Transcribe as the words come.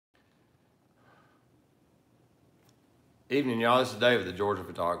Evening, y'all. This is David, the Georgia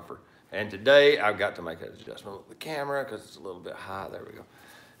photographer. And today I've got to make an adjustment with the camera because it's a little bit high. There we go.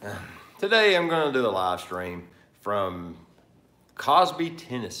 Today I'm going to do a live stream from Cosby,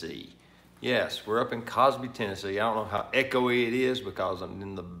 Tennessee. Yes, we're up in Cosby, Tennessee. I don't know how echoey it is because I'm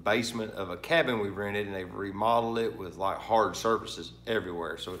in the basement of a cabin we've rented and they've remodeled it with like hard surfaces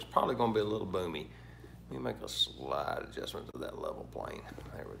everywhere. So it's probably going to be a little boomy. Let me make a slight adjustment to that level plane.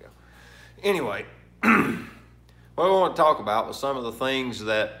 There we go. Anyway, what I want to talk about was some of the things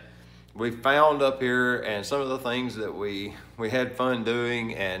that we found up here and some of the things that we had fun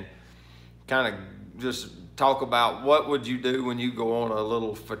doing, and kind of just talk about what would you do when you go on a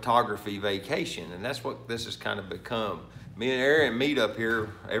little photography vacation. And that's what this has kind of become. Me and Aaron meet up here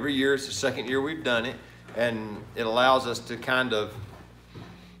every year. It's the second year we've done it, and it allows us to kind of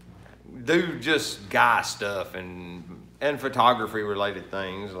do just guy stuff and photography related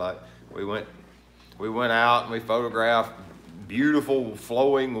things. Like we went out and we photographed beautiful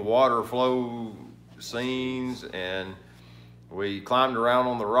flowing water flow scenes, and we climbed around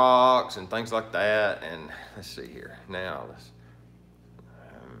on the rocks and things like that. And let's see here now.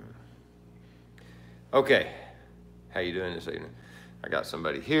 Okay, how you doing this evening? I got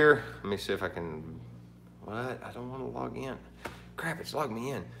somebody here. Let me see if I can. What? I don't want to log in. Crap! It's logged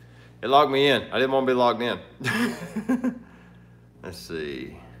me in. It logged me in. I didn't want to be logged in. Let's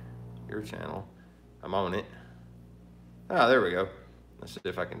see. Your channel. I'm on it. Ah, there we go. Let's see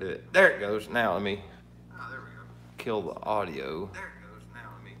if I can do it. There it goes. Now let me kill the audio. There it goes. Now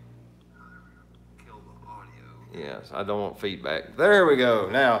let me kill the audio. Yes, I don't want feedback. There we go.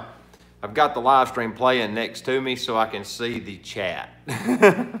 Now I've got the live stream playing next to me so I can see the chat.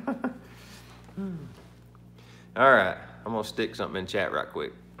 All right, I'm gonna stick something in chat right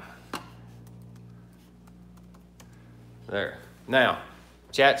quick. There. Now,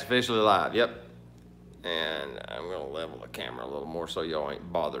 chat's officially live. Yep. And I'm gonna level the camera a little more so y'all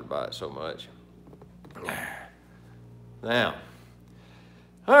ain't bothered by it so much. Now,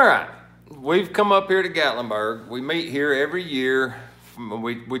 all right, we've come up here to Gatlinburg. We meet here every year.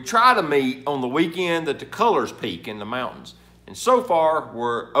 We try to meet on the weekend that the colors peak in the mountains. And so far,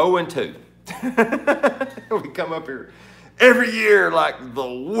 we're 0-2. We come up here every year like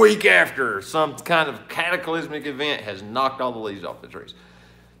the week after some kind of cataclysmic event has knocked all the leaves off the trees.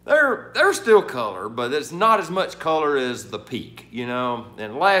 There's still color, but it's not as much color as the peak, you know.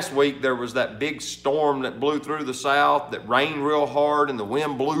 And last week there was that big storm that blew through the south that rained real hard and the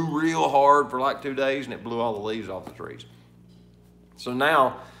wind blew real hard for like 2 days and it blew all the leaves off the trees. So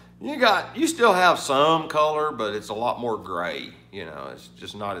now you still have some color, but it's a lot more gray, you know. It's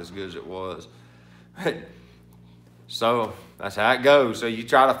just not as good as it was. So that's how it goes. So you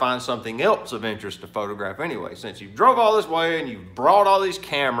try to find something else of interest to photograph anyway. Since you drove all this way and you've brought all these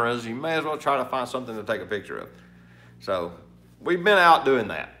cameras, you may as well try to find something to take a picture of. So we've been out doing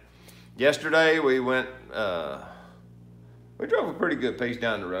that. Yesterday we drove a pretty good piece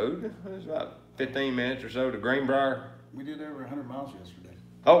down the road. It was about 15 minutes or so to Greenbrier. We did over 100 miles yesterday.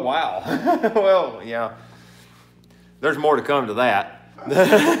 Oh, wow. Well, yeah. There's more to come to that.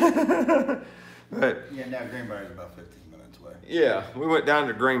 But, yeah, now Greenbrier is about 15 minutes away. Yeah, we went down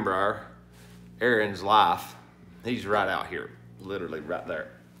to Greenbrier. Aaron's life. He's right out here, literally right there.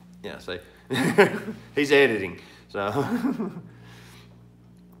 Yeah, see? He's editing, so.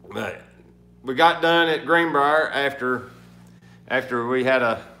 But we got done at Greenbrier after we had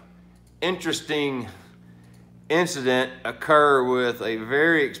a interesting incident occur with a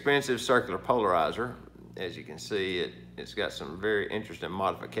very expensive circular polarizer. As you can see, it's got some very interesting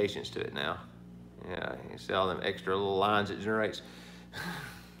modifications to it now. Yeah, you see all them extra little lines it generates.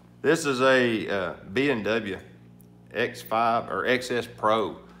 This is a B&W X5 or XS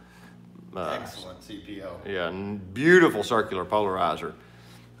Pro. Excellent CPO. Yeah, beautiful circular polarizer.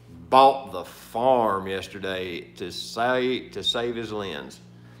 Bought the farm yesterday to save his lens.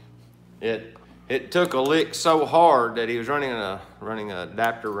 It took a lick so hard that he was running a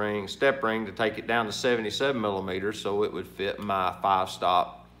adapter ring, step ring to take it down to 77 millimeters so it would fit my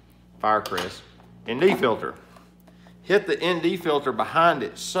 5-stop Firecrest ND filter. Hit the ND filter behind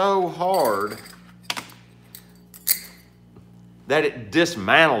it so hard that it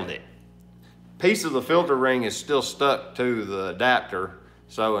dismantled it. Piece of the filter ring is still stuck to the adapter,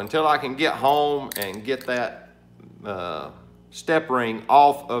 so until I can get home and get that step ring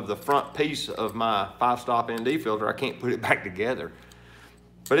off of the front piece of my 5-stop ND filter, I can't put it back together.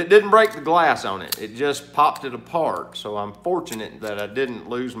 But it didn't break the glass on it. It just popped it apart. So I'm fortunate that I didn't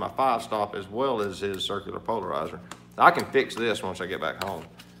lose my 5-stop as well as his circular polarizer. I can fix this once I get back home.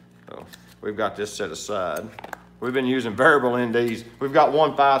 So we've got this set aside. We've been using variable NDs. We've got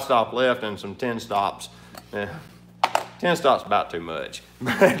one 5-stop left and some 10 stops. Yeah. 10 stops about too much.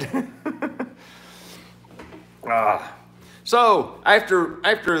 So after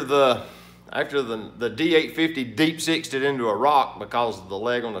the D850 deep sixed it into a rock because the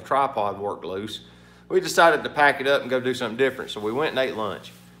leg on the tripod worked loose, we decided to pack it up and go do something different. So we went and ate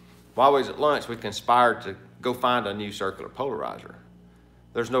lunch. While we was at lunch, we conspired to go find a new circular polarizer.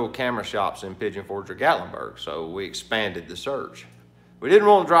 There's no camera shops in Pigeon Forge or Gatlinburg, so we expanded the search. We didn't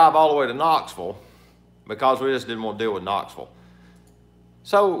want to drive all the way to Knoxville because we just didn't want to deal with Knoxville.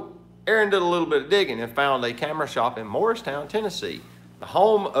 So Aaron did a little bit of digging and found a camera shop in Morristown, Tennessee, the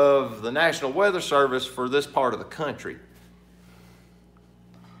home of the National Weather Service for this part of the country.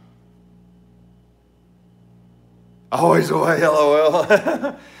 Always away, LOL.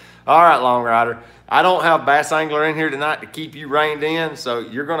 All right, Long Rider. I don't have Bass Angler in here tonight to keep you reined in, so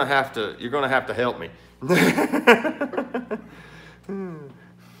you're gonna have to help me.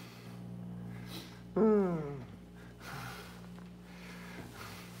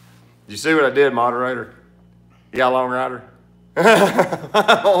 You see what I did, moderator? Yeah, Long Rider.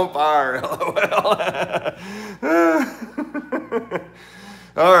 I'm on fire, LOL.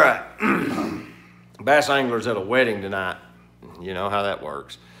 All right. Bass Angler's at a wedding tonight. You know how that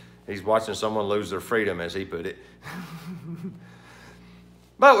works. He's watching someone lose their freedom, as he put it.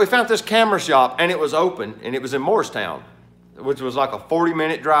 But we found this camera shop, and it was open, and it was in Morristown, which was like a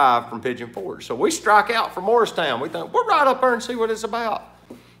 40-minute drive from Pigeon Forge. So we strike out for Morristown. We think, we're right up there and see what it's about.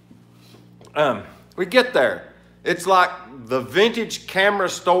 We get there. It's like the vintage camera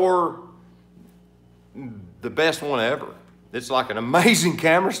store, the best one ever. It's like an amazing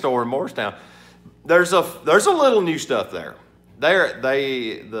camera store in Morristown. There's a little new stuff there.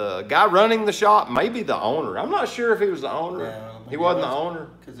 The guy running the shop may be the owner. I'm not sure if he was the owner. Yeah, he wasn't the owner.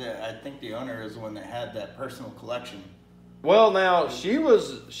 Because I think the owner is the one that had that personal collection. Well, now she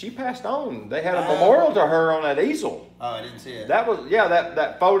passed on. They had a memorial to her on that easel. Oh, I didn't see it. That was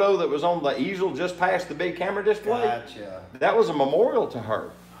that photo that was on the easel just past the big camera display. Gotcha. That was a memorial to her.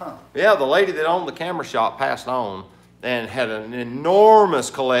 Huh. Yeah, the lady that owned the camera shop passed on and had an enormous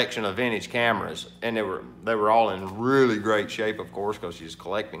collection of vintage cameras, and they were all in really great shape, of course, because she's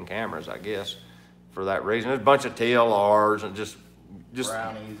collecting cameras, I guess, for that reason. There's a bunch of TLRs and just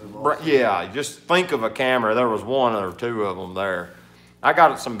brownies. Yeah, just think of a camera. There was one or two of them there. I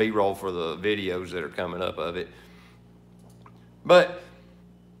got some B-roll for the videos that are coming up of it. But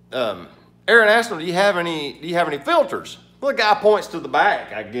Aaron asked him, do you have any filters? Well, the guy points to the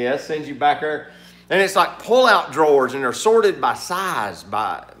back, I guess, sends you back there. And it's like pull-out drawers, and they're sorted by size,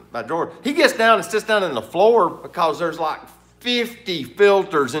 by drawer. He gets down and sits down on the floor because there's like 50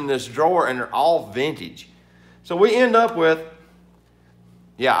 filters in this drawer, and they're all vintage. So we end up with,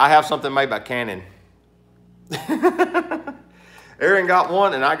 yeah, I have something made by Canon. Aaron got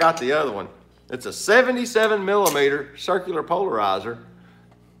one, and I got the other one. It's a 77mm circular polarizer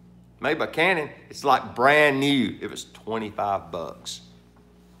made by Canon. It's like brand new. It was 25 bucks.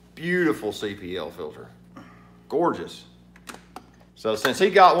 Beautiful CPL filter. Gorgeous. So since he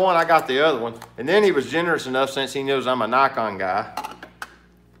got one, I got the other one. And then he was generous enough, since he knows I'm a Nikon guy,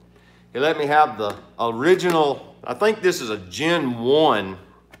 he let me have the original, I think this is a Gen 1.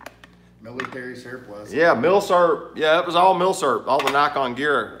 Military surplus. Yeah, Milsurp. Yeah, it was all Milsurp, all the Nikon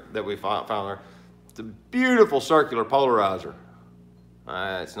gear that we found there. It's a beautiful circular polarizer.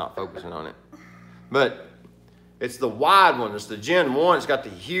 It's not focusing on it. But it's the wide one. It's the Gen 1. It's got the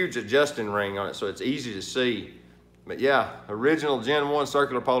huge adjusting ring on it, so it's easy to see. But yeah, original Gen 1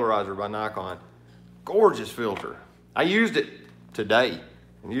 circular polarizer by Nikon. Gorgeous filter. I used it today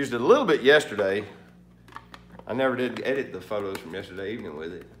and used it a little bit yesterday. I never did edit the photos from yesterday evening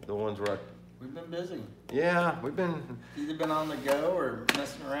with it. The ones where We've been busy. yeah, we've been. Either been on the go or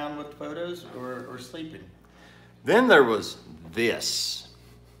messing around with photos or sleeping. Then there was this.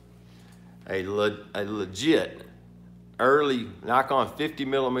 A legit early Nikon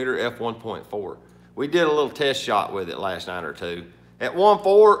 50mm f1.4. We did a little test shot with it last night or two. At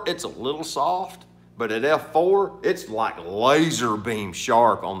 1.4, it's a little soft, but at f4, it's like laser beam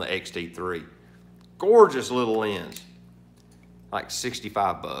sharp on the XT3. Gorgeous little lens, like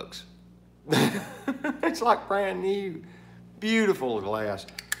 65 bucks. It's like brand new, beautiful glass.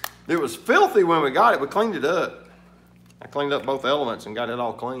 It was filthy when we got it. We cleaned it up. I cleaned up both elements and got it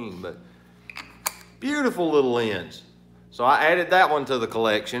all clean, but beautiful little lens. So I added that one to the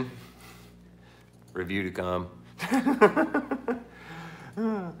collection. Review to come.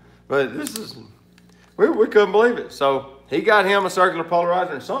 But this is, we couldn't believe it. So he got him a circular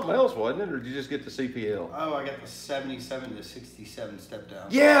polarizer and something else, wasn't it? Or did you just get the CPL? Oh, I got the 77 to 67 step down.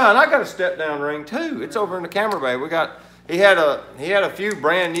 Yeah, and I got a step down ring too. It's over in the camera bay. He had a few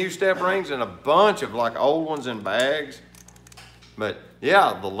brand new step rings and a bunch of like old ones in bags. But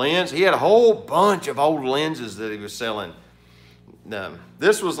yeah, the lens, he had a whole bunch of old lenses that he was selling.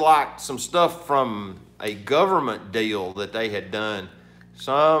 This was like some stuff from a government deal that they had done.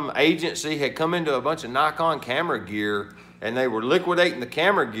 Some agency had come into a bunch of Nikon camera gear, and they were liquidating the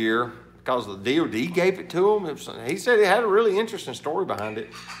camera gear because the DOD gave it to them. He said it had a really interesting story behind it.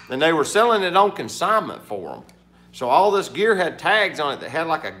 And they were selling it on consignment for them. So all this gear had tags on it that had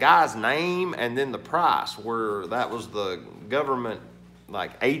like a guy's name and then the price, where that was the government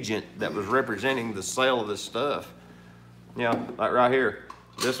like agent that was representing the sale of this stuff. Yeah, like right here.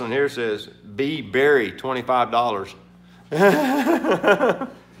 This one here says B. Berry, $25. Yeah, it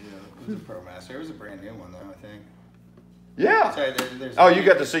was a ProMaster. It was a brand new one though, I think. Yeah. Sorry, Oh, you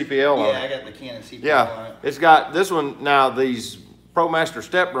got the CPL on it. Yeah, I got the Canon CPL on Yeah, it. it's got this one. Now, these ProMaster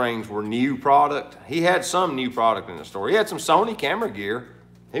step rings were new product. He had some new product in the store. He had some Sony camera gear.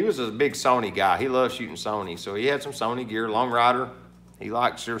 He was a big Sony guy. He loved shooting Sony. So he had some Sony gear, Long Rider. He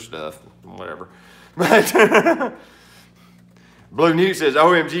likes your stuff, whatever. But Blue Newt says,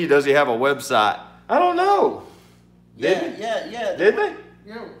 OMG, does he have a website? I don't know. Yeah. Did they?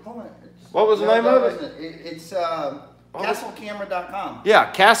 Yeah, hold on. What was the name of it? It's castlecamera.com.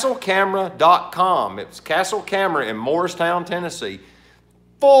 Yeah, castlecamera.com. It's Castle Camera in Morristown, Tennessee.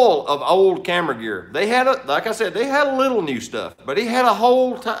 Full of old camera gear. They had, like I said, they had a little new stuff, but he had a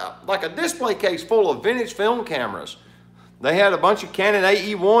whole time, like a display case full of vintage film cameras. They had a bunch of Canon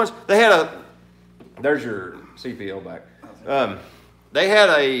AE1s. They had there's your CPL back. They had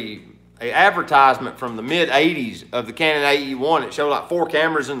a advertisement from the mid 80s of the Canon AE1. It showed like 4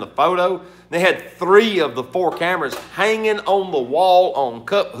 cameras in the photo. They had 3 of the 4 cameras hanging on the wall on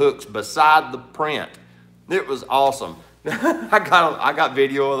cup hooks beside the print. It was awesome. I got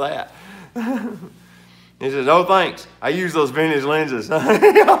video of that. He says, oh, thanks. I use those vintage lenses.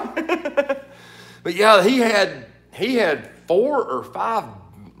 But yeah, he had 4 or 5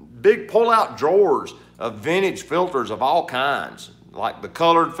 big pull-out drawers of vintage filters of all kinds, like the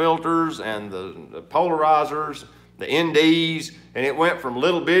colored filters and the polarizers, the NDs, and it went from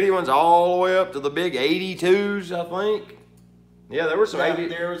little bitty ones all the way up to the big 82s, I think. Yeah, there were some 80.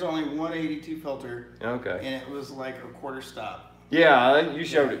 There was only one 82 filter. Okay. And it was like a quarter stop. Yeah, you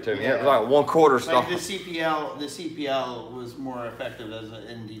showed it to me. Yeah. It was like 1/4 stop. Like the CPL was more effective as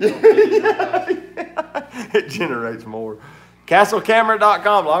an ND filter. It generates more.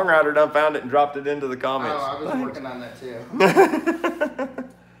 Castlecamera.com. Long Rider done found it and dropped it into the comments. Oh, I was working on that too.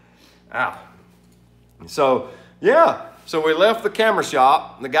 Ow. So, yeah. So we left the camera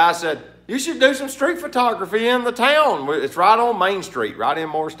shop. And the guy said, you should do some street photography in the town. It's right on Main Street, right in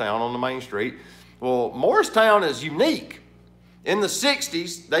Morristown on the Main Street. Well, Morristown is unique. In the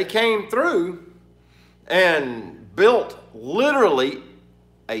 60s, they came through and built literally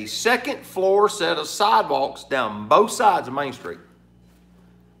a 2nd floor set of sidewalks down both sides of Main Street.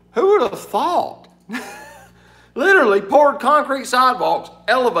 Who would have thought? Literally poured concrete sidewalks,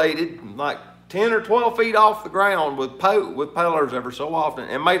 elevated like 10 or 12 feet off the ground with pillars ever so often,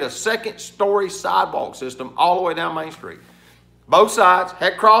 and made a 2nd-story sidewalk system all the way down Main Street. Both sides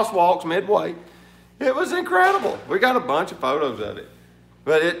had crosswalks midway. It was incredible. We got a bunch of photos of it.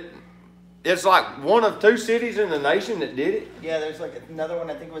 But it's like one of 2 cities in the nation that did it. Yeah, there's like another one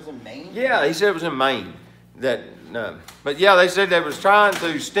I think was in Maine. Yeah, he said it was in Maine. But yeah, they said they was trying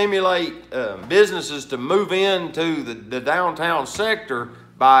to stimulate businesses to move into the downtown sector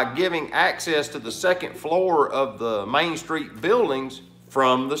by giving access to the 2nd floor of the Main Street buildings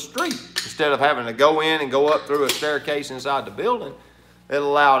from the street. Instead of having to go in and go up through a staircase inside the building, it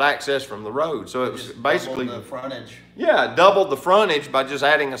allowed access from the road. So it was Just basically doubled the frontage. Yeah, doubled the frontage by just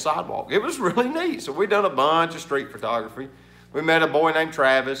adding a sidewalk. It was really neat. So we done a bunch of street photography. We met a boy named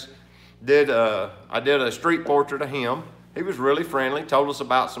Travis. I did a street portrait of him. He was really friendly, told us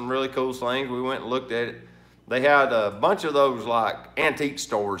about some really cool things. We went and looked at it. They had a bunch of those like antique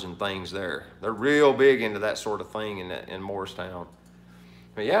stores and things there. They're real big into that sort of thing in Morristown.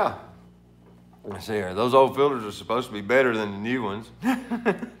 But yeah, let's see here. Those old filters are supposed to be better than the new ones.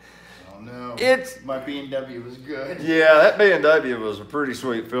 Oh no. My B&W was good. Yeah, that B&W was a pretty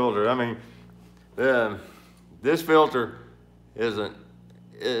sweet filter. I mean, this filter isn't,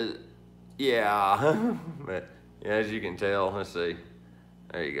 yeah. But yeah, as you can tell, let's see.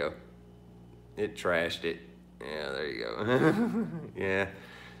 There you go. It trashed it. Yeah, there you go. Yeah.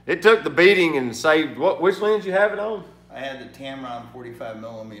 It took the beating and saved, which lens you have it on? I had the Tamron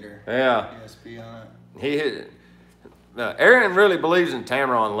 45mm. Yeah. ESP on it. Aaron really believes in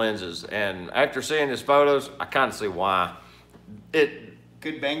Tamron lenses, and after seeing his photos, I kind of see why.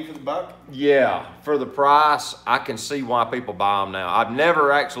 good bang for the buck. Yeah, for the price, I can see why people buy them now. I've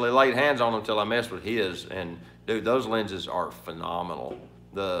never actually laid hands on them until I messed with his, and dude, those lenses are phenomenal.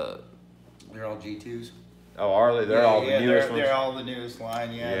 They're all G2s. Oh, are they? They're all the newest ones? They're all the newest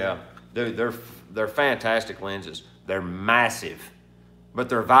line, yeah. Yeah, dude, they're fantastic lenses. They're massive, but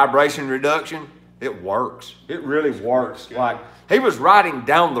their vibration reduction, it works. It really works. Like, he was riding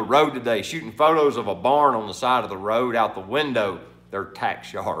down the road today, shooting photos of a barn on the side of the road out the window. They're tack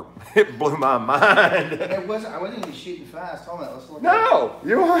sharp. It blew my mind. I wasn't even shooting fast. Hold on, let's look. No,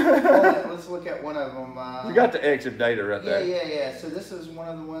 you are. Let's look at one of them. You got the exit data right there. Yeah. So this is one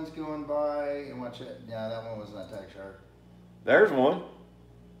of the ones going by, and watch it. Yeah, that one was not tack sharp. There's one.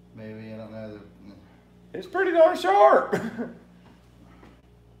 Maybe, I don't know. It's pretty darn sharp.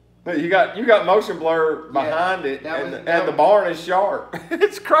 You got motion blur behind it, and the barn is sharp.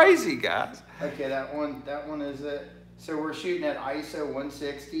 It's crazy, guys. Okay, that one is it. So we're shooting at ISO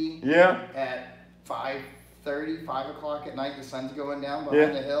 160. Yeah. At 5:30, 5 o'clock at night. The sun's going down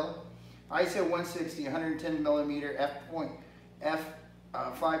behind the hill. ISO 160, 110 millimeter f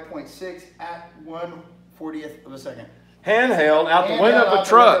 5.6 at 1/40th of a second. Handheld out the window of a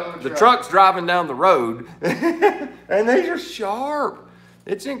truck. The truck's driving down the road, and these are sharp.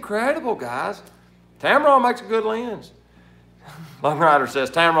 It's incredible, guys. Tamron makes a good lens. Long Rider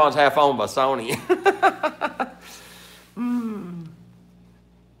says Tamron's half owned by Sony.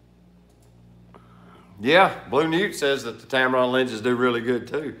 Yeah, Blue Newt says that the Tamron lenses do really good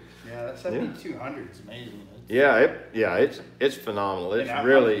too. Yeah, that 7200 is amazing. It's phenomenal. It's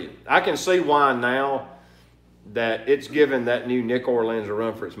really, I can see why now that it's given that new Nikkor lens a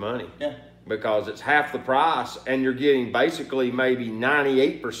run for its money. Yeah. Because it's half the price, and you're getting basically maybe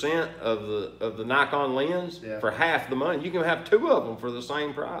 98% of the Nikon lens for half the money. You can have two of them for the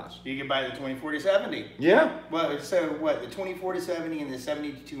same price. You can buy the 20-40-70. Yeah. Well, so what? The 20-40-70 and the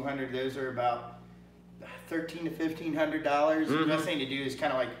 70-200, those are about $1,300 to $1,500. The best thing to do is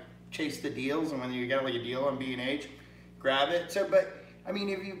kind of like chase the deals, and when you got like a deal on B&H, grab it. So, but I mean,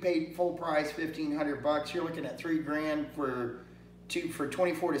 if you paid full price $1,500, you're looking at $3,000 for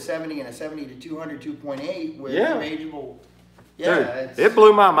 24-70 and a 70-200 2.8 with imageable. Yeah, dude, it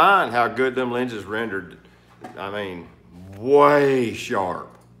blew my mind how good them lenses rendered. I mean, way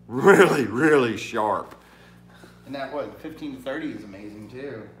sharp, really sharp. And that was 15-30 is amazing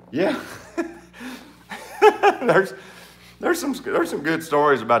too. Yeah. There's some good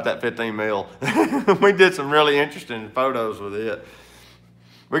stories about that 15 mil. We did some really interesting photos with it.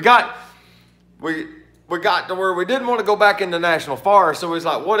 We got to where we didn't want to go back into national forest, so we was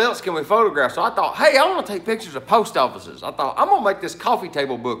like, what else can we photograph? So I thought, hey, I want to take pictures of post offices. I thought, I'm going to make this coffee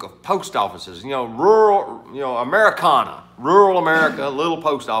table book of post offices, rural, Americana, rural America, little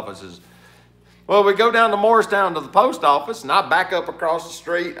post offices. Well, we go down to Morristown to the post office, and I back up across the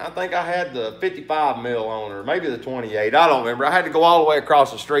street. I think I had the 55 mil on, or maybe the 28. I don't remember. I had to go all the way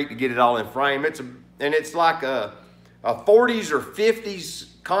across the street to get it all in frame. It's like a 40s or 50s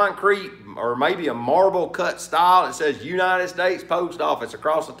concrete or maybe a marble cut style. It says United States Post Office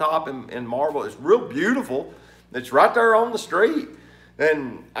across the top in marble. It's real beautiful. It's right there on the street.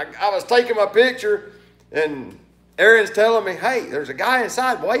 And I was taking my picture, and Aaron's telling me, hey, there's a guy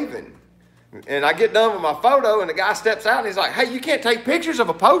inside waving. And I get done with my photo, and the guy steps out, and he's like, hey, you can't take pictures of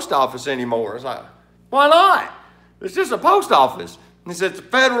a post office anymore. It's like, why not? It's just a post office. He said it's a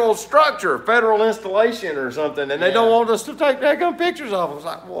federal structure, federal installation or something, and they don't want us to take that pictures of them. I was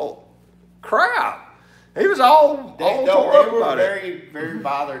like, well, crap. He was all tore up about it. Very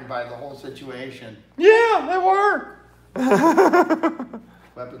bothered by the whole situation. Yeah, they were.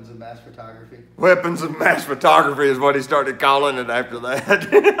 Weapons of mass photography. Weapons of mass photography is what he started calling it after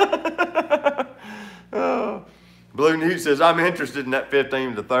that. Blue News says, I'm interested in that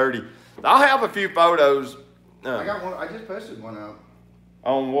 15 to 30. I'll have a few photos. I got one. I just posted one up.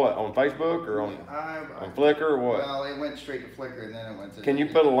 On what? On Facebook or on Flickr or what? Well, it went straight to Flickr and then it went to... Can you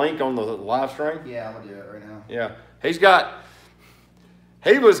put a link on the live stream? Yeah, I'm going to do it right now. Yeah.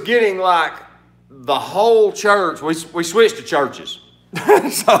 He was getting like the whole church. We switched to churches.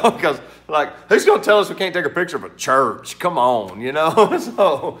 So, because like, who's going to tell us we can't take a picture of a church? Come on,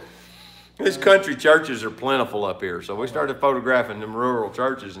 So, these country churches are plentiful up here. So we started photographing them rural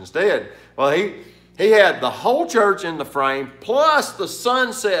churches instead. Well, he had the whole church in the frame, plus the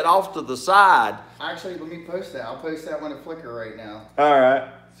sunset off to the side. Actually, let me post that. I'll post that one to Flickr right now. All right.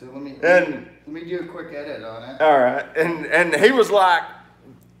 So let me do a quick edit on it. All right. And he was like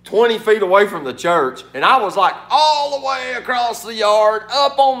 20 feet away from the church, and I was like all the way across the yard,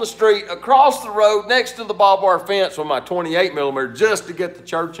 up on the street, across the road, next to the barbed wire fence with my 28 millimeter just to get the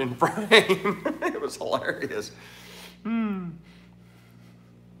church in frame. It was hilarious.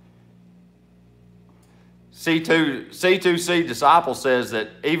 C2C Disciple says that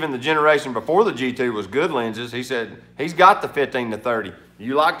even the generation before the G2 was good lenses. He said he's got the 15 to 30.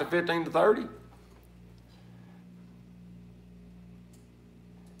 You like the 15 to 30?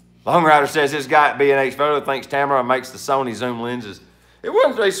 Long Rider says this guy at B&H Photo thinks Tamron makes the Sony zoom lenses. It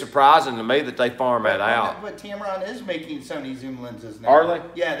wouldn't be surprising to me that they farm that out. But Tamron is making Sony zoom lenses now. Are they?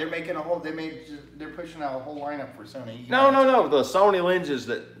 Yeah, they're making a whole. They're pushing out a whole lineup for Sony. No. The Sony lenses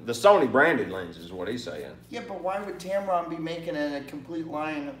the Sony branded lenses is what he's saying. Yeah, but why would Tamron be making a complete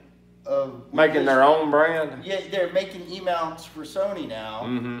line of making their own brand? Yeah, they're making E-mounts for Sony now,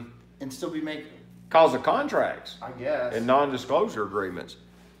 and still be making. Cause of contracts. I guess. And non-disclosure agreements.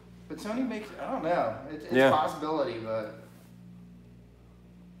 But Sony makes. I don't know. It's a possibility, but.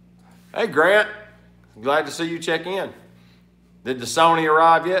 Hey Grant, glad to see you check in. Did the Sony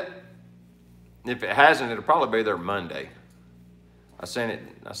arrive yet? If it hasn't, it'll probably be there Monday. I sent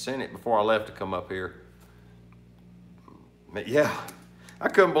it before I left to come up here. But yeah, I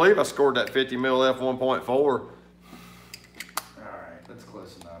couldn't believe I scored that 50 mil f1.4. All right, that's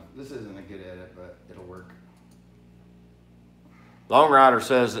close enough. This isn't a good edit, but it'll work. Long Rider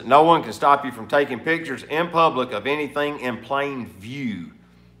says that no one can stop you from taking pictures in public of anything in plain view.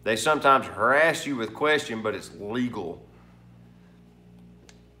 They sometimes harass you with questions, but it's legal.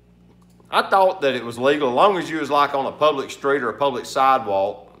 I thought that it was legal as long as you was like on a public street or a public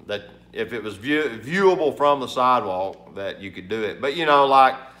sidewalk, that if it was viewable from the sidewalk, that you could do it. But you know,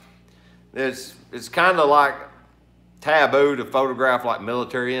 like it's kind of like taboo to photograph like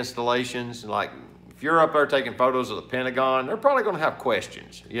military installations. Like if you're up there taking photos of the Pentagon, they're probably going to have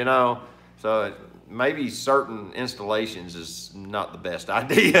questions, you know. So maybe certain installations is not the best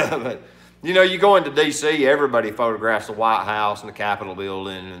idea, but you know, you go into DC, everybody photographs the White House and the Capitol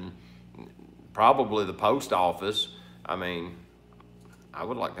building and probably the post office. I mean, I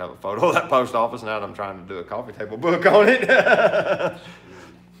would like to have a photo of that post office now that I'm trying to do a coffee table book on it.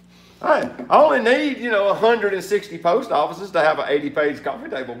 I only need, you know, 160 post offices to have an 80-page coffee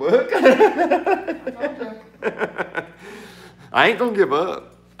table book. I ain't gonna give up.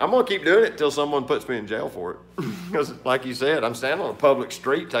 I'm going to keep doing it until someone puts me in jail for it. Because, like you said, I'm standing on a public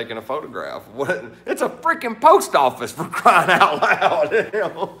street taking a photograph. It's a freaking post office, for crying out loud. You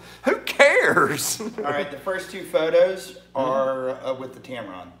know, who cares? All right, the first two photos are with the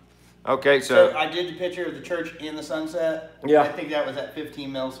Tamron. Okay, so I did the picture of the church in the sunset. Yeah. I think that was at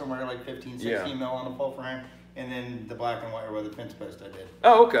 15 mil, somewhere like 15, 16 mil on the full frame. And then the black and white or the fence post I did.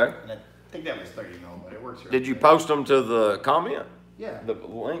 Oh, okay. And I think that was 30 mil, but it works. Did you post them to the comment? Yeah. The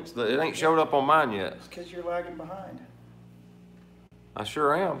links, it ain't showed up on mine yet. It's because you're lagging behind. I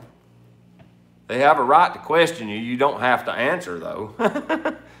sure am. They have a right to question you. You don't have to answer, though.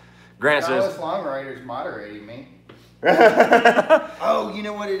 Grant says... Long Rider's moderating me. Oh, you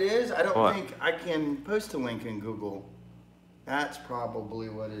know what it is? I don't think I can post a link in Google. That's probably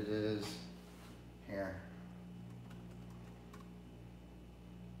what it is. Here.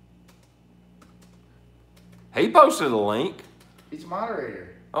 He posted a link. He's a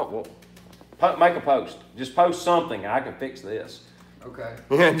moderator. Oh, well, make a post. Just post something. I can fix this. Okay.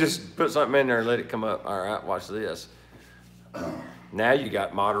 Yeah, just put something in there and let it come up. All right, watch this. Now you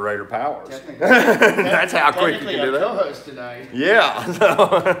got moderator powers. That's how quick you can do that. Co-host tonight. Yeah.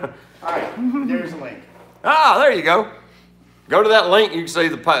 All right, there's a link. Ah, there you go. Go to that link. You can see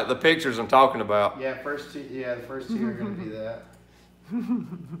the pictures I'm talking about. Yeah, the first two are going to be that.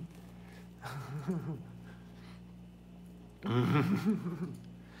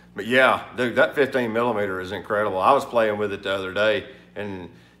 But yeah, dude, that 15 millimeter is incredible. I was playing with it the other day, and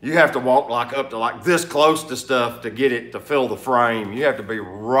you have to walk like up to like this close to stuff to get it to fill the frame. You have to be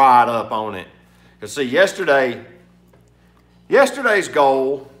right up on it. Because see, yesterday's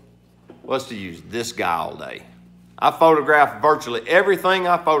goal was to use this guy all day. I photographed virtually everything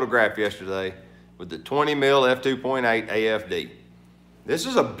I photographed yesterday with the 20 mil f2.8 AFD. This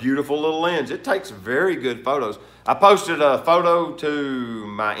is a beautiful little lens. It takes very good photos. I posted a photo to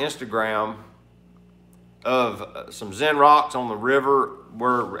my Instagram of some Zen rocks on the river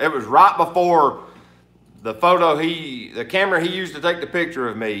where it was right before the photo the camera he used to take the picture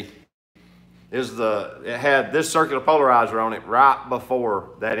of me it had this circular polarizer on it right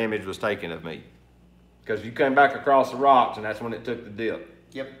before that image was taken of me. Because you came back across the rocks and that's when it took the dip.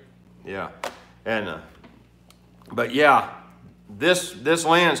 Yep. Yeah. And, but yeah, this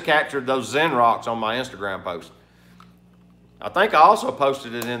lens captured those Zen rocks on my Instagram post. I think I also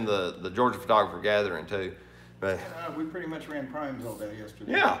posted it in the Georgia Photographer Gathering too. But we pretty much ran primes all day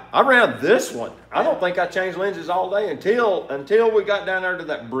yesterday. yeah, I ran this one. I don't think I changed lenses all day until we got down there to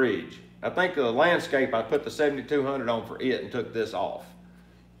that bridge. I think the landscape, I put the 7200 on for it and took this off.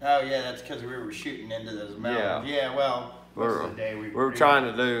 Oh yeah, that's because we were shooting into those mountains. Yeah, well, most of the day we were trying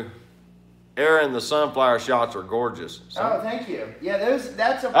to do. Aaron, the sunflower shots are gorgeous. Oh, thank you. Yeah,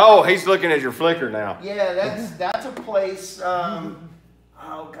 that's a. Oh, he's looking at your Flickr now. Yeah, that's a place.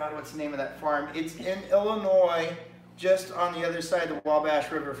 Oh God, what's the name of that farm? It's in Illinois, just on the other side of the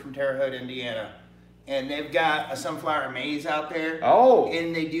Wabash River from Terre Haute, Indiana. And they've got a sunflower maze out there. Oh.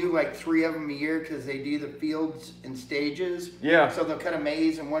 And they do like 3 of them a year because they do the fields in stages. Yeah. So they'll cut a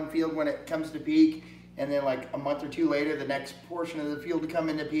maze in one field when it comes to peak. And then like a month or 2 later, the next portion of the field will come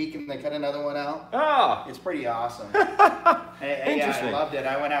into peak and they cut another one out. Ah. It's pretty awesome. Interesting. Yeah, I loved it.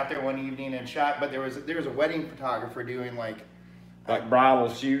 I went out there one evening and shot, but there was a wedding photographer doing like bridal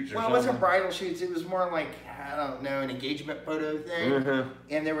shoots or well, something? it wasn't bridal shoots. It was more like, I don't know, an engagement photo thing. Mm-hmm.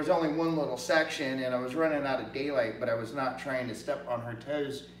 And there was only one little section, and I was running out of daylight, but I was not trying to step on her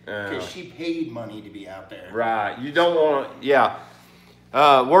toes because she paid money to be out there. Right. You don't want to, yeah.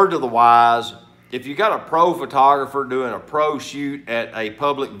 Word to the wise, if you got a pro photographer doing a pro shoot at a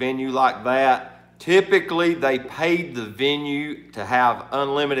public venue like that, typically they paid the venue to have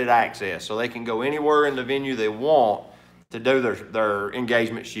unlimited access. So they can go anywhere in the venue they want to do their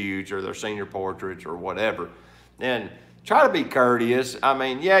engagement shoots or their senior portraits or whatever. And try to be courteous. I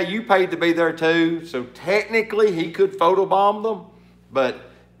mean, yeah, you paid to be there too, so technically he could photobomb them, but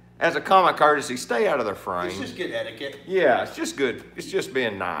as a common courtesy, stay out of their frame. It's just good etiquette. Yeah, it's just good. It's just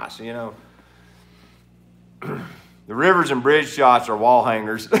being nice, you know. The rivers and bridge shots are wall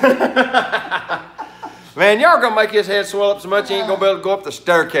hangers. Man, y'all gonna make his head swell up so much he ain't gonna be able to go up the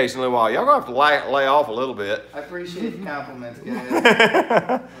staircase in a little while. Y'all gonna have to lay off a little bit. I appreciate the compliments, guys.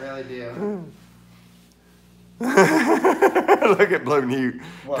 I really do. Look at Blue Newt.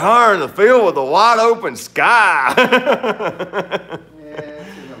 Darn, the field with the wide open sky. Yeah,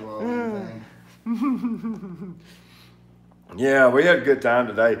 it's an evolving thing. Yeah, we had a good time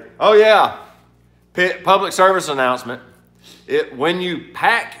today. Oh yeah, public service announcement. When you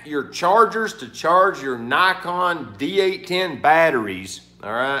pack your chargers to charge your Nikon D810 batteries,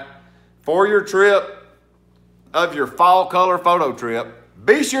 all right, for your trip of your fall color photo trip,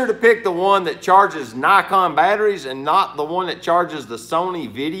 be sure to pick the one that charges Nikon batteries and not the one that charges the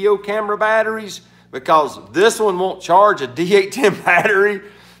Sony video camera batteries, because this one won't charge a D810 battery.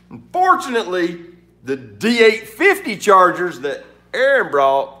 Unfortunately, the D850 chargers that Aaron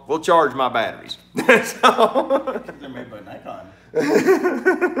brought will charge my batteries. So, they're made by Nikon.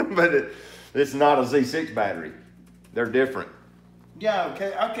 but it's not a Z6 battery. They're different. Yeah,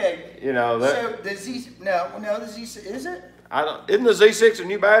 okay. You know that. So the Z6, is it? Isn't the Z6 a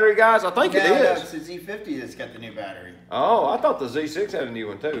new battery, guys? I think it is. No, it's the Z50 that's got the new battery. Oh, I thought the Z6 had a new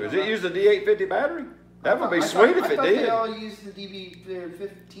one too. Does it use the D850 battery? That would be sweet if it did. They all use the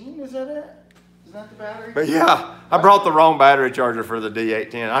DV15. Is that it? Is that the battery? But yeah, I brought the wrong battery charger for the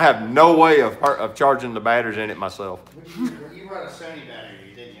D810. I have no way of charging the batteries in it myself. You brought a Sony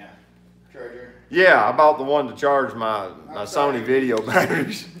battery, didn't you? Charger. Yeah, I bought the one to charge my Sony video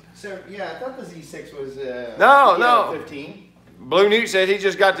batteries. So yeah, I thought the Z6 was no. 15. Blue Newt said he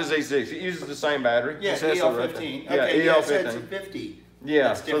just got the Z6. It uses the same battery. Yeah, EL15. Yeah, okay, EL15. so it's a 50.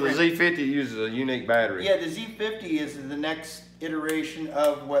 Yeah, so the Z50 uses a unique battery. Yeah, the Z50 is the next iteration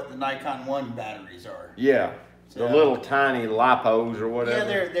of what the Nikon 1 batteries are. Yeah, the little tiny lipos or whatever.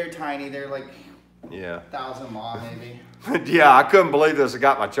 Yeah, they're tiny. They're like 1,000 mAh maybe. Yeah, I couldn't believe this. I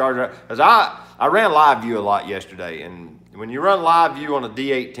got my charger. Because I ran live view a lot yesterday, and when you run live view on a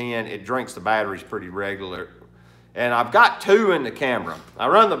D810, it drinks the batteries pretty regular. And I've got 2 in the camera.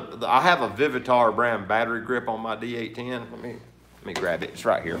 I have a Vivitar brand battery grip on my D810. Let me grab it. It's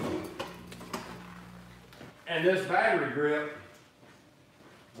right here. And this battery grip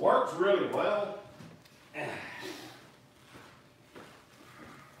works really well.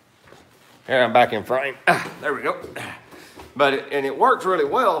 Here, I'm back in frame. There we go. But it works really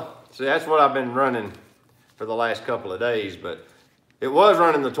well. See, that's what I've been running for the last couple of days. But it was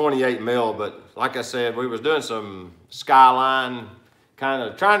running the 28 mil. But like I said, we was doing some skyline, kind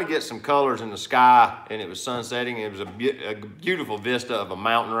of trying to get some colors in the sky, and it was sunsetting. It was a beautiful vista of a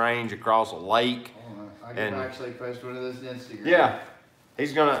mountain range across a lake. I can actually post one of those to Instagram. Yeah,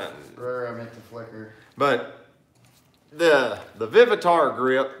 he's gonna. Or I meant to Flickr. But the Vivitar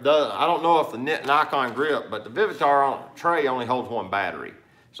grip, I don't know if the Nikon grip, but the Vivitar tray only holds 1 battery.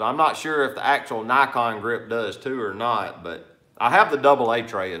 So I'm not sure if the actual Nikon grip does too or not, but I have the AA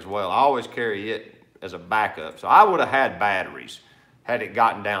tray as well. I always carry it as a backup. So I would have had batteries had it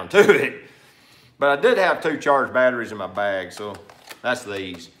gotten down to it. But I did have 2 charged batteries in my bag, so that's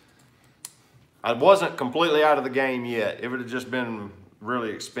these. I wasn't completely out of the game yet. It would have just been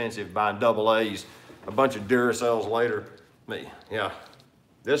really expensive buying AA's. A bunch of Duracells later. Yeah.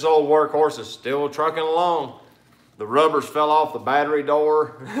 This old workhorse is still trucking along. The rubbers fell off the battery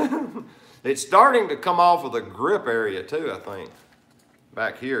door. It's starting to come off of the grip area too, I think.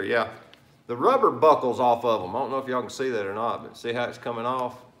 Back here, yeah. The rubber buckles off of them. I don't know if y'all can see that or not, but see how it's coming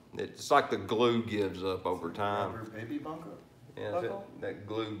off? It's like the glue gives up over time. Rubber baby bunker? Yeah, that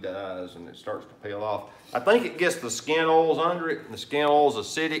glue dies and it starts to peel off. I think it gets the skin oils under it, and the skin oil's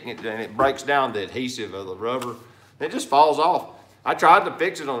acidic, and it breaks down the adhesive of the rubber. And it just falls off. I tried to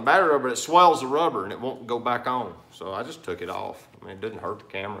fix it on the battery rubber, but it swells the rubber and it won't go back on. So I just took it off. I mean, it didn't hurt the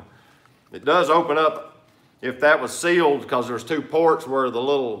camera. It does open up if that was sealed, because there's two ports where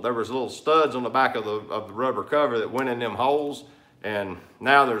there was little studs on the back of the rubber cover that went in them holes, and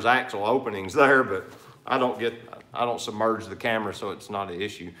now there's actual openings there, but I don't submerge the camera, so it's not an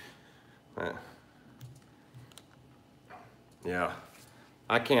issue. Yeah,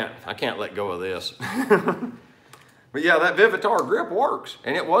 I can't let go of this. But yeah, that Vivitar grip works,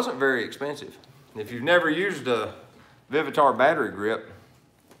 and it wasn't very expensive. If you've never used a Vivitar battery grip,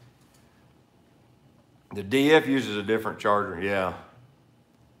 the DF uses a different charger, yeah.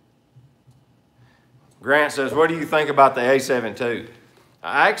 Grant says, what do you think about the A7 II?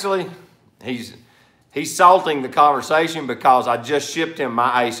 Actually, he's salting the conversation because I just shipped him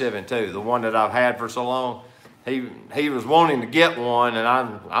my A7 II, the one that I've had for so long. He was wanting to get one, and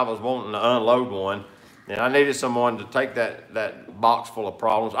I was wanting to unload one. And I needed someone to take that box full of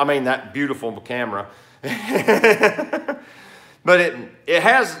problems. I mean, that beautiful camera. But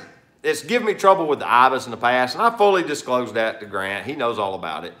it's given me trouble with the IBIS in the past, and I fully disclosed that to Grant. He knows all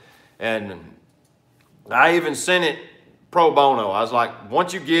about it. And I even sent it pro bono. I was like,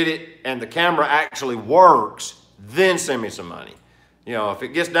 once you get it and the camera actually works, then send me some money. You know, if it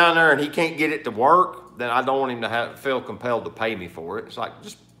gets down there and he can't get it to work, then I don't want him to feel compelled to pay me for it. It's like,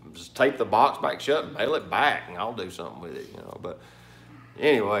 just tape the box back shut and mail it back, and I'll do something with it, you know. But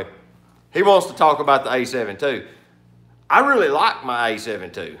anyway, he wants to talk about the A7 II. I really like my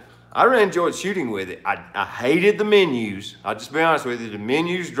A7 II. I really enjoyed shooting with it. I hated the menus. I'll just be honest with you. The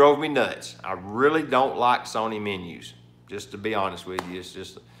menus drove me nuts. I really don't like Sony menus, just to be honest with you. It's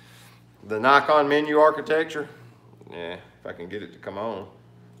just the Nikon menu architecture. Yeah, if I can get it to come on.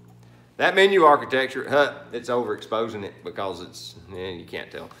 That menu architecture, it's overexposing it because it's, you can't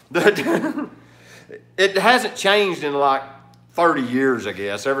tell. It hasn't changed in like 30 years, I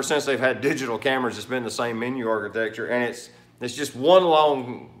guess. Ever since they've had digital cameras, it's been the same menu architecture, and it's just one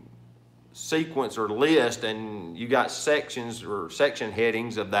long sequence or list, and you got sections or section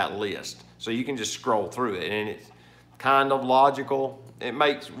headings of that list. So you can just scroll through it, and it's kind of logical.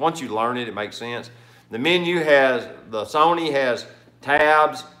 Once you learn it, it makes sense. The Sony has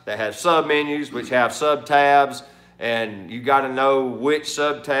tabs that have sub-menus, which have sub-tabs, and you got to know which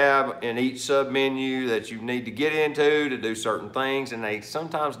sub-tab in each sub-menu that you need to get into to do certain things, and they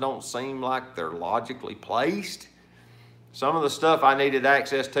sometimes don't seem like they're logically placed. Some of the stuff I needed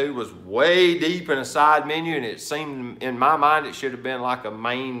access to was way deep in a side menu, and it seemed, in my mind, it should have been like a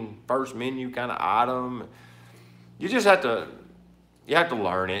main first menu kind of item. You just have to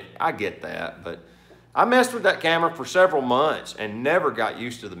learn it. I get that, but I messed with that camera for several months and never got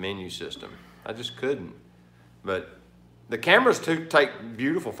used to the menu system. I just couldn't. But the cameras take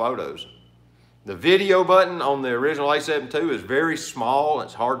beautiful photos. The video button on the original A7 II is very small.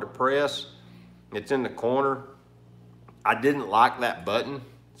 It's hard to press. It's in the corner. I didn't like that button,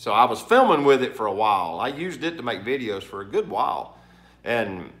 so I was filming with it for a while. I used it to make videos for a good while,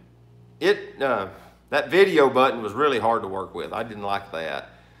 and that video button was really hard to work with. I didn't like that.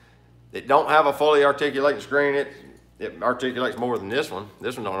 It don't have a fully articulating screen. It articulates more than this one.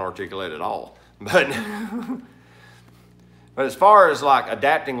 This one don't articulate at all. But as far as like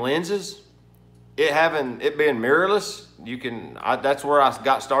adapting lenses, it being mirrorless, that's where I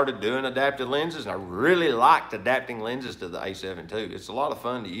got started doing adapted lenses, and I really liked adapting lenses to the A7 II. It's a lot of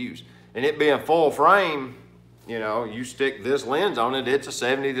fun to use. And it being full frame, you know, you stick this lens on it, it's a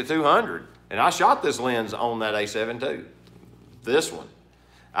 70-200. And I shot this lens on that A7 II, this one.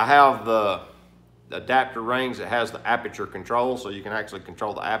 I have the adapter rings that has the aperture control, so you can actually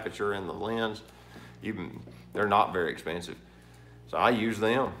control the aperture in the lens. They're not very expensive. So I use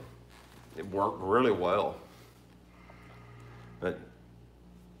them. It worked really well. But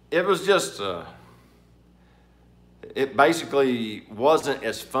it was just, it basically wasn't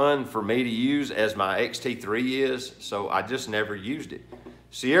as fun for me to use as my X-T3 is, so I just never used it.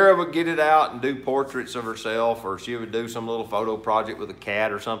 Sierra would get it out and do portraits of herself, or she would do some little photo project with a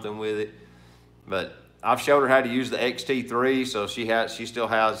cat or something with it. But I've showed her how to use the X-T3, so she still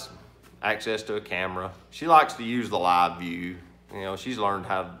has access to a camera. She likes to use the live view. You know, she's learned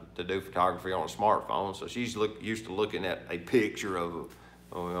how to do photography on a smartphone, so she's used to looking at a picture of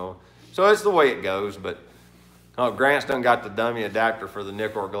Oh, well. So it's the way it goes, but Grant's done got the dummy adapter for the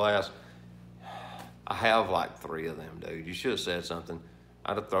Nikkor glass. I have like 3 of them, dude. You should have said something.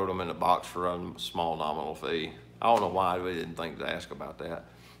 I'd have thrown them in a box for a small nominal fee. I don't know why we didn't think to ask about that.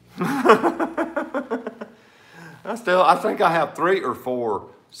 I think I have 3 or 4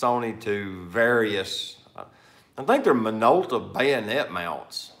 Sony to various, I think they're Minolta bayonet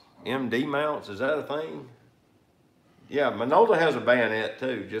mounts. MD mounts, is that a thing? Yeah, Minolta has a bayonet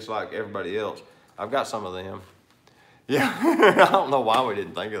too, just like everybody else. I've got some of them. Yeah, I don't know why we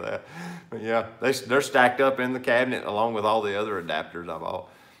didn't think of that. But yeah, they're stacked up in the cabinet along with all the other adapters I bought.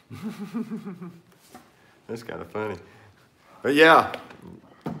 That's kind of funny. But yeah.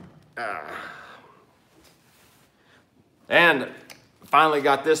 And finally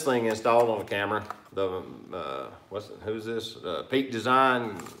got this thing installed on the camera. The who's this? Peak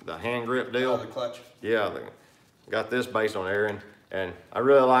Design, the hand grip deal. Oh, the clutch. Yeah, got this based on Aaron, and I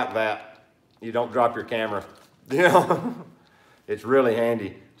really like that. You don't drop your camera. You know, it's really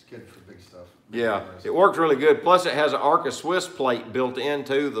handy. It's good for big stuff. Yeah, it works really good. Plus, it has an Arca Swiss plate built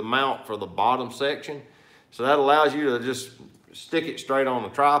into the mount for the bottom section, so that allows you to just stick it straight on the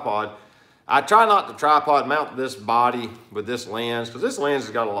tripod. I try not to tripod mount this body with this lens, because this lens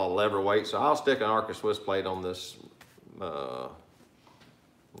has got a lot of lever weight, so I'll stick an Arca Swiss plate on this. You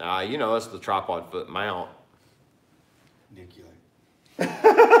know, it's the tripod foot mount. Nuclear.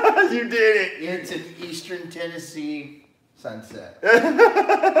 You did it. It's an Eastern Tennessee Sunset.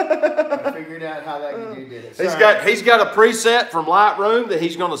 I figured out how that dude did it. He's got a preset from Lightroom that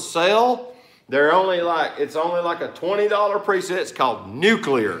he's going to sell. They're only like, it's only like a $20 preset. It's called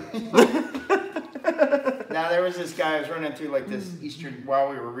Nuclear. Now there was this guy I was running through like this Eastern, while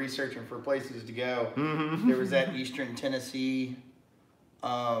we were researching for places to go. There was that Eastern Tennessee,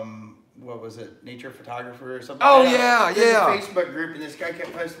 what was it, nature photographer or something? Oh yeah. There's a Facebook group, and this guy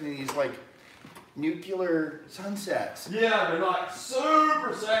kept posting these like nuclear sunsets. Yeah, they're like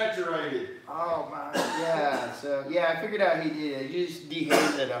super saturated. Oh my, yeah. So yeah, I figured out he did it. He just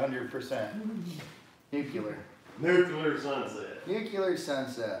dehated it 100%. Nuclear. Nuclear sunset. Nuclear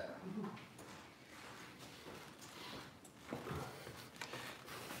sunset.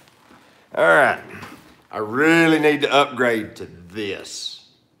 All right, I really need to upgrade to this.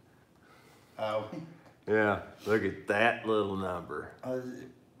 Oh. Yeah, look at that little number.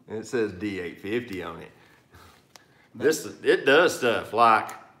 It says D850 on it. It does stuff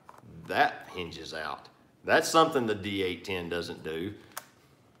like that hinges out. That's something the D810 doesn't do.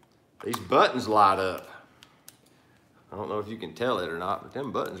 These buttons light up. I don't know if you can tell it or not, but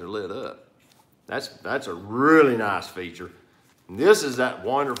them buttons are lit up. That's a really nice feature. And this is that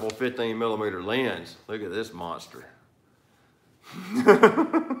wonderful 15mm lens. Look at this monster.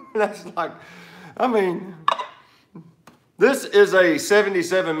 That's like, I mean, this is a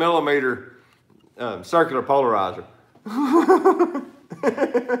 77mm circular polarizer.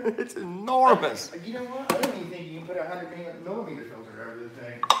 It's enormous. You know what? I don't even think you can put a 100mm filter over the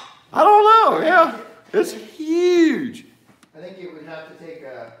thing. I don't know, yeah. It's huge. I think it would have to take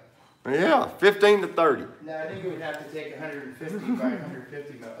a... Yeah, 15 to 30. No, I think it would have to take 150 by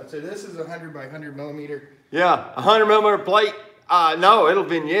 150 mil. So this is 100 by 100mm. Yeah, 100mm plate. No, it'll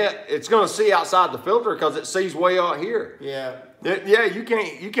vignette. It's going to see outside the filter because it sees way out here. Yeah. Yeah, you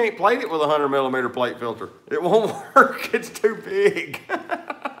can't plate it with a 100mm plate filter. It won't work. It's too big.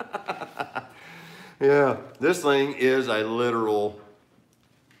 Yeah, this thing is a literal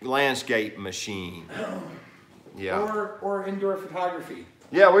landscape machine. Yeah. Or indoor photography.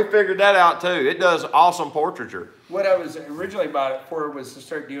 Yeah, we figured that out too. It does awesome portraiture. What I was originally bought it for was to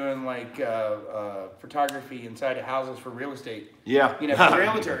start doing like photography inside of houses for real estate. Yeah. You know, for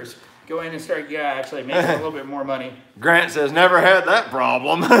realtors. Go in and start, actually making a little bit more money. Grant says, never had that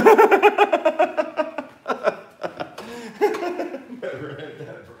problem. Never had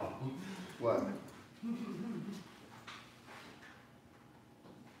that problem. What?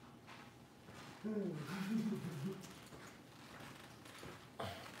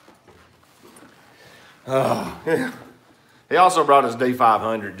 Oh, yeah. He also brought his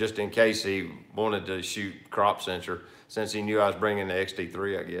D500 just in case he wanted to shoot crop sensor, since he knew I was bringing the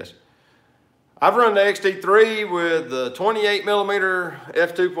XT3, I guess. I've run the XT3 with the 28mm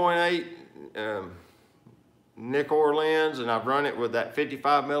f2.8 Nikkor lens, and I've run it with that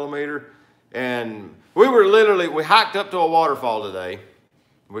 55mm. And we hiked up to a waterfall today.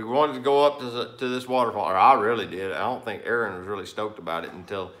 We wanted to go up to this waterfall, or I really did. I don't think Aaron was really stoked about it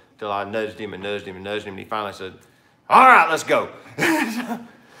until I nudged him, and he finally said, all right, let's go.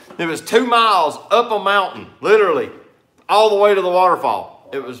 It was 2 miles up a mountain, literally, all the way to the waterfall.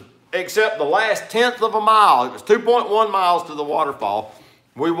 It was, except the last 1/10 of a mile. It was 2.1 miles to the waterfall.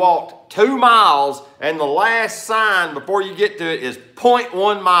 We walked 2 miles, and the last sign before you get to it is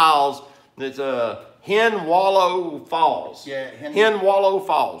 0.1 miles. It's Hen Wallow Falls. Yeah, Hen Wallow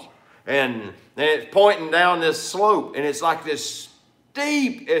Falls. And it's pointing down this slope, and it's like this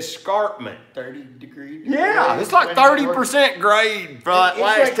steep escarpment. 30 degrees. Yeah, it's like 30% grade for that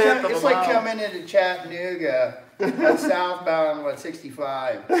last tenth of a mile. It's like coming into Chattanooga southbound,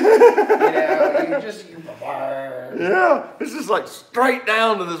 65. Yeah, it's just like straight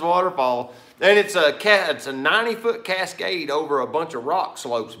down to this waterfall. And it's a 90-foot cascade over a bunch of rock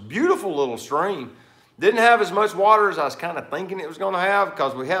slopes. Beautiful little stream. Didn't have as much water as I was kind of thinking it was going to have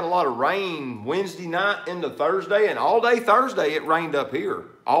because we had a lot of rain Wednesday night into Thursday, and all day Thursday it rained up here,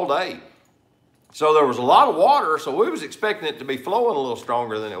 all day. So there was a lot of water, so we was expecting it to be flowing a little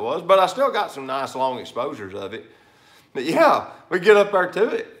stronger than it was, but I still got some nice long exposures of it. But yeah, we get up there to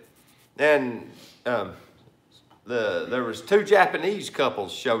it. And there was 2 Japanese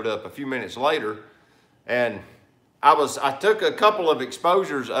couples showed up a few minutes later, and I took a couple of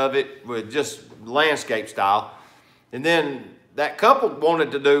exposures of it with just landscape style, and then that couple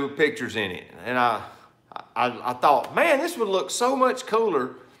wanted to do pictures in it, and I thought, man, this would look so much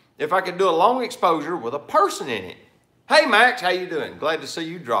cooler if I could do a long exposure with a person in it. Hey Max, how you doing? Glad to see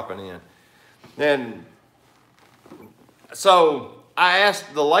you dropping in. And so I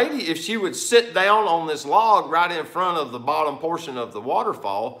asked the lady if she would sit down on this log right in front of the bottom portion of the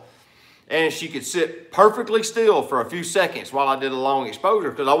waterfall, and she could sit perfectly still for a few seconds while I did a long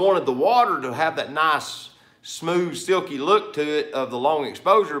exposure, because I wanted the water to have that nice, smooth, silky look to it of the long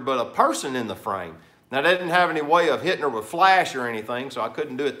exposure, but a person in the frame. Now, they didn't have any way of hitting her with flash or anything, so I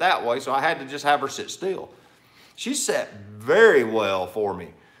couldn't do it that way, so I had to just have her sit still. She sat very well for me.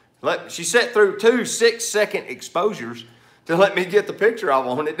 She sat through 2 6-second exposures to let me get the picture I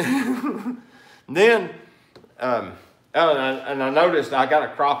wanted. Then, and I noticed I got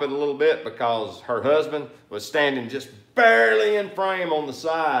to crop it a little bit because her husband was standing just barely in frame on the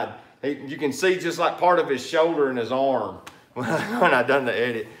side. You can see just like part of his shoulder and his arm when I done the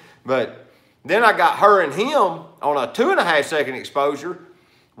edit. But then I got her and him on a 2.5-second exposure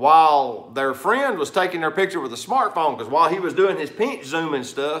while their friend was taking their picture with a smartphone, because while he was doing his pinch zoom and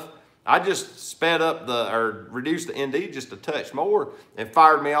stuff, I just sped up or reduced the ND just a touch more and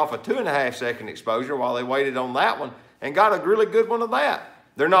fired me off a 2.5-second exposure while they waited on that one, and got a really good one of that.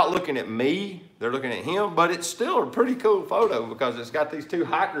 They're not looking at me, they're looking at him, but it's still a pretty cool photo because it's got these 2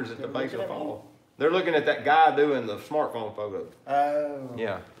 hikers at the base of the fall. They're looking at that guy doing the smartphone photos. Oh.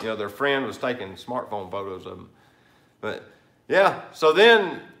 Yeah, their friend was taking smartphone photos of them. But yeah, so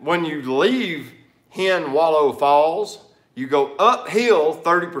then when you leave Hen Wallow Falls, you go uphill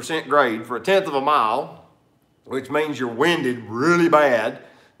 30% grade for 1/10 of a mile, which means you're winded really bad.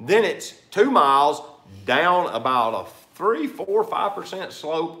 Then it's 2 miles down about a 3, 4, 5%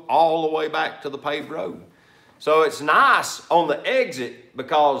 slope all the way back to the paved road. So it's nice on the exit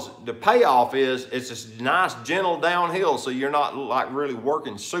because the payoff is it's this nice gentle downhill, so you're not like really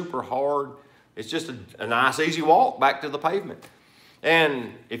working super hard. It's just a nice easy walk back to the pavement.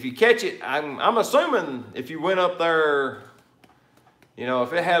 And if you catch it, I'm assuming if you went up there,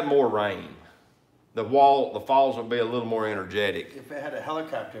 if it had more rain, the falls would be a little more energetic. If it had a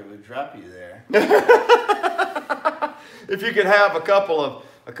helicopter, it would drop you there. If you could have a couple of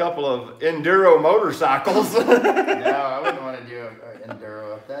enduro motorcycles. No, I wouldn't want to do an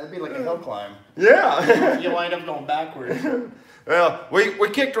enduro. That'd be like a hill climb. Yeah. You wind up going backwards. Well, we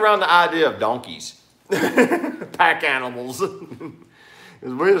kicked around the idea of donkeys, pack animals.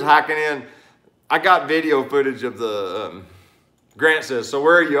 As we was hiking in, I got video footage of the, Grant says, so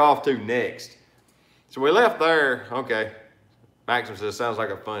where are you off to next? So we left there, okay. Maxim says, sounds like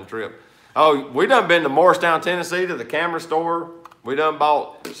a fun trip. Oh, we done been to Morristown, Tennessee to the camera store. We done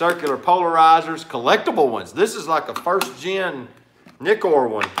bought circular polarizers, collectible ones. This is like a 1st gen Nikkor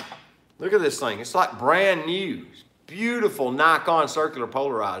one. Look at this thing. It's like brand new. Beautiful Nikon circular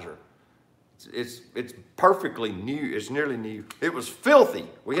polarizer. It's perfectly new. It's nearly new. It was filthy.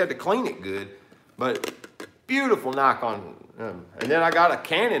 We had to clean it good, but beautiful Nikon. And then I got a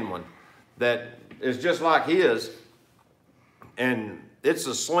Canon one that is just like his, and it's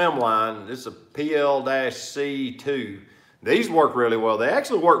a slim line. It's a PL-C2. These work really well. They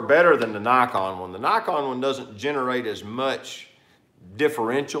actually work better than the Nikon one. The Nikon one doesn't generate as much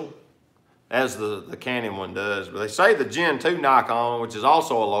differential as the Canon one does. But they say the Gen 2 Nikon, which is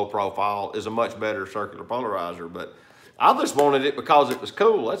also a low profile, is a much better circular polarizer. But I just wanted it because it was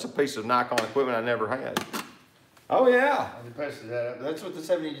cool. That's a piece of Nikon equipment I never had. Oh, yeah. I posted that up. That's with the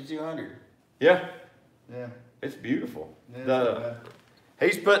 70-200. Yeah. Yeah. It's beautiful. Yeah,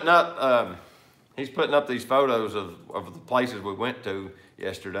 He's putting up He's putting up these photos of the places we went to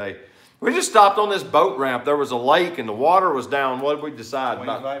yesterday. We just stopped on this boat ramp. There was a lake and the water was down. What did we decide?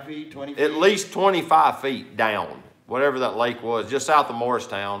 25 feet, 20 feet? At least 25 feet down, whatever that lake was, just south of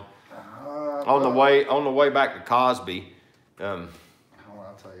Morristown, on the way back to Cosby. I'll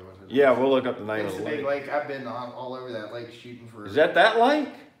tell you what it is. Yeah, we'll look up the name It's of a the big lake. lake. I've been all over that lake shooting for. Is that lake?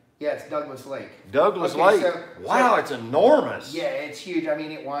 Yeah, it's Douglas Lake. Douglas Okay, Lake. so- Wow, it's enormous. Yeah, it's huge. I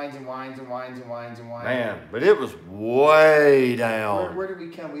mean, it winds and winds and winds and winds and winds. Man, but it was way down. Where did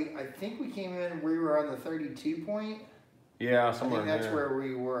we come? I think we came in. We were on the 32 point. Yeah, I somewhere think that's there. where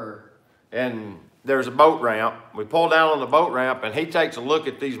we were. And there's a boat ramp. We pull down on the boat ramp, and he takes a look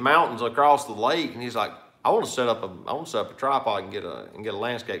at these mountains across the lake, and he's like, "I want to set up a tripod and get a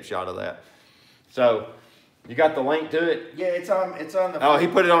landscape shot of that." So, you got the link to it? Yeah, it's on the. Oh, he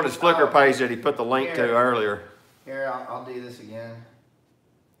put it on his Flickr page that he put the link to Here. earlier. Here, I'll do this again.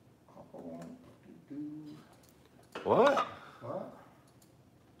 What? What?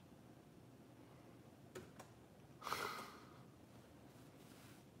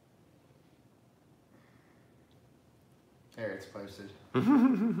 There, it's posted.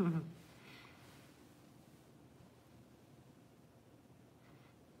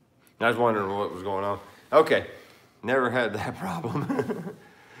 I was wondering what was going on. Okay, never had that problem.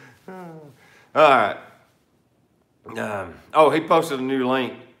 All right. Oh, he posted a new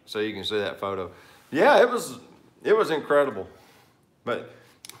link so you can see that photo. Yeah, it was incredible. But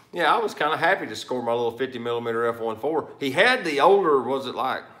yeah, I was kind of happy to score my little 50mm f1.4. He had the older,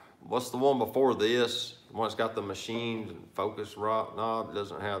 what's the one before this? The one that's got the machined focus knob. It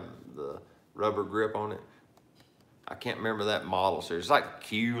doesn't have the rubber grip on it. I can't remember that model series. It's like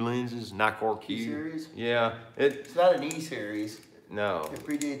Q lenses, Nikkor Q. E-series? Yeah. It's not an E-series. No. It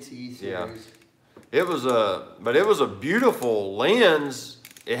predates the E-series. Yeah. It was a beautiful lens.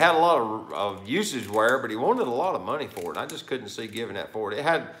 It had a lot of usage wear, but he wanted a lot of money for it. And I just couldn't see giving that for it.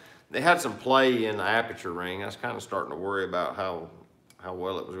 It had some play in the aperture ring. I was kind of starting to worry about how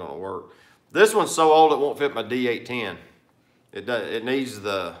well it was going to work. This one's so old it won't fit my D810. It needs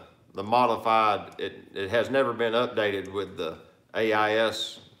the modified. It has never been updated with the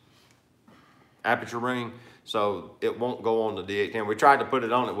AIS aperture ring, so it won't go on the D810. We tried to put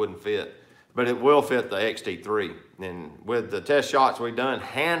it on, it wouldn't fit. But it will fit the XT3. And with the test shots we done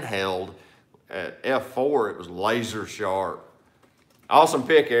handheld at F4, it was laser sharp. Awesome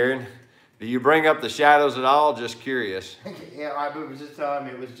pick, Aaron. Do you bring up the shadows at all? Just curious. Yeah, I was just telling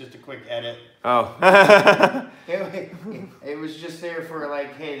him it was just a quick edit. Oh. It was just there for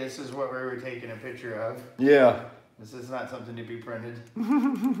like, hey, this is what we were taking a picture of. Yeah. This is not something to be printed.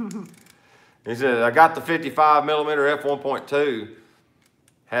 He said, I got the 55mm f1.2.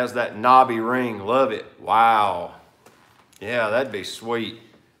 Has that knobby ring. Love it. Wow. Yeah, that'd be sweet.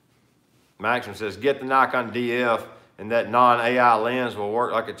 Maxim says, get the Nikon DF and that non-AI lens will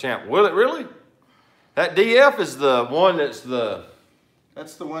work like a champ. Will it really? That DF is the one that's the...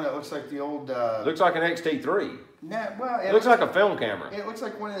 That's the one that looks like the old... looks like an XT3. Nah, well, It looks like a film camera. It looks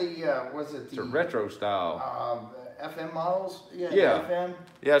like one of the, was it the... It's a retro style. FM models? Yeah. FM?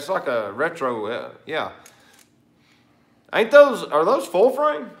 Yeah, it's like a retro, yeah. Are those full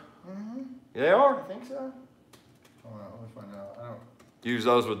frame? Mm-hmm. They are? I think so. Hold on, let me find out. I don't... Use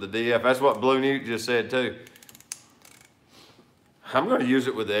those with the DF. That's what Blue Newt just said too. I'm going to use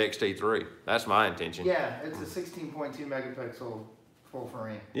it with the XT3. That's my intention. Yeah, it's a 16.2 megapixel full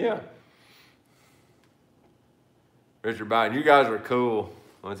frame. Yeah. Richard Biden, you guys are cool.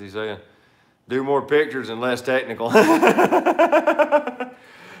 What's he saying? Do more pictures and less technical.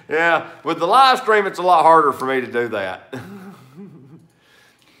 Yeah, with the live stream, it's a lot harder for me to do that.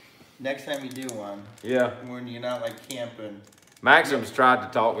 Next time you do one. Yeah. When you're not like camping. Maxim's tried to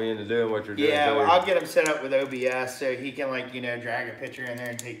talk me into doing what you're doing. Yeah, too. well, I'll get him set up with OBS so he can like, drag a picture in there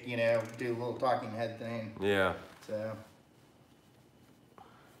and take, do a little talking head thing. Yeah. So.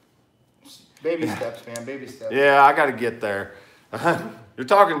 Baby steps, man, baby steps. Yeah, I got to get there. You're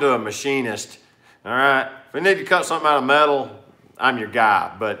talking to a machinist, all right? If we need to cut something out of metal, I'm your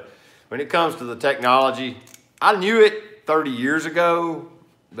guy. But when it comes to the technology, I knew it 30 years ago,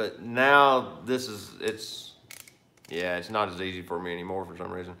 but now it's not as easy for me anymore for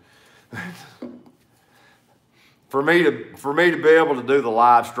some reason. For me to be able to do the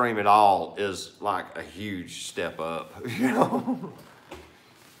live stream at all is like a huge step up,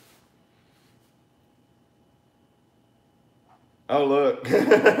 Oh, look.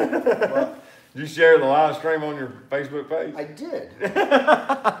 What? Did you share the live stream on your Facebook page? I did.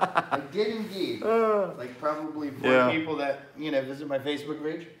 I did indeed. Like probably 4 people that, visit my Facebook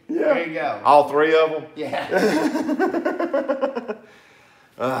page. Yeah. There you go. All 3 of them?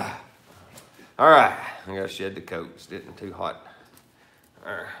 Yeah. All right, I gotta shed the coat. It's getting too hot.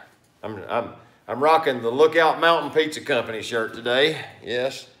 All right, I'm rocking the Lookout Mountain Pizza Company shirt today.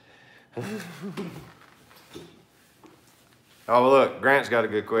 Yes. Oh, look, Grant's got a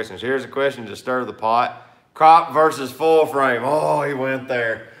good question. So here's a question to stir the pot. Crop versus full frame. Oh, he went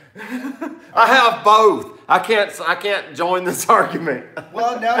there. I have both. I can't join this argument.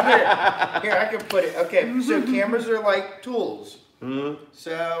 Well, no, here I can put it. Okay, so cameras are like tools. Mm-hmm.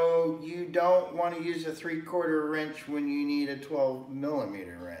 So you don't want to use a 3/4 wrench when you need a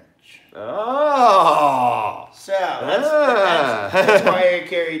 12mm wrench. Oh. So that's why I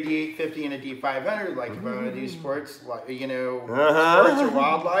carry a D850 and a D500. Like if I want to do sports, like sports or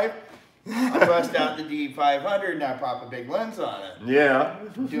wildlife, I bust out the D500 and I pop a big lens on it. Yeah.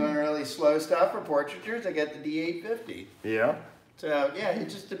 Doing really slow stuff for portraitures, I get the D850. Yeah. So yeah, it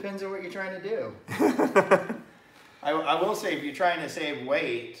just depends on what you're trying to do. I will say if you're trying to save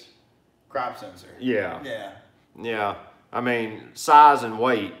weight, crop sensor. Yeah. Yeah. Yeah. I mean, size and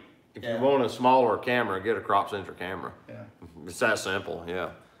weight. If Yeah. you want a smaller camera, get a crop sensor camera. Yeah. It's that simple,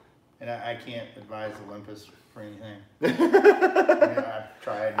 yeah. And I can't advise Olympus for anything. I've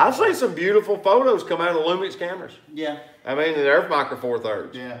tried. I've seen some beautiful photos come out of Lumix cameras. Yeah. I mean, they're Micro Four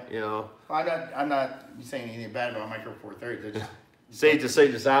Thirds. Yeah. You know. I'm not saying anything bad about Micro Four Thirds. I just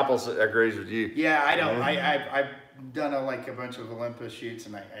C2C Disciples agrees with you. Yeah, I don't. I've done a bunch of Olympus shoots,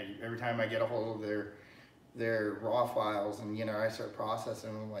 and I every time I get a hold of their raw files, and I start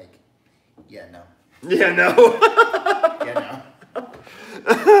processing them, I'm like, yeah, no. Yeah, no. Yeah, no.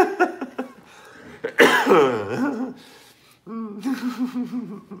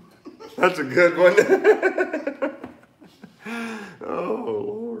 That's a good one. Oh,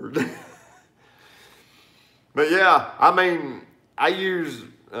 Lord. But yeah, I mean, I use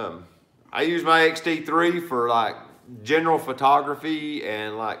my X-T3 for like general photography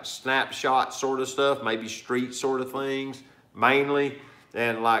and like snapshot sort of stuff, maybe street sort of things mainly.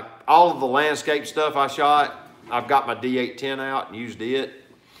 And like all of the landscape stuff I shot, I've got my D810 out and used it.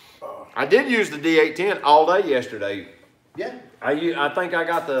 I did use the D810 all day yesterday. Yeah. I think I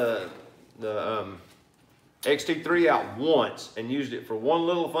got the X-T3 out once and used it for one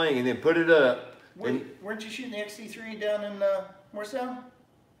little thing and then put it up. Weren't you shooting the X-T3 down in Morristown?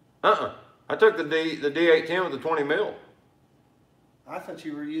 I took the D810 with the 20 mil. I thought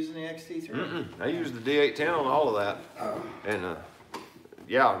you were using the X-T3. I used the D810 on all of that. And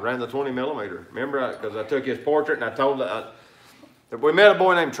yeah, I ran the 20 millimeter. Remember, because I took his portrait and I told we met a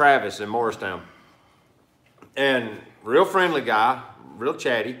boy named Travis in Morristown. And real friendly guy, real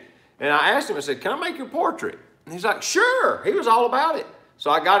chatty. And I asked him, I said, can I make your portrait? And he's like, sure. He was all about it. So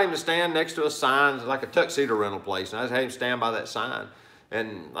I got him to stand next to a sign, like a tuxedo rental place. And I just had him stand by that sign.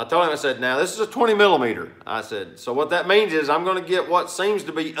 And I told him, I said, now this is a 20 millimeter. I said, so what that means is I'm going to get what seems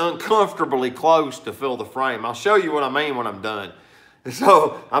to be uncomfortably close to fill the frame. I'll show you what I mean when I'm done. And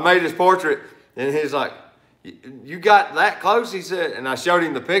so I made his portrait and he's like, you got that close? He said, and I showed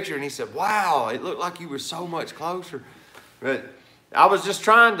him the picture and he said, wow, it looked like you were so much closer. But I was just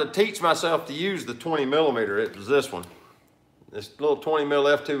trying to teach myself to use the 20 millimeter. It was this one, this little 20 mil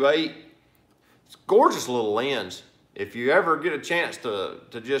f2.8. It's a gorgeous little lens. If you ever get a chance to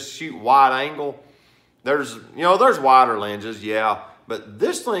just shoot wide angle, there's wider lenses, yeah, but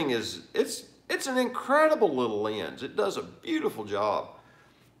this thing it's an incredible little lens. It does a beautiful job.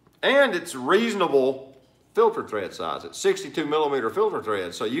 And it's reasonable filter thread size. It's 62 millimeter filter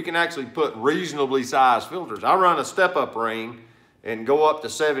thread, so you can actually put reasonably sized filters. I run a step-up ring and go up to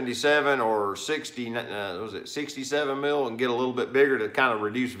 77 or 60, 67 mil and get a little bit bigger to kind of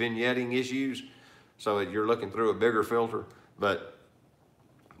reduce vignetting issues. So you're looking through a bigger filter. But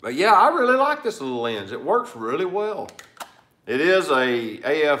yeah, I really like this little lens. It works really well. It is a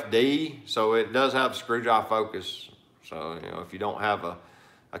AFD, so it does have screw drive focus. So, if you don't have a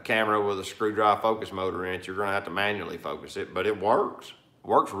camera with a screw drive focus motor in it, you're gonna have to manually focus it, but it works. It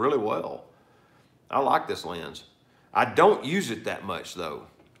works really well. I like this lens. I don't use it that much though.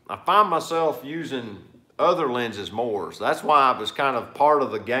 I find myself using other lenses more. So that's why I was kind of part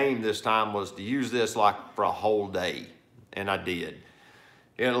of the game this time, was to use this like for a whole day. And I did.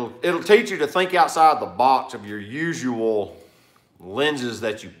 It'll teach you to think outside the box of your usual lenses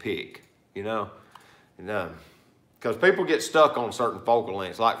that you pick, because people get stuck on certain focal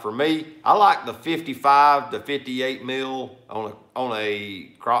lengths. Like for me, I like the 55 to 58 mil on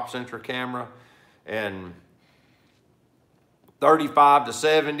a crop sensor camera, and 35 to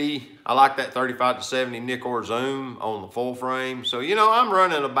 70, I like that 35 to 70 Nikkor zoom on the full frame. So,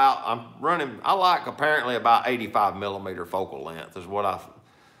 I like apparently about 85 millimeter focal length is what I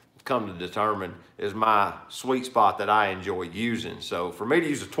come to determine is my sweet spot that I enjoy using. So for me to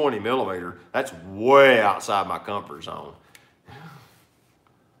use a 20 millimeter, that's way outside my comfort zone.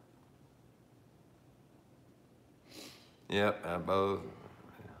 Yep, both.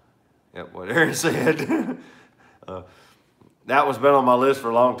 Yep, what Aaron said. That one's been on my list for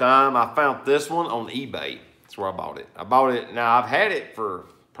a long time. I found this one on eBay. That's where I bought it. I bought it, now I've had it for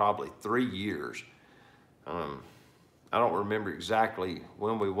probably 3 years. I don't remember exactly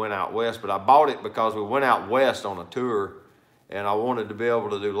when we went out west, but I bought it because we went out west on a tour and I wanted to be able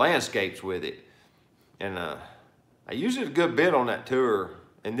to do landscapes with it. And I used it a good bit on that tour,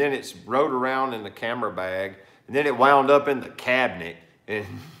 and then it's rode around in the camera bag, and then it wound up in the cabinet. And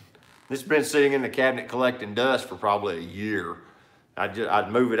it's been sitting in the cabinet collecting dust for probably a year.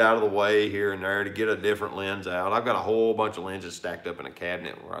 I'd move it out of the way here and there to get a different lens out. I've got a whole bunch of lenses stacked up in a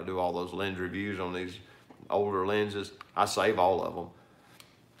cabinet where I do all those lens reviews on these older lenses. I save all of them.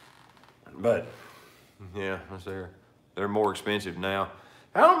 But yeah, they're more expensive now.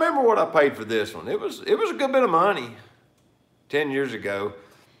 I don't remember what I paid for this one. It was a good bit of money. 10 years ago,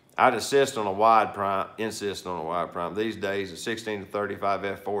 I'd insist on a wide prime. These days, a 16 to 35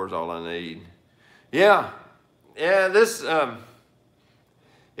 f4 is all I need. Yeah, this,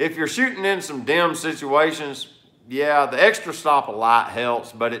 if you're shooting in some dim situations, yeah, the extra stop of light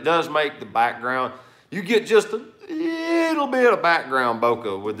helps, but it does make the background, you get just a little bit of background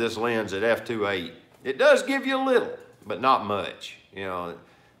bokeh with this lens at f2.8. It does give you a little, but not much. You know,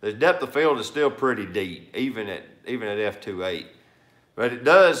 the depth of field is still pretty deep, even at f2.8. But it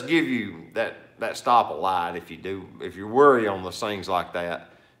does give you that stop of light if you worry on those things like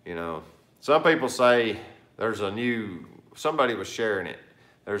that. You know, some people say somebody was sharing it.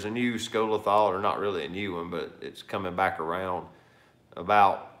 There's a new school of thought, or not really a new one, but it's coming back around,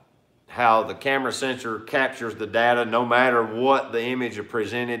 about how the camera sensor captures the data no matter what the image is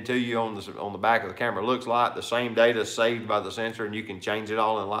presented to you on the back of the camera looks like. The same data is saved by the sensor, and you can change it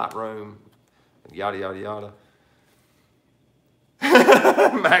all in Lightroom, yada, yada, yada.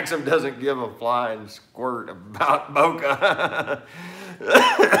 Maxim doesn't give a flying squirt about bokeh.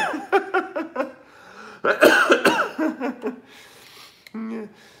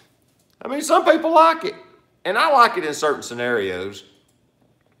 I mean, some people like it, and I like it in certain scenarios.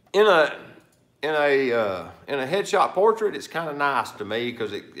 In a headshot portrait, it's kind of nice to me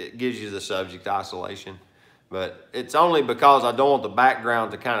because it gives you the subject isolation. But it's only because I don't want the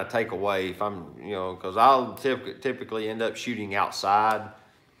background to kind of take away if I'm, because I'll typically end up shooting outside.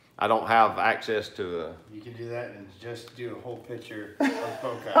 I don't have access to a... You can do that and just do a whole picture of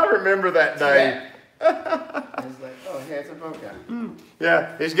bokeh. I remember that day. It's like, oh, yeah, it's a bokeh.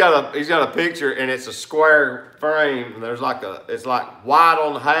 Yeah, he's got a picture, and it's a square frame. And it's like white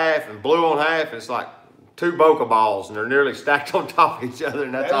on half and blue on half. And it's like 2 bokeh balls, and they're nearly stacked on top of each other,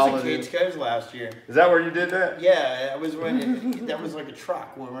 and that's all it is. That was at Kate's Coves last year. Is that where you did that? Yeah, it was when that was like a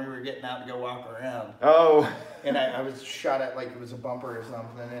truck when we were getting out to go walk around. Oh. And I was shot at like it was a bumper or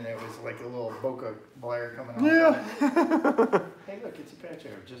something, and it was like a little bokeh blare coming off. Yeah. Hey, look, it's a picture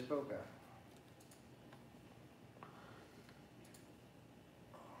of just bokeh.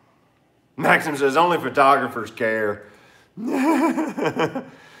 Maxim says only photographers care.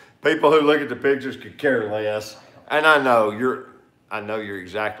 People who look at the pictures could care less. And I know you're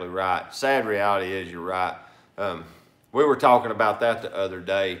exactly right. Sad reality is you're right. We were talking about that the other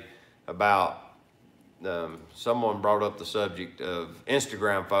day about someone brought up the subject of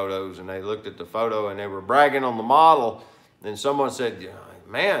Instagram photos, and they looked at the photo and they were bragging on the model, and someone said,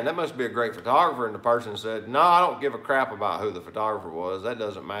 man, that must be a great photographer. And the person said, no, I don't give a crap about who the photographer was. That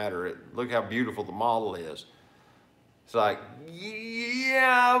doesn't matter. Look how beautiful the model is. It's like,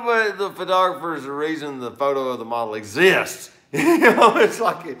 yeah, but the photographer is the reason the photo of the model exists. It's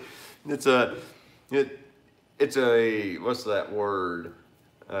like it's a what's that word?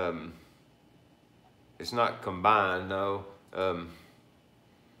 It's not combined, no.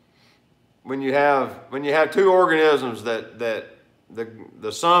 When you have 2 organisms that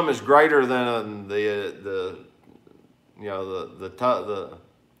the sum is greater than the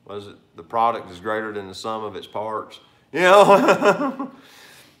product is greater than the sum of its parts.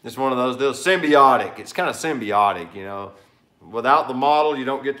 It's one of those deals. Symbiotic. It's kind of symbiotic, Without the model, you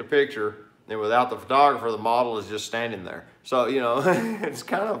don't get the picture. And without the photographer, the model is just standing there. So, it's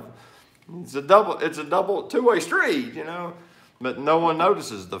a double two-way street, But no one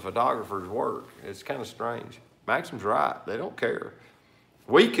notices the photographer's work. It's kind of strange. Maxim's right. They don't care.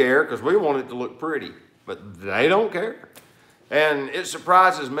 We care because we want it to look pretty, but they don't care. And it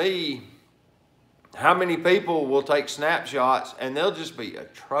surprises me how many people will take snapshots and they'll just be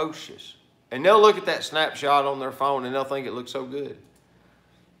atrocious. And they'll look at that snapshot on their phone and they'll think it looks so good.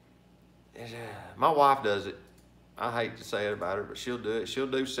 my wife does it. I hate to say it about her, but she'll do it. She'll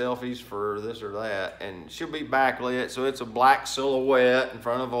do selfies for this or that, and she'll be backlit, so it's a black silhouette in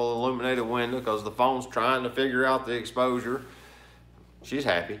front of an illuminated window because the phone's trying to figure out the exposure. She's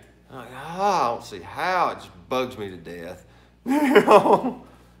happy. I'm like, I don't see how. It just bugs me to death. You know?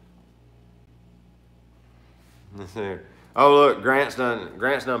 Let's see. Oh, look, Grant's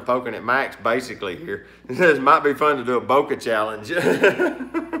done poking at Max basically here. He says it might be fun to do a Boca challenge.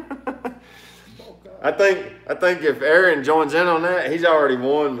 I think if Aaron joins in on that, he's already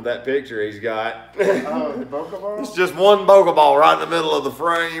won with that picture he's got. Oh, the Boca ball? It's just one Boca ball right in the middle of the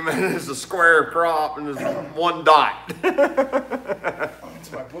frame, and it's a square crop, and there's one dot. Oh,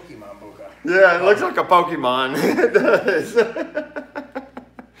 it's my Pokemon Boca. Yeah, it looks like a Pokemon. It does.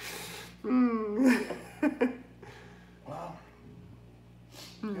 Well,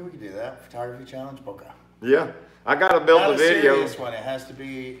 yeah, we can do that. Photography challenge, Boca. Yeah. I gotta build Not the video. a serious one. It has to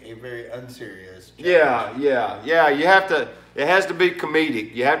be a very unserious Yeah. challenge. You have to. It has to be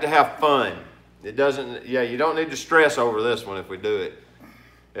comedic. You have to have fun. It doesn't. Yeah, you don't need to stress over this one if we do it.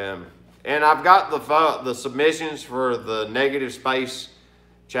 And I've got the submissions for the negative space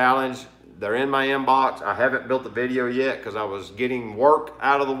challenge. They're in my inbox. I haven't built the video yet because I was getting work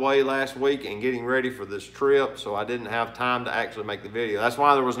out of the way last week and getting ready for this trip, so I didn't have time to actually make the video. That's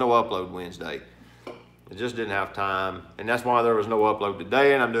why there was no upload Wednesday. I just didn't have time, and that's why there was no upload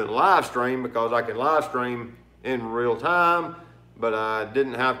today, and I'm doing a live stream because I can live stream in real time, but I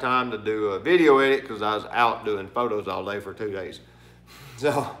didn't have time to do a video edit because I was out doing photos all day for 2 days.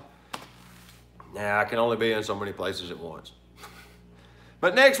 So, now I can only be in so many places at once.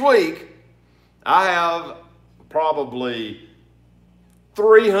 But next week, I have probably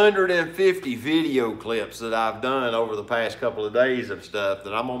 350 video clips that I've done over the past couple of days of stuff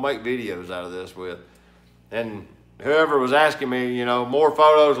that I'm gonna make videos out of this with. And whoever was asking me, you know, more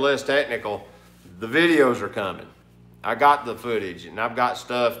photos, less technical, the videos are coming. I got the footage, and I've got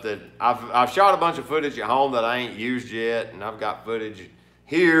stuff that I've shot a bunch of footage at home that I ain't used yet, and I've got footage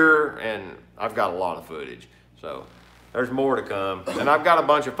here, and I've got a lot of footage. So there's more to come. And I've got a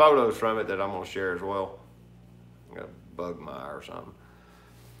bunch of photos from it that I'm gonna share as well. I got a bug my eye or something.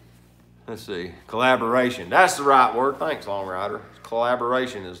 Let's see, collaboration. That's the right word. Thanks, Long Rider.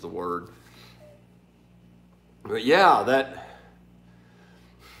 Collaboration is the word. But yeah,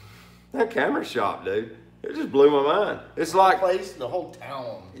 that camera shop, dude, it just blew my mind. It's like Place, the whole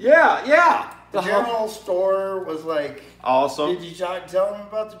town. Yeah. The general store was like Awesome. Did you tell them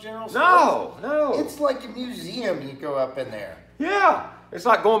about the general store? No. It's like a museum. You go up in there. Yeah, it's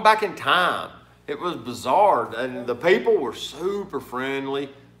like going back in time. It was bizarre, and the people were super friendly.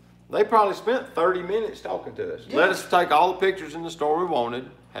 They probably spent 30 minutes talking to us. Yeah. Let us take all the pictures in the store we wanted.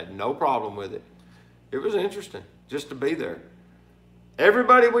 Had no problem with it. It was interesting just to be there.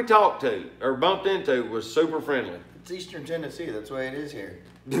 Everybody we talked to or bumped into was super friendly. It's Eastern Tennessee. That's the way it is here.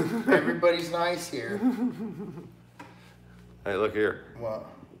 Everybody's nice here. Hey, look here. Well.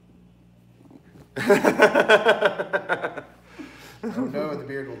 Oh no, the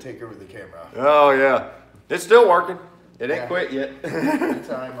beard will take over the camera. Oh yeah, it's still working. It ain't Yeah. quit yet. Good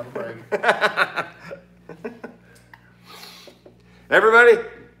time on break. Everybody,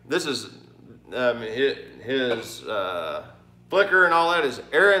 this is his Flickr and all that is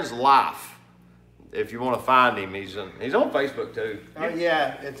Aaron's Life. If you want to find him, he's on Facebook too. Oh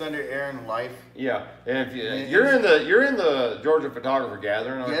yeah, it's under Aaron Life. Yeah, and if you're in the Georgia Photographer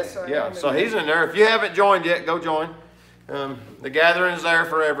Gathering. Yes, I Yeah, am so in he's in there. If you haven't joined yet, go join. The gathering's there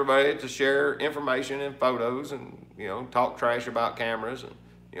for everybody to share information and photos, and talk trash about cameras.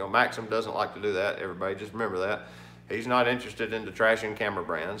 And Maxim doesn't like to do that. Everybody just remember that. He's not interested in the trashing camera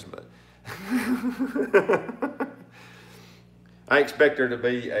brands, but I expect there to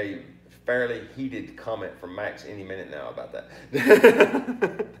be a fairly heated comment from Max any minute now about that.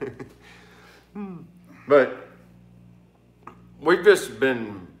 But we've just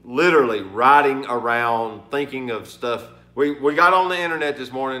been literally riding around thinking of stuff. We got on the internet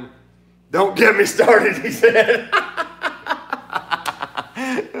this morning. Don't get me started, he said.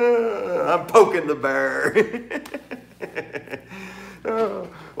 I'm poking the bear. Oh,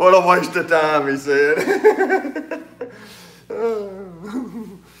 what a waste of time, he said.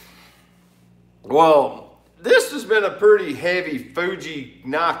 Well, this has been a pretty heavy Fuji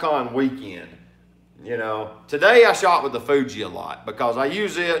Nikon weekend. Today I shot with the Fuji a lot because I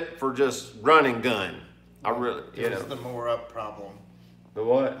use it for just run and gun. I really, It's the more up problem. The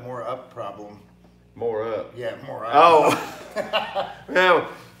what? More up problem. More up. Yeah, more up. Oh.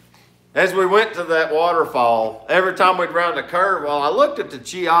 As we went to that waterfall, every time we'd round a curve, well, I looked at the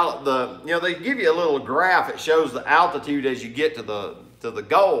they give you a little graph. It shows the altitude as you get to the the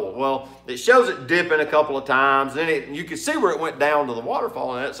goal. Well, it shows it dipping a couple of times, and you could see where it went down to the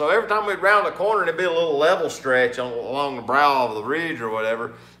waterfall in it. So every time we'd round the corner, and it'd be a little level stretch along the brow of the ridge or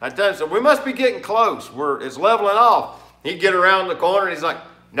whatever. I tell him, so we must be getting close. It's leveling off. He'd get around the corner, and he's like,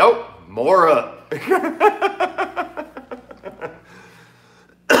 nope, more up. The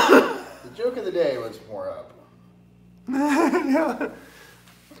joke of the day was more up. Yeah.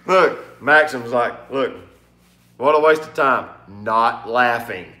 Look, Maxim's like, look, what a waste of time. Not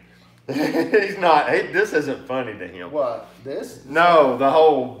laughing. He's not. This isn't funny to him. What? This? No, the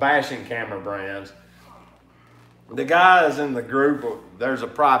whole bashing camera brands. The guys in the group, there's a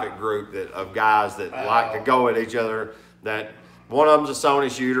private group of guys that like to go at each other. That one of them's a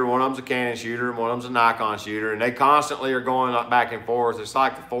Sony shooter, one of them's a Canon shooter, and one of them's a Nikon shooter, and they constantly are going back and forth. It's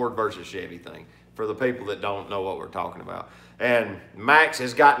like the Ford versus Chevy thing for the people that don't know what we're talking about. And Max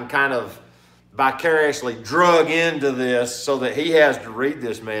has gotten kind of vicariously drug into this so that he has to read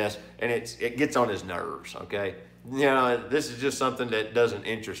this mess, and it gets on his nerves, okay? You know, this is just something that doesn't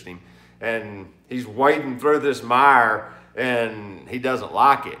interest him. And he's wading through this mire, and he doesn't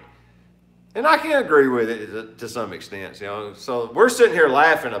like it. And I can agree with it to some extent, you know. So we're sitting here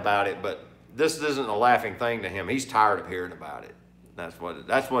laughing about it, but this isn't a laughing thing to him. He's tired of hearing about it.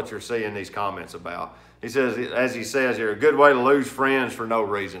 That's what you're seeing these comments about. He says, as he says here, a good way to lose friends for no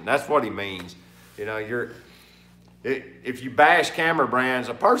reason. That's what he means. You know, if you bash camera brands,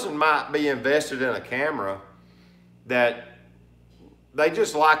 a person might be invested in a camera that they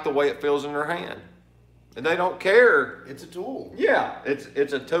just like the way it feels in their hand. And they don't care. It's a tool. Yeah,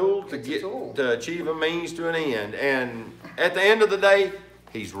 it's a tool to achieve a means to an end. And at the end of the day,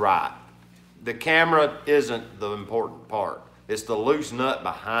 he's right. The camera isn't the important part. It's the loose nut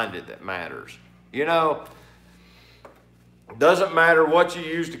behind it that matters. You know, it doesn't matter what you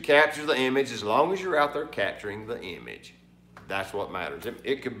use to capture the image as long as you're out there capturing the image. That's what matters.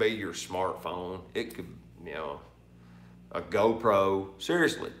 It could be your smartphone. It could, you know, a GoPro.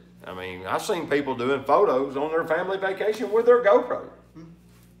 Seriously. I mean, I've seen people doing photos on their family vacation with their GoPro.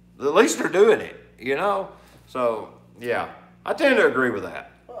 At least they're doing it, you know? So, yeah, I tend to agree with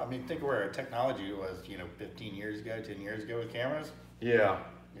that. Well, I mean, think of where technology was, 15 years ago, 10 years ago with cameras. Yeah.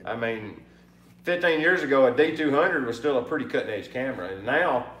 I mean, 15 years ago, a D200 was still a pretty cutting-edge camera. And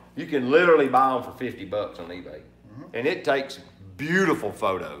now, you can literally buy them for $50 on eBay. Mm-hmm. And it takes beautiful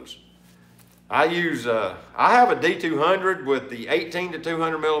photos. I have a D200 with the 18 to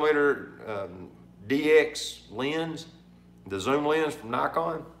 200 millimeter DX lens, the zoom lens from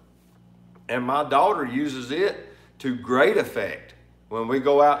Nikon. And my daughter uses it to great effect. When we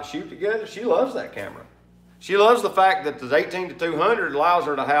go out and shoot together, she loves that camera. She loves the fact that the 18 to 200 allows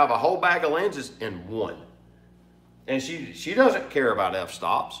her to have a whole bag of lenses in one. And she doesn't care about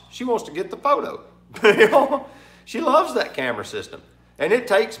f-stops. She wants to get the photo. She loves that camera system. And it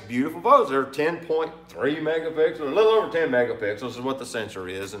takes beautiful photos. They're 10.3 megapixels, a little over 10 megapixels is what the sensor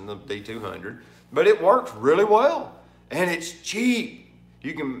is in the D200. But it works really well. And it's cheap.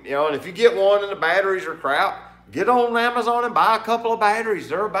 You can, and if you get one and the batteries are crap, get on Amazon and buy a couple of batteries.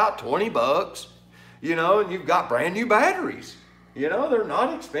 They're about $20, and you've got brand new batteries. They're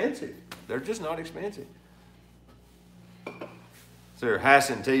not expensive. They're just not expensive. So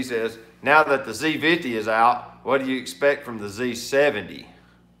Hassan T says, now that the Z50 is out, what do you expect from the Z70?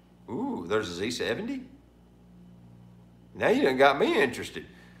 Ooh, there's a Z70? Now you done got me interested.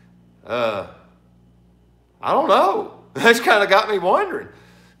 I don't know. That's kind of got me wondering.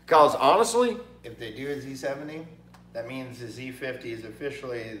 Because honestly, if they do a Z70, that means the Z50 is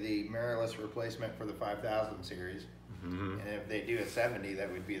officially the mirrorless replacement for the 5000 series. Mm-hmm. And if they do a 70,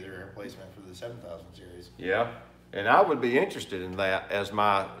 that would be the replacement for the 7000 series. Yeah. And I would be interested in that as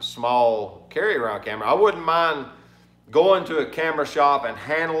my small carry-around camera. I wouldn't mind going to a camera shop and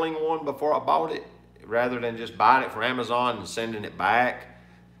handling one before I bought it, rather than just buying it from Amazon and sending it back.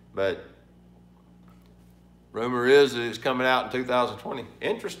 But rumor is that it's coming out in 2020.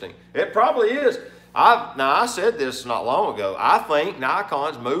 Interesting. It probably is. I said this not long ago. I think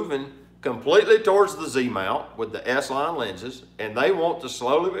Nikon's moving completely towards the Z mount with the S-line lenses, and they want to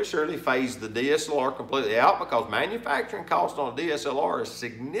slowly but surely phase the DSLR completely out because manufacturing cost on a DSLR is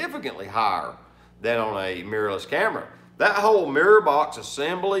significantly higher than on a mirrorless camera. That whole mirror box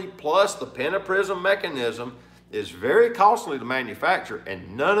assembly plus the pentaprism mechanism is very costly to manufacture,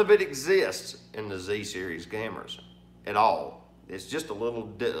 and none of it exists in the Z series cameras at all. It's just a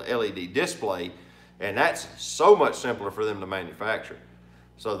little LED display, and that's so much simpler for them to manufacture.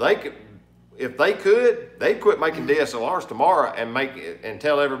 So they could, if they could, they'd quit making DSLRs tomorrow and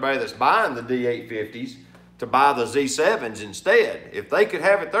tell everybody that's buying the D850s to buy the Z7s instead. If they could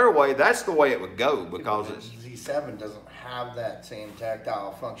have it their way, that's the way it would go, because it's 7 doesn't have that same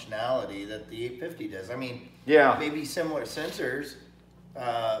tactile functionality that the 850 does. I mean, Yeah. maybe similar sensors,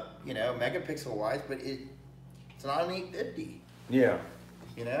 you know, megapixel wise, but it's not an 850. Yeah.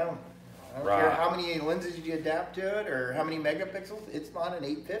 You know, I don't Right. care how many lenses you adapt to it or how many megapixels. It's not an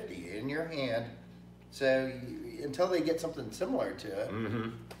 850 in your hand. So until they get something similar to it. Mm-hmm.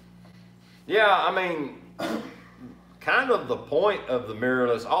 Yeah, I mean, kind of the point of the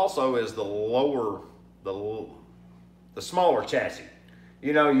mirrorless also is the smaller chassis.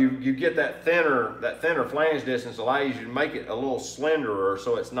 You know, you get that thinner flange distance allows you to make it a little slenderer,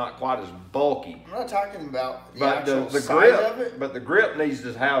 so it's not quite as bulky. I'm not talking about the But actual the size grip, of it. but the grip needs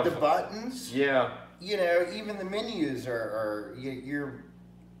to have The buttons. Yeah, You know, even the menus are you're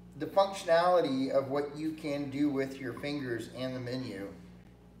the functionality of what you can do with your fingers and the menu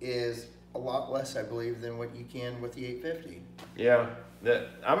is a lot less, I believe, than what you can with the 850. yeah.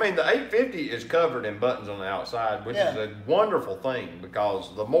 I mean, the 850 is covered in buttons on the outside, which is a wonderful thing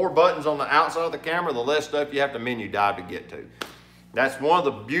because the more buttons on the outside of the camera, the less stuff you have to menu dive to get to. That's one of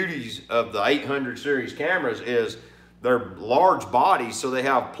the beauties of the 800 series cameras is they're large bodies, so they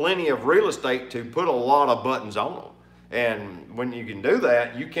have plenty of real estate to put a lot of buttons on them. And when you can do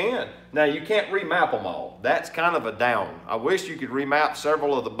that, you can. Now, you can't remap them all. That's kind of a down. I wish you could remap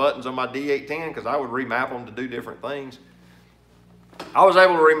several of the buttons on my D810 because I would remap them to do different things. I was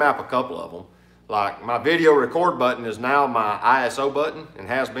able to remap a couple of them. Like my video record button is now my ISO button and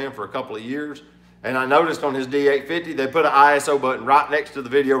has been for a couple of years. And I noticed on his D850, they put an ISO button right next to the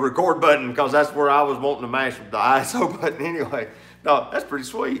video record button because that's where I was wanting to mash the ISO button anyway. No, that's pretty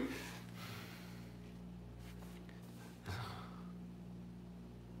sweet.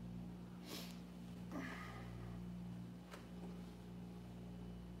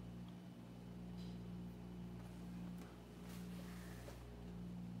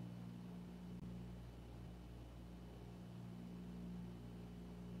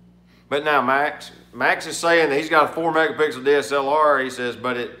 But now Max is saying that he's got a 4 megapixel DSLR. He says,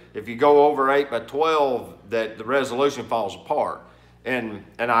 but if you go over 8x12, that the resolution falls apart. And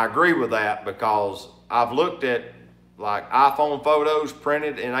I agree with that because I've looked at like iPhone photos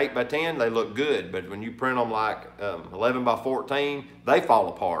printed in 8x10, they look good. But when you print them like 11x14, they fall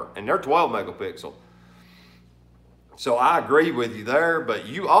apart and they're 12 megapixel. So I agree with you there, but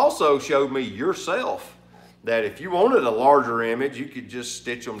you also showed me yourself that if you wanted a larger image, you could just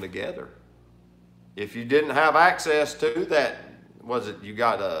stitch them together. If you didn't have access to that, you've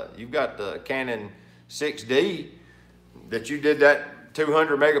got the Canon 6D that you did that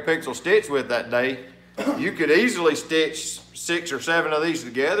 200 megapixel stitch with that day, you could easily stitch 6 or 7 of these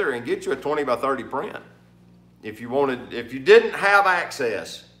together and get you a 20x30 print. If you didn't have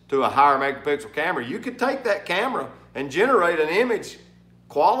access to a higher megapixel camera, you could take that camera and generate an image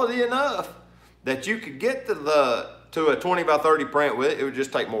quality enough that you could get to a 20x30 print with it. It would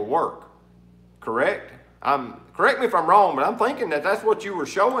just take more work. Correct? Correct me if I'm wrong, but I'm thinking that that's what you were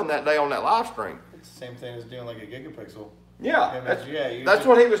showing that day on that live stream. It's the same thing as doing like a gigapixel. Yeah, image. That's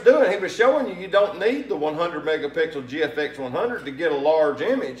what he was doing. He was showing you don't need the 100 megapixel GFX 100 to get a large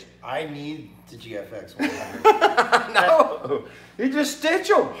image. I need the GFX 100. No, you just stitch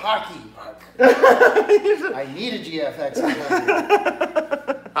them. Hockey puck. I need a GFX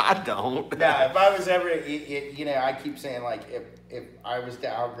 100. I don't. Now, if I was ever, you know, I keep saying like if I was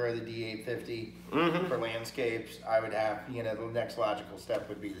to outgrow the D850 for landscapes, I would have, you know, the next logical step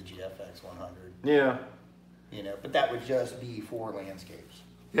would be the GFX 100. Yeah. You know, but that would just be for landscapes.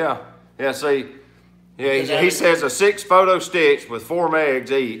 Yeah. Yeah, see, he says a 6 photo stitch with 4 megs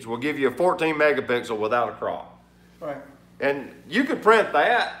each will give you a 14 megapixel without a crop. Right. And you could print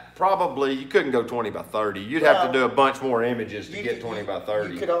that, probably, you couldn't go 20x30. You'd have to do a bunch more images to get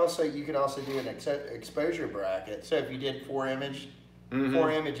 20x30. You could also do an exposure bracket. So if you did 4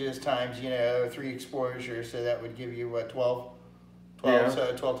 images times, you know, 3 exposures, so that would give you what, 12?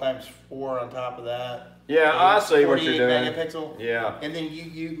 So 12 times 4 on top of that. Yeah, I see what you're doing. 48 megapixel. Yeah. And then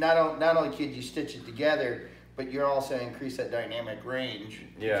you not only could you stitch it together, but you're also increase that dynamic range.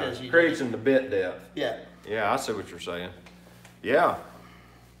 Yeah, increasing the bit depth. Yeah. Yeah, I see what you're saying. Yeah.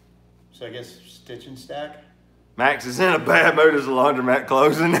 So I guess stitch and stack. Max is in a bad mood as a laundromat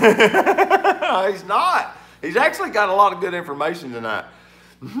closing. He's not. He's actually got a lot of good information tonight.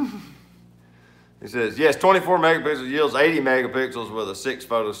 He says, yes, 24 megapixels yields 80 megapixels with a 6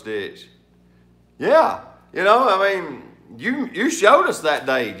 photo stitch. Yeah, you know, I mean, you showed us that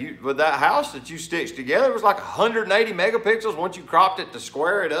day with that house that you stitched together. It was like 180 megapixels once you cropped it to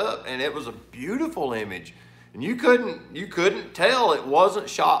square it up, and it was a beautiful image. And you couldn't tell it wasn't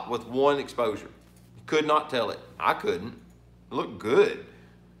shot with one exposure. You could not tell it. I couldn't. It looked good.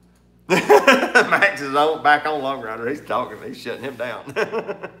 Max is back on Long Rider. He's talking. He's shutting him down.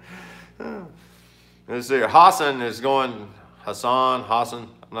 Let's see. Hassan is going. Hassan. I'm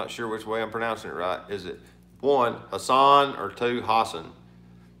not sure which way I'm pronouncing it right. Is it 1 Hassan or 2 Hassan?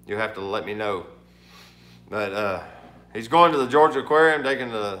 You have to let me know. But he's going to the Georgia Aquarium,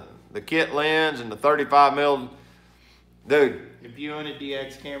 taking the kit lens and the 35 mil. Dude. If you own a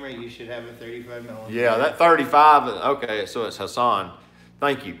DX camera, you should have a 35 millimeter. Yeah, that 35. Okay, so it's Hassan.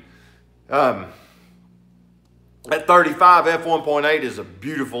 Thank you. That 35 f1.8 is a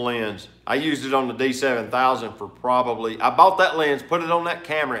beautiful lens. I used it on the D7000 for I bought that lens, put it on that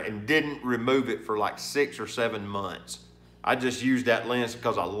camera, and didn't remove it for like 6 or 7 months. I just used that lens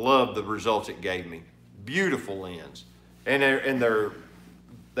because I love the results it gave me. Beautiful lens. And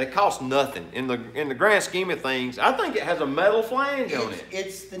they cost nothing. In the grand scheme of things, I think it has a metal flange on it.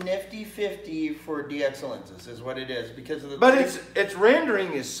 It's the nifty 50 for DX lenses is what it is because of the. But its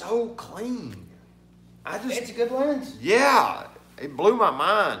rendering is so clean. It's a good lens. Yeah, it blew my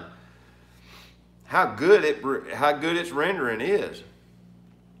mind how good its rendering is.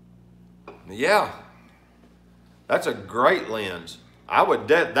 Yeah, that's a great lens.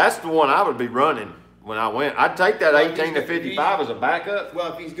 That's the one I would be running when I went. I'd take that 18 to 55 as a backup.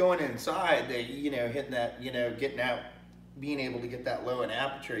 Well, if he's going inside, hitting that, getting out, being able to get that low in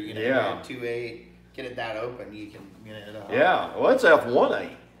aperture, Yeah. 2.8, get it that open, you can, Yeah, well, it's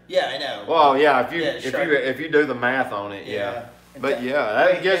f1.8. Yeah, I know. Well, yeah, if you do the math on it, yeah. But yeah,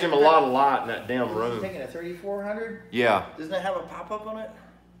 that gives him a lot of light in that damn room. Taking a 3400? Yeah. Doesn't it have a pop-up on it?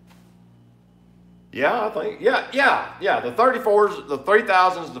 Yeah, I think, yeah. The 34s, the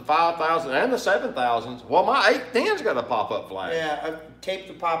 3000s, the 5000s, and the 7000s. Well, my 810's got a pop-up flash. Yeah, I've taped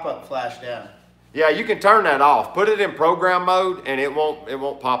the pop-up flash down. Yeah, you can turn that off. Put it in program mode, and it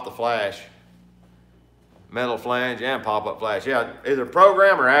won't pop the flash. Metal flange and pop-up flash. Yeah, either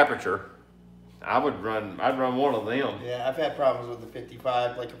program or aperture. I'd run one of them. Yeah, I've had problems with the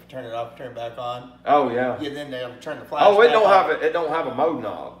 55. Like if I turn it off, turn it back on. Oh yeah. Yeah, then they'll turn the flash. Oh, it back don't have a mode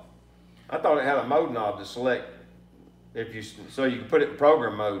knob. I thought it had a mode knob to select so you can put it in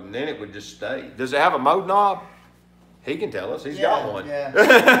program mode and then it would just stay. Does it have a mode knob? He can tell us. He's got one.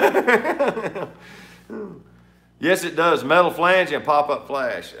 Yeah. Yes, it does. Metal flange and pop-up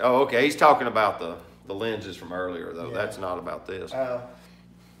flash. Oh, okay. He's talking about the lenses from earlier, though. Yeah. That's not about this. Oh.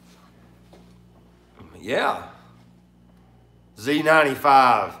 Yeah.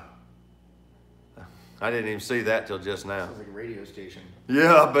 Z95. I didn't even see that till just now. Sounds like a radio station.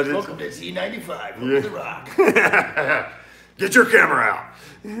 Yeah, but it's... Welcome to Z95. Welcome to the rock. Get your camera out.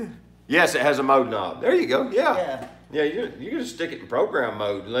 Yes, it has a mode knob. There you go. Yeah. Yeah, you can just stick it in program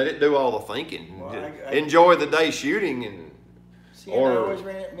mode and let it do all the thinking. Well, enjoy the day shooting and... See, I always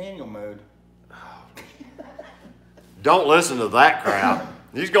ran it in manual mode. Don't listen to that crap.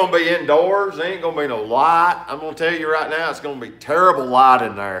 He's going to be indoors. There ain't going to be no light. I'm going to tell you right now, it's going to be terrible light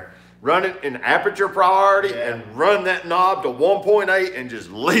in there. Run it in aperture priority and run that knob to 1.8 and just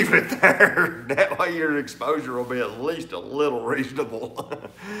leave it there. That way your exposure will be at least a little reasonable.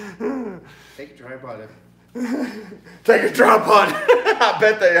 Take a tripod. Take a tripod. I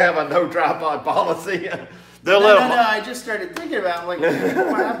bet they have a no tripod policy. No, I just started thinking about what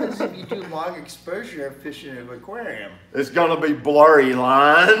happens if you do long exposure of fishing in an aquarium? It's gonna be blurry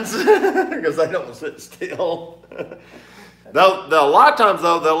lines because they don't sit still. A lot of times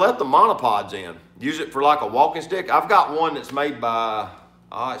though, they'll let the monopods in. Use it for like a walking stick. I've got one that's made by,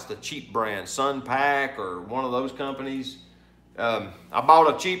 it's the cheap brand, Sunpack or one of those companies. I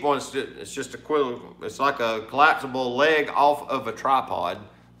bought a cheap one. It's just it's like a collapsible leg off of a tripod,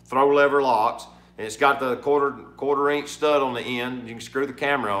 throw lever locks. And it's got the quarter inch stud on the end. You can screw the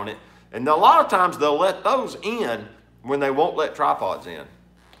camera on it. And a lot of times they'll let those in when they won't let tripods in.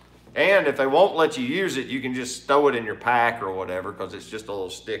 And if they won't let you use it, you can just stow it in your pack or whatever because it's just a little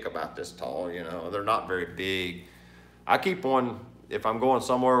stick about this tall, They're not very big. I keep one if I'm going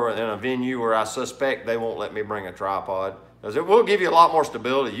somewhere in a venue where I suspect they won't let me bring a tripod because it will give you a lot more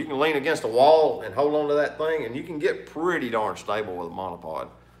stability. You can lean against a wall and hold on to that thing and you can get pretty darn stable with a monopod.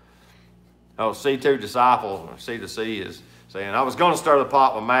 Oh, C2 Disciple, or C2C, is saying, I was going to stir the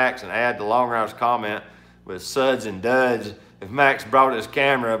pot with Max and add the Long Rider's comment with suds and duds if Max brought his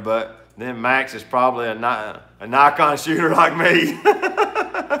camera, but then Max is probably a Nikon shooter like me.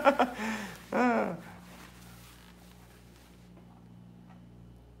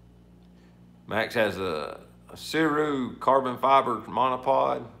 Max has a Siru carbon fiber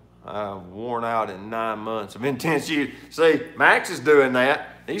monopod. Worn out in 9 months of intense use. See, Max is doing that.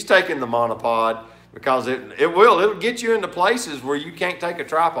 He's taking the monopod because it'll get you into places where you can't take a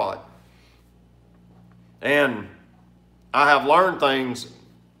tripod. And I have learned things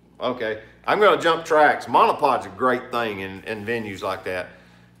Okay, I'm gonna jump tracks. Monopod's a great thing in venues like that.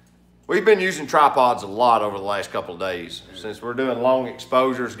 We've been using tripods a lot over the last couple of days since we're doing long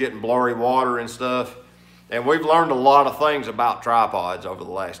exposures, getting blurry water and stuff. And we've learned a lot of things about tripods over the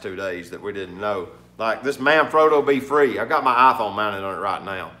last 2 days that we didn't know. Like this Manfrotto Be Free. I've got my iPhone mounted on it right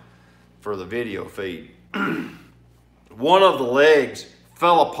now for the video feed. One of the legs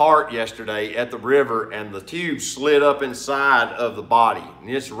fell apart yesterday at the river and the tube slid up inside of the body. And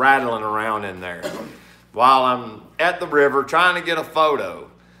it's rattling around in there while I'm at the river trying to get a photo.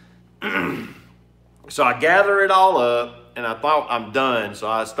 So I gather it all up and I thought I'm done. So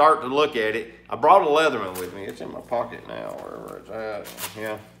I start to look at it. I brought a Leatherman with me. It's in my pocket now, wherever it's at.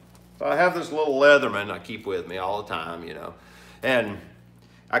 Yeah. So I have this little Leatherman I keep with me all the time, you know. And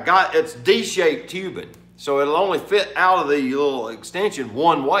it's D-shaped tubing. So it'll only fit out of the little extension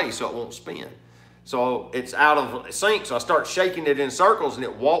one way so it won't spin. So it's out of sync. So I start shaking it in circles and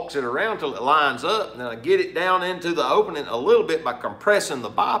it walks it around till it lines up. And then I get it down into the opening a little bit by compressing the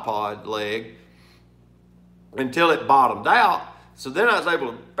bipod leg until it bottomed out. So then I was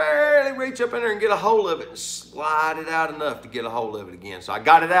able to barely reach up in there and get a hold of it and slide it out enough to get a hold of it again. So I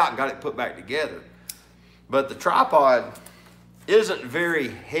got it out and got it put back together. But the tripod isn't very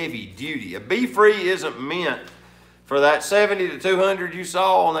heavy duty. A Be Free isn't meant for that 70 to 200 you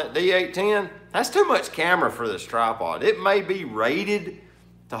saw on that D810. That's too much camera for this tripod. It may be rated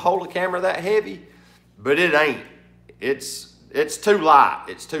to hold a camera that heavy, but it ain't. It's too light.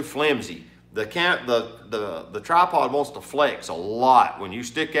 It's too flimsy. The tripod wants to flex a lot. When you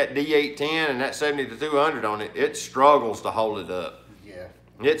stick that D810 and that 70 to 200 on it, it struggles to hold it up. Yeah.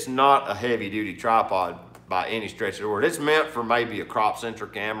 It's not a heavy duty tripod by any stretch of the word. It's meant for maybe a crop center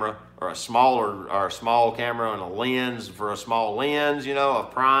camera or a small camera and a lens for a small lens, you know,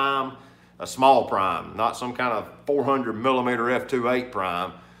 a small prime, not some kind of 400 millimeter f2.8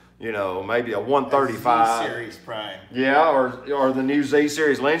 prime, you know, maybe a 135 Z-series prime. Yeah, or the new Z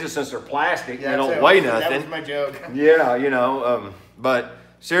series lenses, since they're plastic, they don't weigh nothing. That was my joke. Yeah, you know, but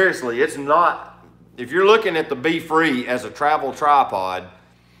seriously, it's not. If you're looking at the Be Free as a travel tripod,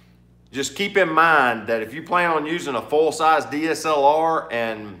 just keep in mind that if you plan on using a full-size DSLR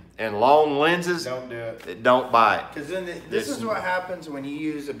and long lenses, don't do it. Don't buy it. Because then this is what happens when you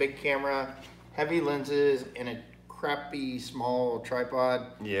use a big camera, heavy lenses, and a crappy small tripod.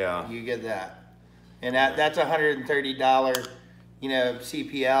 Yeah. You get that. And that's $130, you know,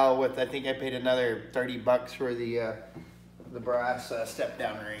 CPL with, I think I paid another $30 for the brass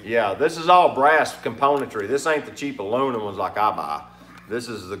step-down ring. Yeah, this is all brass componentry. This ain't the cheap aluminum ones like I buy. This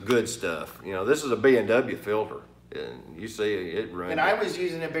is the good stuff. You know, this is a B&W filter. And you see it runs. And I was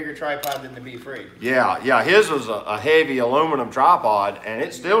using a bigger tripod than the Be Free. Yeah, his was a heavy aluminum tripod, and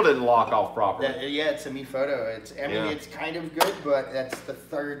it still didn't lock off properly. Yeah, it's a Me Photo. It's kind of good, but that's the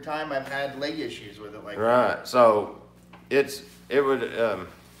third time I've had leg issues with it. Right. So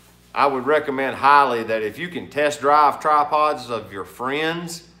I would recommend highly that if you can test drive tripods of your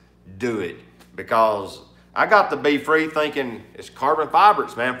friends, do it, because I got the Be Free thinking it's carbon fiber,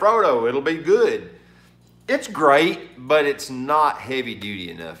 it's Manfrotto, it'll be good. It's great, but it's not heavy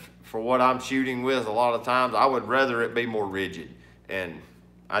duty enough for what I'm shooting with a lot of times. I would rather it be more rigid, and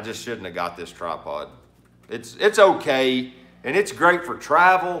I just shouldn't have got this tripod. It's okay, and it's great for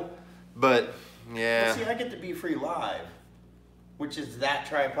travel, but yeah. Well, see, I get the Be Free Live, which is that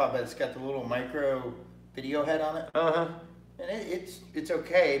tripod, but it's got the little micro video head on it. Uh-huh. And it's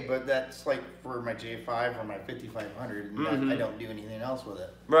okay, but that's like for my J5 or my 5500, and I don't do anything else with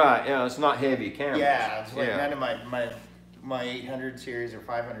it. Right, yeah, it's not heavy cameras. Yeah, it's like none of my 800 series or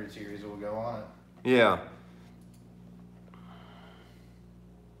 500 series will go on it. Yeah.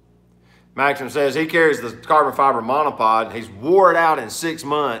 Maxim says he carries the carbon fiber monopod. He's wore it out in 6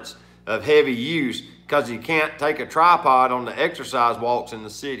 months of heavy use because he can't take a tripod on the exercise walks in the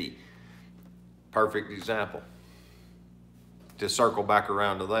city. Perfect example. To circle back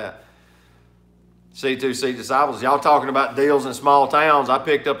around to that. C2C Disciples, y'all talking about deals in small towns. I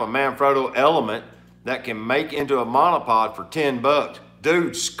picked up a Manfrotto Element that can make into a monopod for $10.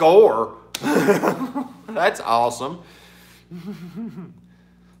 Dude, score. That's awesome.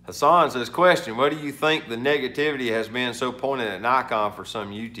 Hassan says, question, what do you think the negativity has been so pointed at Nikon for some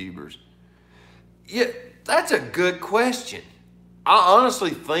YouTubers? Yeah, that's a good question. I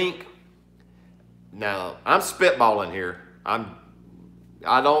honestly think, now I'm spitballing here. I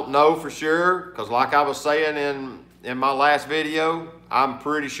don't know for sure, because like I was saying in my last video, I'm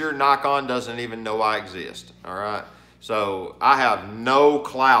pretty sure Nikon doesn't even know I exist, all right? So I have no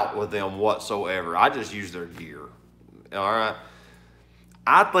clout with them whatsoever. I just use their gear, all right?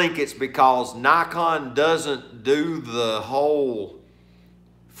 I think it's because Nikon doesn't do the whole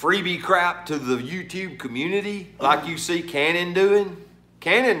freebie crap to the YouTube community like you see Canon doing.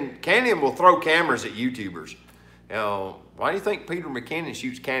 Canon will throw cameras at YouTubers. You know, why do you think Peter McKinnon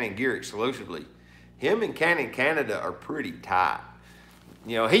shoots Canon gear exclusively? Him and Canon Canada are pretty tight.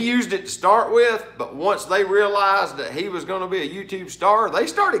 You know, he used it to start with, but once they realized that he was going to be a YouTube star, they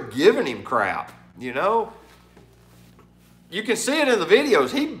started giving him crap, you know? You can see it in the videos.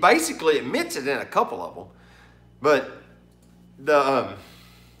 He basically admits it in a couple of them. But the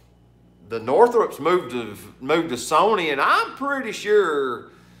Northrops moved to Sony, and I'm pretty sure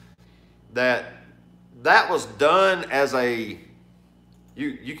that was done as a,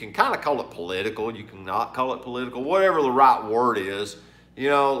 you can kind of call it political, you can not call it political, whatever the right word is. You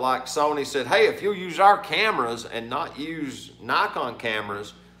know, like Sony said, hey, if you'll use our cameras and not use Nikon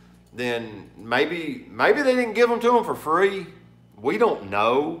cameras, then maybe they didn't give them to them for free. We don't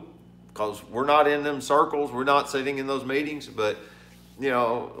know, because we're not in them circles. We're not sitting in those meetings. But, you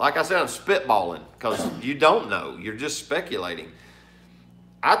know, like I said, I'm spitballing, because you don't know. You're just speculating.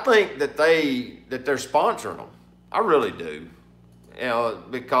 I think that they're sponsoring them. I really do. You know,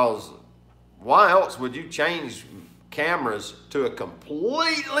 because why else would you change cameras to a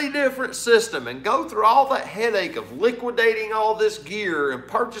completely different system and go through all that headache of liquidating all this gear and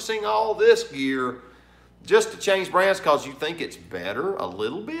purchasing all this gear just to change brands because you think it's better a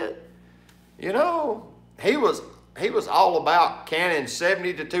little bit? You know, he was all about Canon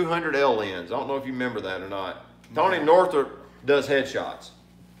 70 to 200 L lens. I don't know if you remember that or not. Tony Northrop does headshots.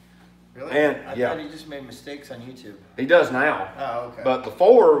 Really? And I thought he just made mistakes on YouTube. He does now. Oh, okay. But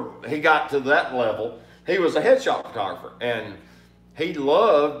before he got to that level, he was a headshot photographer, and he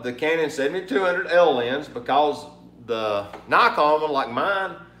loved the Canon 7200 L lens because the Nikon one, like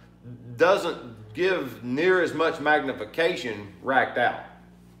mine, doesn't give near as much magnification racked out.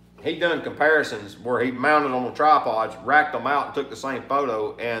 He done comparisons where he mounted on the tripods, racked them out, and took the same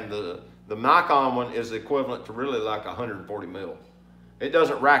photo, and the Nikon one is equivalent to really like 140 mil. It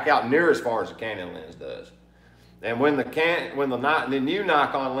doesn't rack out near as far as the Canon lens does. And when the new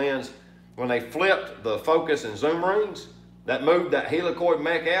Nikon lens, when they flipped the focus and zoom rings, that moved that helicoid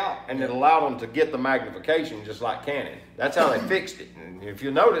mech out, and it allowed them to get the magnification just like Canon. That's how they fixed it. And if you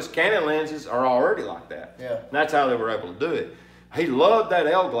notice, Canon lenses are already like that. Yeah. And that's how they were able to do it. He loved that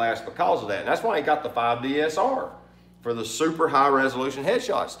L glass because of that. And that's why he got the 5DSR for the super high resolution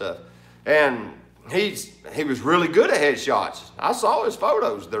headshot stuff. And he was really good at headshots. I saw his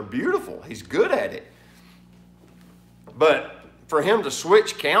photos. They're beautiful. He's good at it. But for him to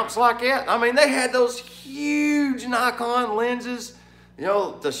switch counts like that, I mean, they had those huge Nikon lenses, you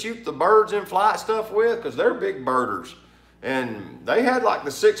know, to shoot the birds in flight stuff with, because they're big birders. And they had like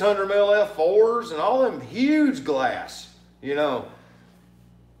the 600 mil f4s and all them huge glass, you know.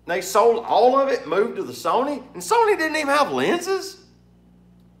 They sold all of it, moved to the Sony, and Sony didn't even have lenses?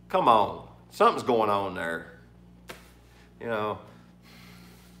 Come on, something's going on there, you know.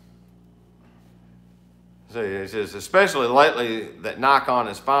 See, it's just, especially lately that Nikon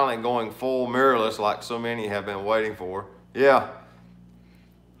is finally going full mirrorless like so many have been waiting for. Yeah,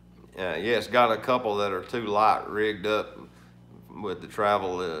 it's got a couple that are too light rigged up with the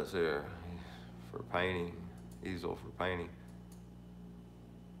travel list here for painting, easel for painting.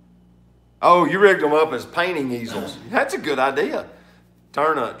 Oh, you rigged them up as painting easels. That's a good idea.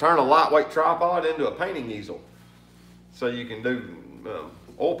 Turn a lightweight tripod into a painting easel so you can do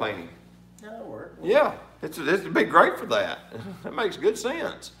oil painting. That'll work. Yeah. It'd be great for that. That makes good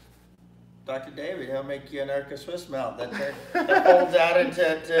sense. Dr. David, he'll make you an Arca Swiss mount that folds out into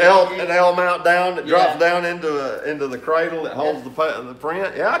an L mount down that drops down into the cradle that holds the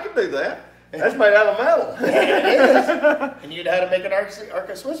print. Yeah, I can do that. That's made out of metal. Yeah, it is. And you'd have to make an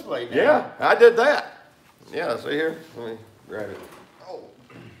Arca Swiss blade now. Yeah, I did that. Yeah, see here? Let me grab it. Oh,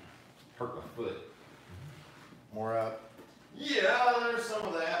 hurt my foot. More up. Yeah, there's some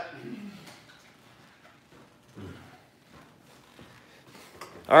of that.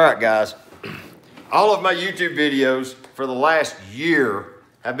 All right, guys. All of my YouTube videos for the last year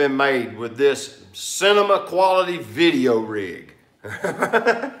have been made with this cinema quality video rig.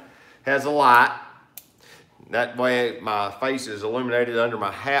 Has a light. That way my face is illuminated under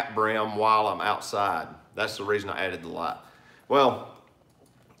my hat brim while I'm outside. That's the reason I added the light. Well,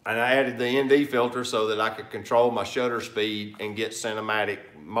 and I added the ND filter so that I could control my shutter speed and get cinematic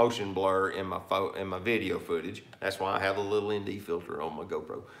motion blur in my video footage. That's why I have a little ND filter on my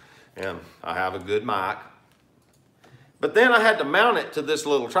GoPro. And I have a good mic. But then I had to mount it to this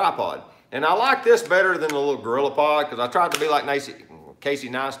little tripod. And I like this better than the little GorillaPod because I tried to be like Casey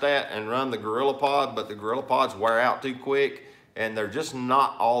Neistat and run the GorillaPod, but the GorillaPods wear out too quick and they're just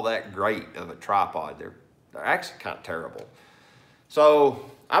not all that great of a tripod. They're actually kind of terrible. So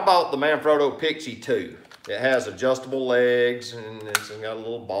I bought the Manfrotto Pixie 2. It has adjustable legs and it's got a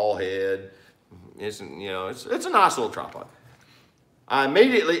little ball head. It's, you know, it's a nice little tripod. I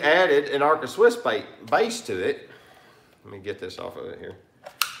immediately added an Arca Swiss base to it. Let me get this off of it here.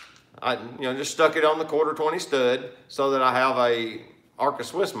 I just stuck it on the 1/4 20 stud so that I have a Arca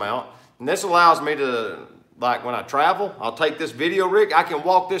Swiss mount. And this allows me to, like when I travel, I'll take this video rig, I can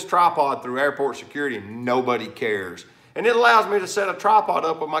walk this tripod through airport security and nobody cares. And it allows me to set a tripod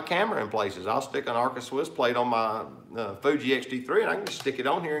up with my camera in places. I'll stick an Arca Swiss plate on my Fuji X-T3 and I can just stick it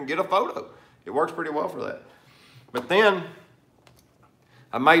on here and get a photo. It works pretty well for that. But then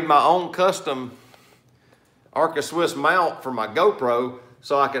I made my own custom Arca Swiss mount for my GoPro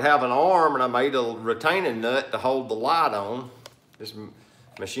so I could have an arm, and I made a retaining nut to hold the light on. Just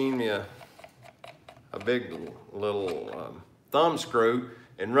machined me a big little thumb screw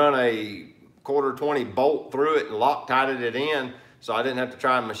and run a 1/4 20 bolt through it and Loctited it in so I didn't have to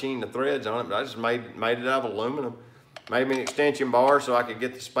try and machine the threads on it, but I just made it out of aluminum. Made me an extension bar so I could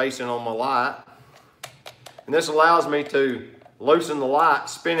get the spacing on my light. And this allows me to loosen the light,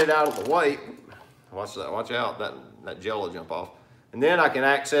 spin it out of the way. Watch that, watch out, that gel will jump off. And then I can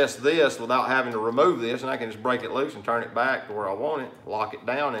access this without having to remove this, and I can just break it loose and turn it back to where I want it, lock it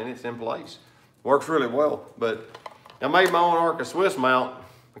down, and it's in place. Works really well. But I made my own Arca Swiss mount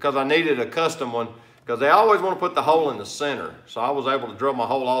because I needed a custom one, because they always want to put the hole in the center. So I was able to drill my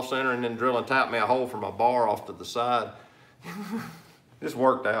hole off center and then drill and tap me a hole for my bar off to the side. This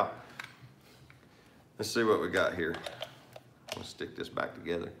worked out. Let's see what we got here. Let's stick this back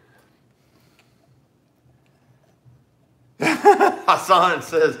together. Hassan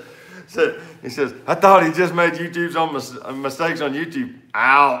says, he says, I thought he just made YouTube's on mistakes on YouTube.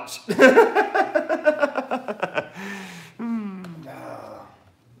 Ouch.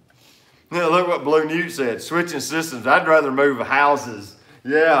 Now look what Blue Newt said. Switching systems, I'd rather move houses.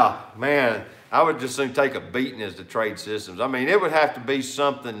 Yeah, man, I would just soon take a beating as to trade systems. I mean, it would have to be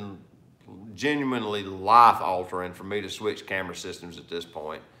something genuinely life-altering for me to switch camera systems at this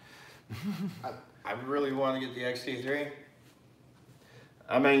point. I really want to get the X-T3.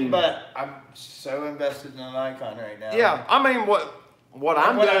 I mean, but I'm so invested in an Nikon right now. Yeah, I mean, what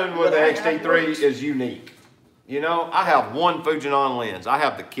I'm doing with the X-T3 is unique. You know, I have one Fujinon lens. I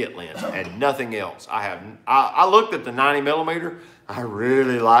have the kit lens and nothing else. I looked at the 90mm. I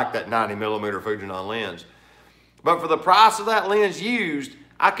really like that 90mm Fujinon lens. But for the price of that lens used,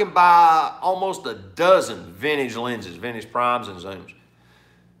 I can buy almost a dozen vintage lenses, vintage primes and zooms.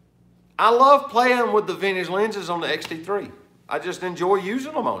 I love playing with the vintage lenses on the X-T3. I just enjoy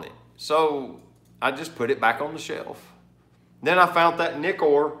using them on it. So I just put it back on the shelf. Then I found that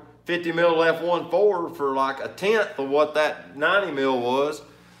Nikkor 50mm f1.4 for like 1/10 of what that 90mm was.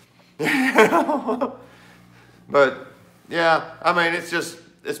 But yeah, I mean,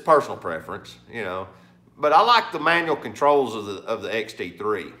 it's personal preference, you know. But I like the manual controls of the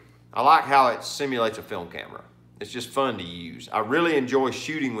X-T3. I like how it simulates a film camera. It's just fun to use. I really enjoy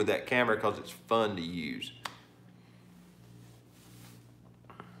shooting with that camera because it's fun to use.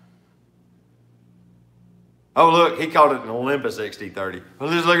 Oh, look, he called it an Olympus X-T30. Well,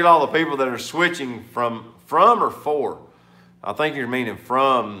 just look at all the people that are switching from or for. I think you're meaning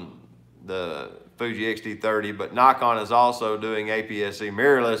from the Fuji X-T30, but Nikon is also doing APS-C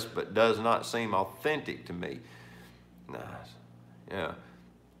mirrorless, but does not seem authentic to me. Nice. Yeah.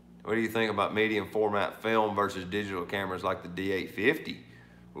 What do you think about medium format film versus digital cameras like the D850?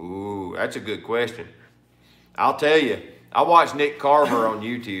 Ooh, that's a good question. I'll tell you, I watch Nick Carver on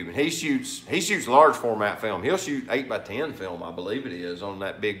YouTube, and he shoots large format film. He'll shoot 8x10 film, I believe it is, on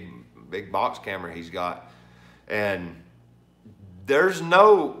that big box camera he's got. And there's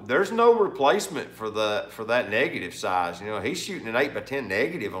no replacement for that negative size. You know, he's shooting an 8x10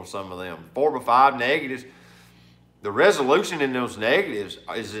 negative on some of them, 4x5 negatives. The resolution in those negatives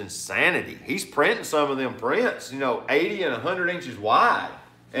is insanity. He's printing some of them prints, you know, 80 and 100 inches wide,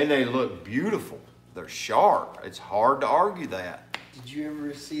 and they look beautiful. They're sharp. It's hard to argue that. Did you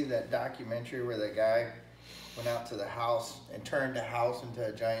ever see that documentary where the guy went out to the house and turned the house into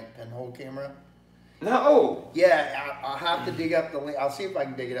a giant pinhole camera? No. Yeah, I'll have to dig up the link. I'll see if I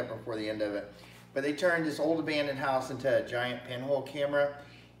can dig it up before the end of it. But they turned this old abandoned house into a giant pinhole camera,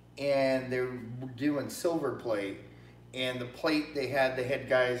 and they were doing silver plate. And the plate they had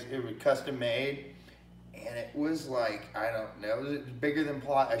guys, it was custom made. And it was like, I don't know, it was bigger than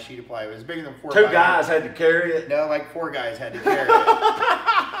a sheet of plywood. It was bigger than 4 Two guys had to carry it? No, like 4 guys had to carry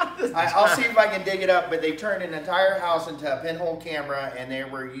it. I'll see if I can dig it up, but they turned an entire house into a pinhole camera, and they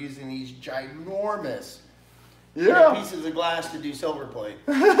were using these ginormous Yeah. Pieces of glass to do silver plate.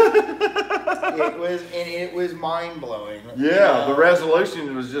 It was mind blowing. Yeah, the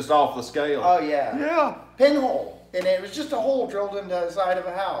resolution was just off the scale. Oh yeah. Yeah. Pinhole, and it was just a hole drilled into the side of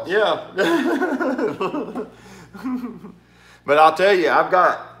a house. Yeah. But I'll tell you, I've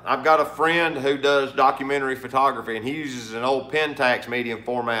got a friend who does documentary photography, and he uses an old Pentax medium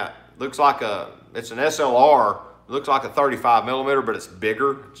format. It's an SLR. Looks like a 35 millimeter, but it's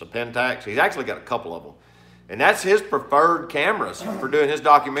bigger. It's a Pentax. He's actually got a couple of them. And that's his preferred cameras for doing his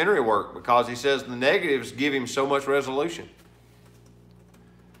documentary work, because he says the negatives give him so much resolution.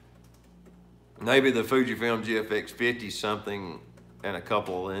 Maybe the Fujifilm GFX 50 something and a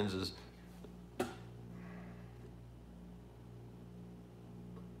couple of lenses.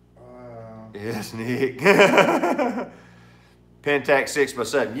 Yes, Nick. Pentax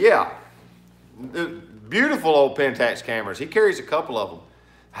 6x7. Yeah. Beautiful old Pentax cameras. He carries a couple of them.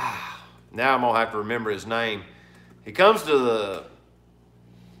 Now I'm going to have to remember his name. He comes to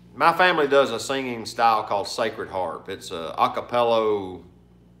my family does a singing style called Sacred Harp. It's a cappella.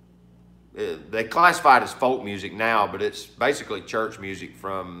 They classify it as folk music now, but it's basically church music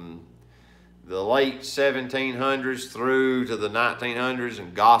from the late 1700s through to the 1900s,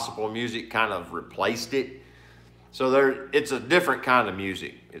 and gospel music kind of replaced it. So it's a different kind of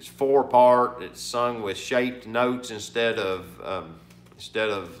music. It's 4-part. It's sung with shaped notes instead of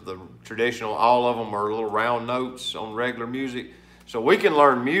the traditional. All of them are little round notes on regular music. So we can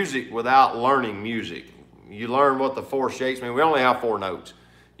learn music without learning music. You learn what the 4 shapes mean. We only have 4 notes.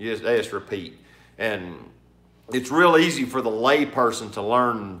 They just repeat. And it's real easy for the lay person to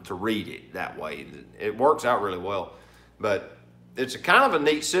learn to read it that way. It works out really well. But it's a kind of a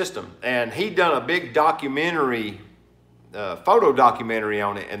neat system. And he done a big documentary, photo documentary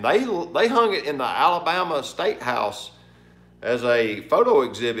on it. And they hung it in the Alabama State House as a photo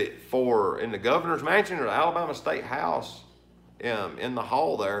exhibit in the governor's mansion or the Alabama State House in the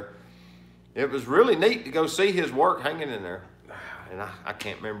hall there. It was really neat to go see his work hanging in there. And I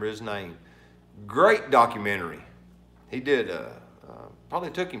can't remember his name. Great documentary. He did, probably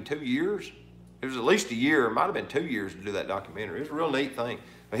took him 2 years. It was at least a year. It might have been 2 years to do that documentary. It was a real neat thing.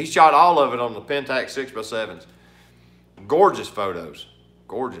 But he shot all of it on the Pentax 6x7s. Gorgeous photos.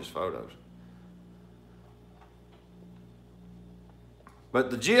 Gorgeous photos.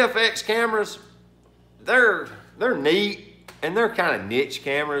 But the GFX cameras, they're neat, and they're kind of niche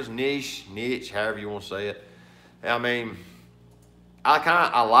cameras, niche, however you want to say it. I mean,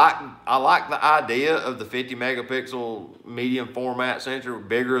 I like the idea of the 50 megapixel medium format sensor,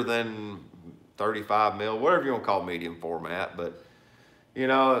 bigger than 35 mil, whatever you want to call medium format. But you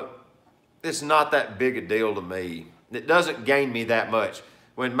know, it's not that big a deal to me. It doesn't gain me that much.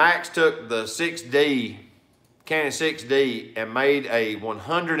 When Max took the 6D, Canon 6D, and made a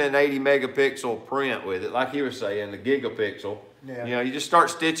 180 megapixel print with it, like he was saying, the gigapixel. Yeah. You know, you just start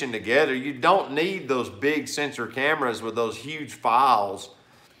stitching together. You don't need those big sensor cameras with those huge files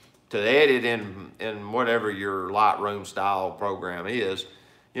to edit in whatever your Lightroom style program is.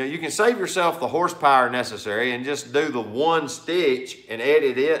 You know, you can save yourself the horsepower necessary and just do the one stitch and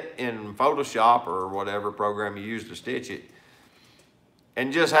edit it in Photoshop or whatever program you use to stitch it.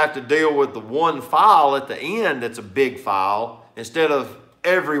 And just have to deal with the one file at the end that's a big file instead of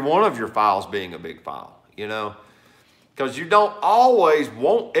every one of your files being a big file, you know? Because you don't always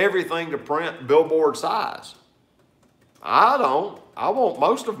want everything to print billboard size. I don't. I want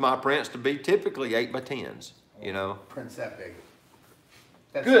most of my prints to be typically 8x10s, you know? Prints that big.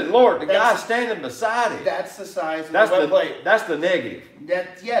 Good Lord, the guy standing beside it. That's the size of the web plate. That's the negative.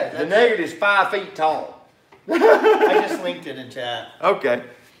 The negative is 5 feet tall. I just linked it in chat. Okay.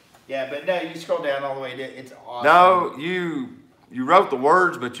 Yeah, but no, you scroll down all the way. It's awesome. No, you wrote the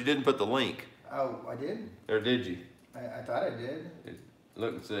words, but you didn't put the link. Oh, I did? Or did you? I thought I did.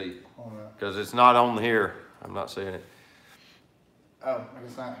 Look and see. Hold on. Because it's not on here. I'm not seeing it. Oh,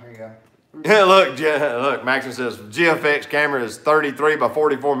 it's not. Here you go. Yeah, look, Maxon says GFX camera is 33 by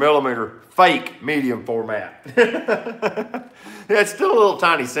 44 millimeter fake medium format. Yeah, it's still a little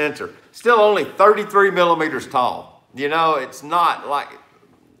tiny sensor. Still only 33 millimeters tall. You know, it's not like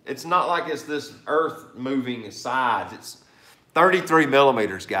it's this earth moving sides. It's 33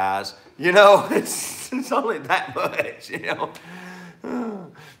 millimeters, guys. You know, it's only that much, you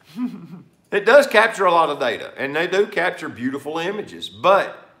know. It does capture a lot of data, and they do capture beautiful images,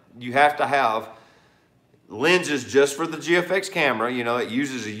 but you have to have lenses just for the GFX camera. You know, it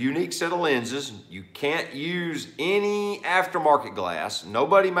uses a unique set of lenses. You can't use any aftermarket glass.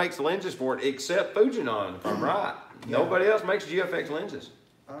 Nobody makes lenses for it except Fujinon, if I'm right. Yeah. Nobody else makes GFX lenses.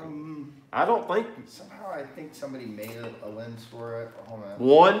 I don't think. Somehow I think somebody made a lens for it. Hold on.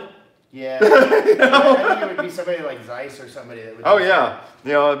 One? Yeah. I think it would be somebody like Zeiss or somebody that would. Oh yeah,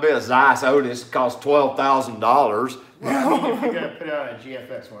 you know, it'd be a Zeiss Otis, cost $12,000. Well, I mean, if you're gonna put it on a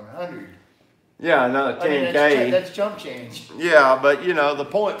GFX 100. Yeah, another 10K. I mean, that's jump change. Yeah, but you know, the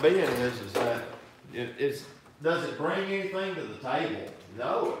point being is that it's does it bring anything to the table?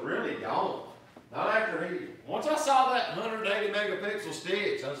 No, it really don't. Not after once I saw that 180 megapixel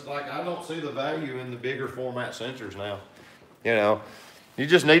sticks, I was like, I don't see the value in the bigger format sensors now. You know, you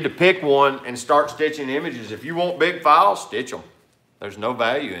just need to pick one and start stitching images. If you want big files, stitch them. There's no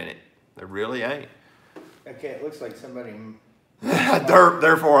value in it. There really ain't. Okay, it looks like somebody.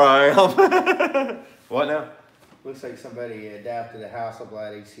 Therefore I am. What now? Looks like somebody adapted a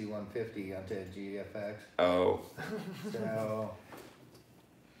Hasselblad HC150 onto a GFX. Oh. So.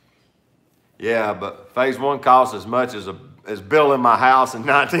 Yeah, but phase one costs as much as building my house in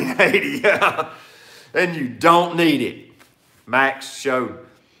 1980. And you don't need it. Max showed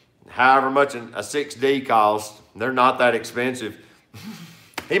however much a 6D costs. They're not that expensive.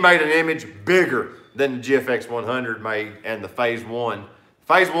 He made an image bigger than the GFX 100 made and the phase one.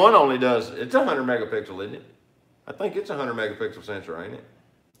 Phase one only does, it's 100 megapixel, isn't it? I think it's a 100 megapixel sensor, ain't it?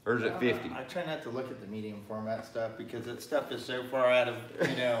 Or is it 50? I try not to look at the medium format stuff because that stuff is so far out of,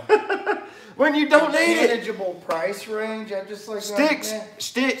 you know. When you don't need it. Manageable price range. I'm just like,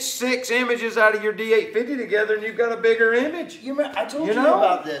 Stitch 6 images out of your D850 together and you've got a bigger image. I told you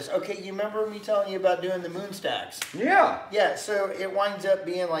about this. Okay, you remember me telling you about doing the moon stacks? Yeah. Yeah, so it winds up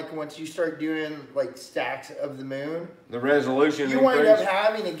being like once you start doing like stacks of the moon. The resolution you wind up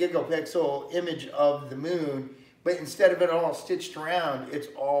having a gigapixel image of the moon. But instead of it all stitched around, it's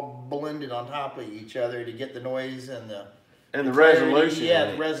all blended on top of each other to get the noise and the resolution.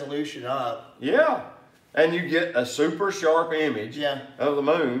 Yeah, the resolution up. Yeah, and you get a super sharp image of the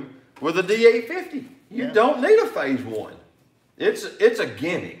moon with a D850. You don't need a phase one. It's a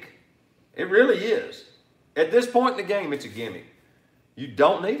gimmick. It really is. At this point in the game, it's a gimmick. You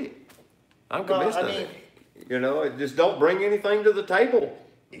don't need it. I'm convinced of it. You know, just don't bring anything to the table.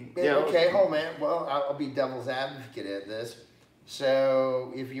 Okay, hold man. Well, I'll be devil's advocate at this.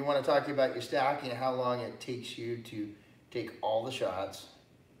 So, if you want to talk about your stacking, how long it takes you to take all the shots,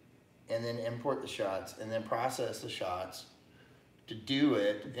 and then import the shots, and then process the shots to do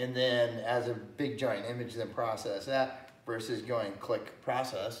it, and then as a big giant image, then process that versus going click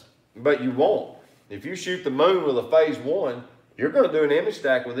process. But you won't. If you shoot the moon with a phase one, you're going to do an image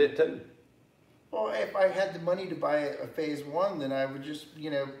stack with it too. Well, if I had the money to buy a phase one, then I would just, you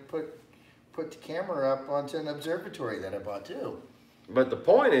know, put the camera up onto an observatory that I bought too. But the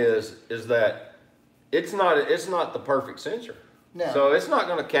point is that it's not the perfect sensor. No. So it's not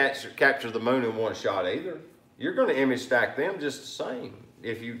going to capture the moon in one shot either. You're going to image stack them just the same.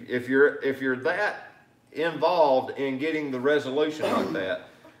 If you're that involved in getting the resolution like that,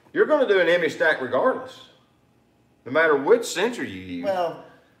 you're going to do an image stack regardless, no matter which sensor you use. Well.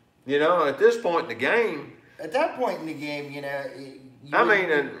 You know, at this point in the game. At that point in the game, you know.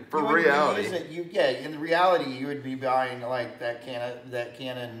 For reality. In reality, you would be buying like that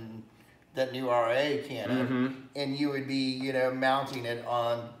Canon, that new RA Canon, and you would be, you know, mounting it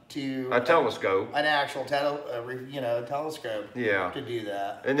onto a telescope, an actual telescope. Yeah. To do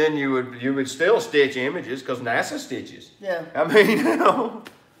that. And then you would still stitch images because NASA stitches. Yeah. I mean, you know.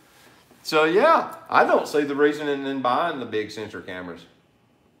 So yeah, I don't see the reason in buying the big sensor cameras.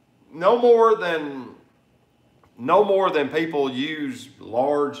 No more than people use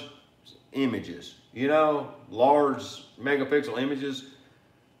large images, you know, large megapixel images.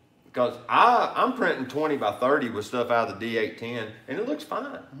 Because I'm printing 20 by 30 with stuff out of the D810, and it looks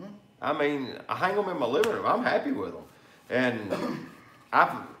fine. I mean, I hang them in my living room. I'm happy with them. And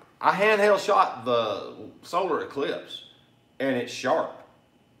I handheld shot the solar eclipse, and it's sharp.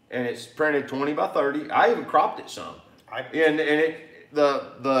 And it's printed 20 by 30. I even cropped it some.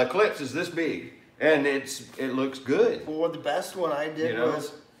 The eclipse is this big, and it looks good. Well, the best one I did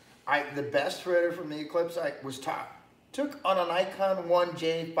was, the best photo from the eclipse took on a Nikon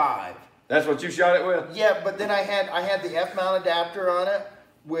 1J5. That's what you shot it with? Yeah, but then I had the F-mount adapter on it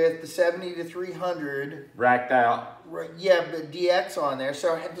with the 70 to 300 racked out. Yeah, but DX on there,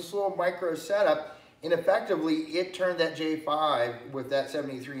 so I had this little micro setup, and effectively it turned that J5 with that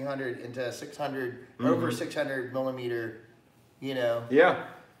 7300 into 600 over 600 millimeter. You know. Yeah.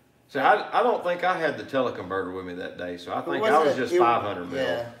 So I don't think I had the teleconverter with me that day, so I think I was just 500 mil.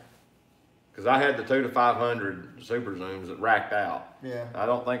 Yeah. Because I had the 2 to 500 super zooms that racked out. Yeah. I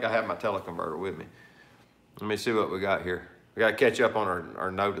don't think I had my teleconverter with me. Let me see what we got here. We got to catch up on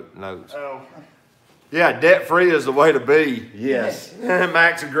our notes. Oh. Yeah, debt free is the way to be. Yes.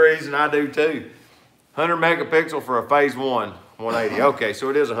 Max agrees, and I do too. 100 megapixel for a phase one. 180. Okay, so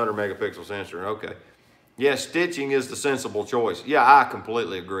it is a 100 megapixel sensor. Okay. Yeah, stitching is the sensible choice. Yeah, I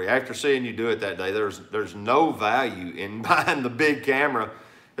completely agree. After seeing you do it that day, there's no value in buying the big camera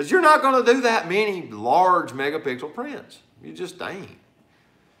because you're not going to do that many large megapixel prints. You just ain't.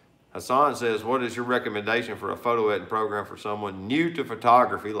 Hassan says, what is your recommendation for a photo editing program for someone new to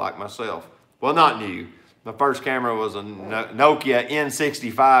photography like myself? Well, not new. My first camera was a Nokia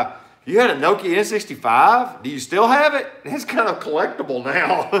N65. You had a Nokia N65? Do you still have it? It's kind of collectible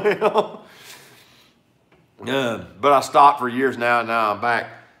now. You know? But I stopped for years now, and now I'm back.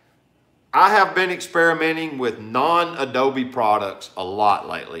 I have been experimenting with non-Adobe products a lot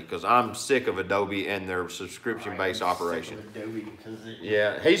lately because I'm sick of Adobe and their subscription-based operation. Adobe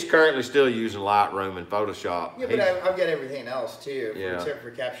Yeah, he's currently still using Lightroom and Photoshop. Yeah, but I've got everything else too, Yeah. except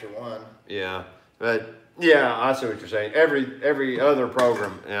for Capture One. Yeah, but yeah, I see what you're saying. Every other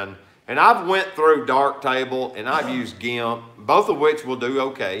program, and I've went through Darktable and I've used GIMP, both of which will do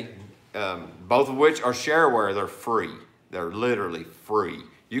okay. Both of which are shareware. They're free. They're literally free.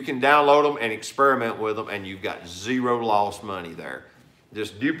 You can download them and experiment with them, and you've got zero lost money there.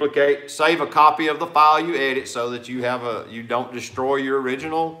 Just duplicate, save a copy of the file you edit so that you don't destroy your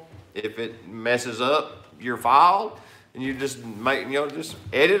original if it messes up your file, and you just just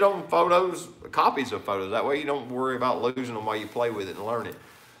edit on photos, copies of photos. That way you don't worry about losing them while you play with it and learn it.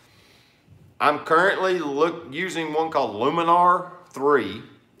 I'm currently using one called Luminar 3,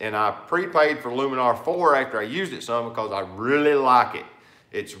 and I prepaid for Luminar 4 after I used it some because I really like it.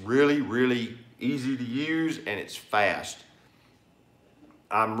 It's really, really easy to use and it's fast.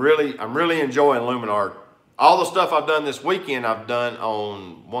 I'm really enjoying Luminar. All the stuff I've done this weekend, I've done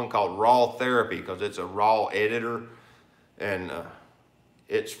on one called Raw Therapy because it's a raw editor and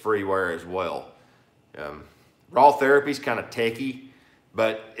it's freeware as well. Raw Therapy is kind of techie,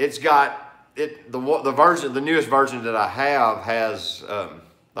 but it's got the newest version that I have has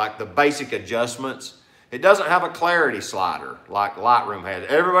like the basic adjustments. It doesn't have a clarity slider like Lightroom has.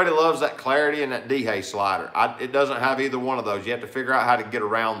 Everybody loves that clarity and that dehaze slider. It doesn't have either one of those. You have to figure out how to get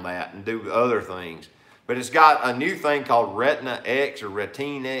around that and do other things. But it's got a new thing called Retina X or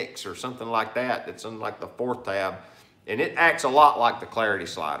Retine X or something like that. That's in like the 4th tab. And it acts a lot like the clarity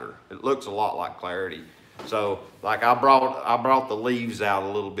slider. It looks a lot like clarity. So like I brought the leaves out a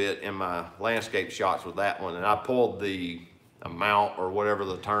little bit in my landscape shots with that one, and I pulled the amount or whatever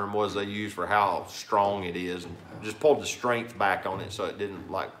the term was they used for how strong it is, and just pulled the strength back on it so it didn't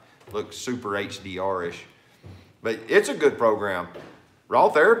like look super HDR-ish. But it's a good program. Raw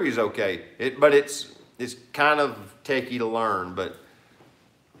Therapy is okay, but it's kind of techy to learn, but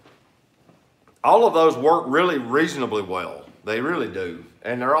all of those work really reasonably well. They really do,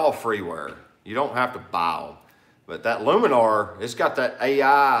 and they're all freeware. You don't have to buy them. But that Luminar, it's got that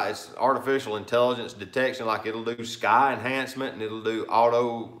AI, it's artificial intelligence detection, like it'll do sky enhancement and it'll do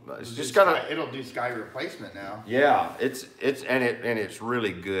auto. It'll do sky replacement now. Yeah, it's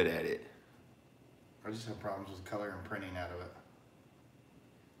really good at it. I just have problems with color and printing out of it.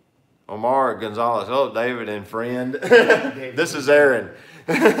 Omar Gonzalez, oh, David and friend. This is Aaron.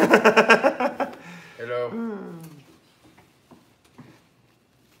 Hello.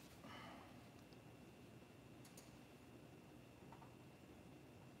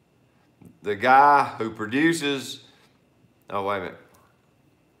 The guy who produces, oh, wait a minute.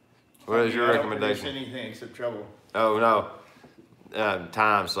 What is your recommendation? I don't produce anything except trouble. Oh, no.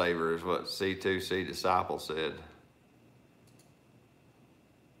 Time saver is what C2C Disciple said.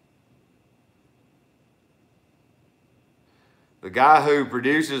 The guy who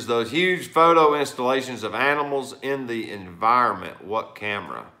produces those huge photo installations of animals in the environment, what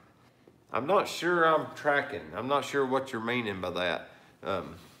camera? I'm not sure I'm tracking. I'm not sure what you're meaning by that.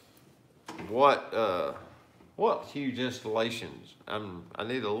 What huge installations? I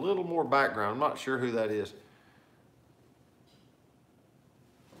need a little more background. I'm not sure who that is.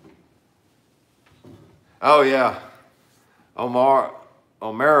 Oh yeah, Omaro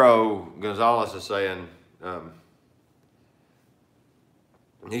Gonzalez is saying,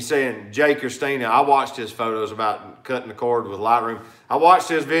 he's saying, Jay Christina, I watched his photos about cutting the cord with Lightroom. I watched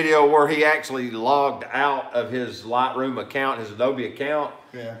his video where he actually logged out of his Lightroom account, his Adobe account.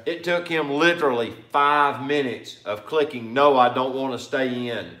 Yeah. It took him literally 5 minutes of clicking, no, I don't want to stay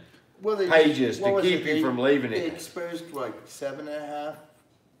in pages to keep you from leaving They it. exposed like 7.5, I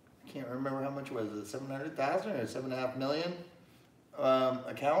can't remember how much was it, 700,000 or 7.5 million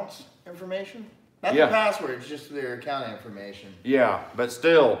accounts information? Not Yeah. the passwords, just their account information. Yeah, but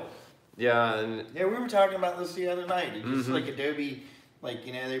still, yeah. And Yeah, we were talking about this the other night. It's just like Adobe, like,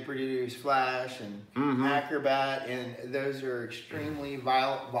 you know, they produce Flash and Acrobat, and those are extremely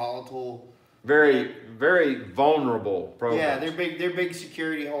volatile very, very vulnerable programs. Yeah, they're big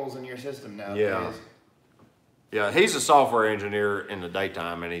security holes in your system now. Yeah. Yeah, he's a software engineer in the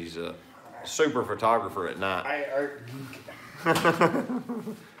daytime, and he's a super photographer at night.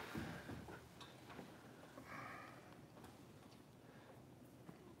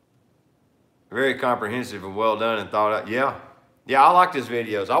 Very comprehensive and well done and thought out. Yeah. Yeah, I like his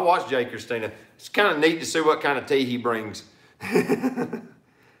videos. I watch Jay Christina. It's kind of neat to see what kind of tea he brings. Yeah.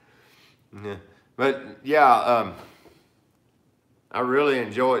 But yeah, I really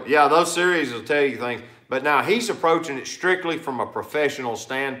enjoy it. Yeah, those series will tell you things. But now he's approaching it strictly from a professional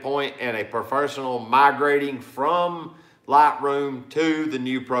standpoint and a professional migrating from Lightroom to the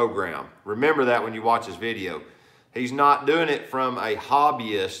new program. Remember that when you watch his video. He's not doing it from a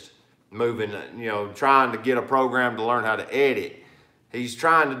hobbyist moving, trying to get a program to learn how to edit. He's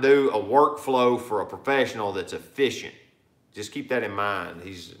trying to do a workflow for a professional that's efficient. Just keep that in mind.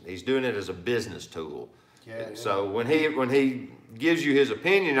 He's doing it as a business tool. Yeah. So when he gives you his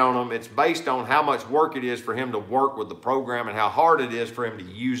opinion on them, it's based on how much work it is for him to work with the program and how hard it is for him to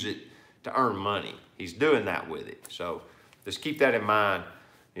use it to earn money. He's doing that with it. So just keep that in mind.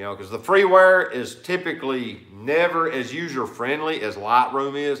 Because the freeware is typically never as user-friendly as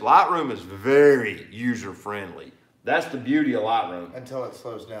Lightroom is. Lightroom is very user-friendly. That's the beauty of Lightroom. Until it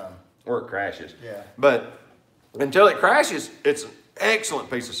slows down. Or it crashes. Yeah. But until it crashes, it's an excellent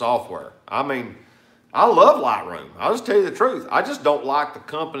piece of software. I mean, I love Lightroom. I'll just tell you the truth. I just don't like the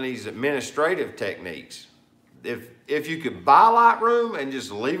company's administrative techniques. If you could buy Lightroom and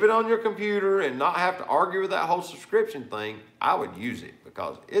just leave it on your computer and not have to argue with that whole subscription thing, I would use it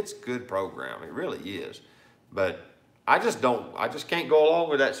because it's a good program. It really is. But I just can't go along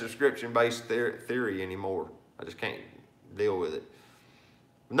with that subscription-based theory anymore. I just can't deal with it.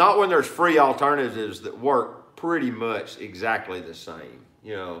 Not when there's free alternatives that work pretty much exactly the same.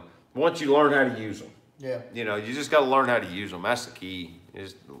 Once you learn how to use them. Yeah. You just got to learn how to use them. That's the key,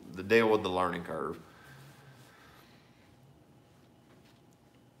 is the deal with the learning curve.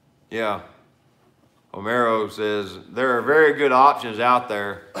 Yeah. Homero says, there are very good options out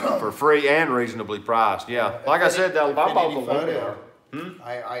there for free and reasonably priced. Yeah. Like I said, I bought the Photo.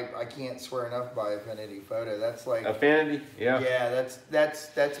 I can't swear enough by Affinity Photo. That's like Affinity, yeah. Yeah,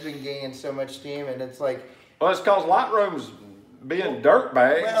 that's been gaining so much steam, and it's like. Well, it's because Lightroom's being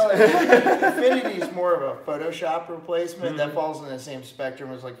dirtbags. Well, Affinity is more of a Photoshop replacement. That falls in the same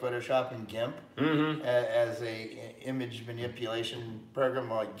spectrum as like Photoshop and GIMP. As a image manipulation program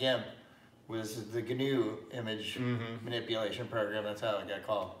like GIMP was the GNU image manipulation program. That's how it got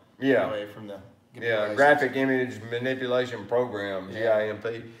called. Yeah. Away from the GNU license. Graphic image manipulation program,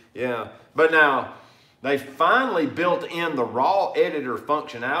 GIMP. Yeah. But now they finally built in the raw editor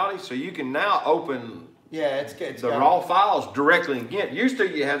functionality, so you can now open the raw files directly in GIMP. Used to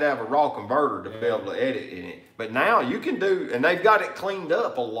you had to have a raw converter to be able to edit in it. But now you can do, and they've got it cleaned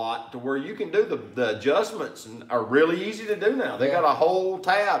up a lot to where you can do the adjustments, and are really easy to do now. They got a whole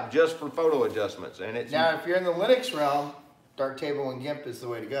tab just for photo adjustments. And it's now if you're in the Linux realm, Darktable and GIMP is the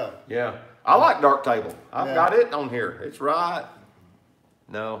way to go. Yeah. I like Darktable. I've got it on here. It's right.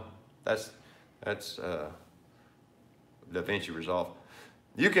 No, that's DaVinci Resolve.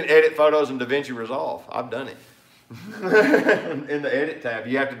 You can edit photos in DaVinci Resolve. I've done it. In the edit tab,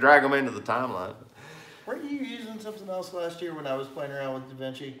 you have to drag them into the timeline. Weren't you using something else last year when I was playing around with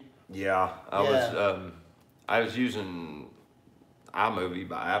DaVinci? Yeah, I was using iMovie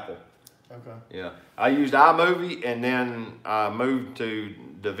by Apple. Okay. Yeah, I used iMovie, and then I moved to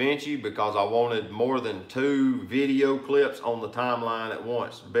DaVinci because I wanted more than 2 video clips on the timeline at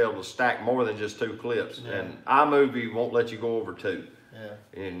once, to be able to stack more than just 2 clips. Yeah. And iMovie won't let you go over 2.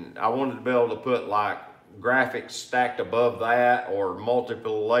 Yeah. And I wanted to be able to put like graphics stacked above that, or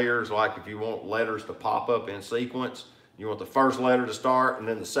multiple layers, like if you want letters to pop up in sequence, you want the first letter to start, and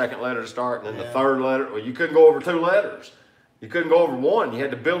then the second letter to start, and then the third letter. Well, you couldn't go over 2 letters. You couldn't go over 1. You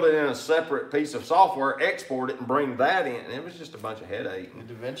had to build it in a separate piece of software, export it, and bring that in. And it was just a bunch of headache. And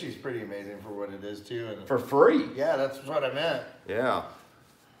DaVinci's pretty amazing for what it is too. And for free. Yeah, that's what I meant. Yeah.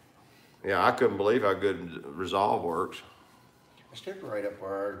 Yeah, I couldn't believe how good Resolve works. I should write up an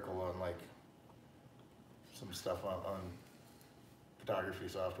article on like some stuff on photography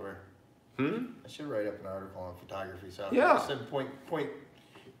software. I should write up an article on photography software. Yeah. So point,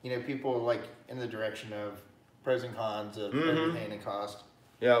 people like in the direction of pros and cons of everything and cost.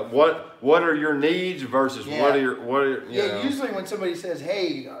 Yeah. What are your needs versus what are usually when somebody says,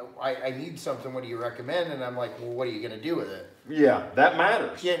 "Hey, I need something. What do you recommend?" and I'm like, "Well, what are you going to do with it?" Yeah, that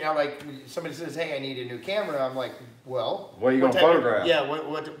matters. Yeah. Now, like somebody says, "Hey, I need a new camera," I'm like, "Well, what are you going to photograph?" Yeah.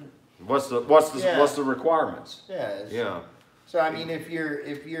 What's the requirements? Yeah. Yeah. So I mean, if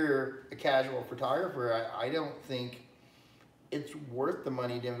you're a casual photographer, I don't think it's worth the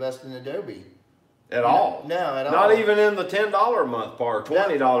money to invest in Adobe. At all. No, at all. Not even in the $10 a month part,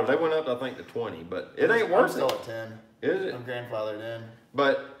 $20. They went up, I think, to 20, but it ain't worth I'm still it. at 10. Is it? I'm grandfathered in.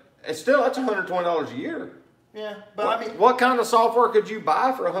 But it's still, that's $120 a year. Yeah, but I mean, what kind of software could you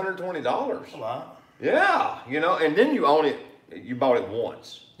buy for $120? a lot. Yeah, you know, and then you own it. You bought it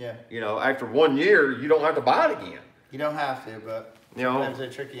once. Yeah. You know, after 1 year, you don't have to buy it again. You don't have to, but You know, sometimes they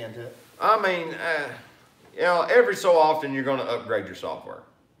trick you into it. I mean, you know, every so often you're going to upgrade your software.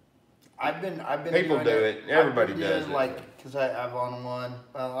 I've been People doing do it. Everybody does it. Like, because I've on one.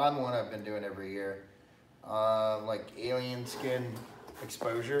 Well, on one I've been doing every year. Like alien skin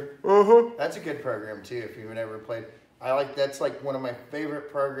exposure. That's a good program too. If you've never played, that's like one of my favorite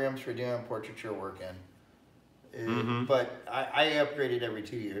programs for doing portraiture work in. But I upgrade it every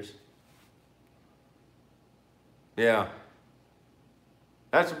 2 years. Yeah.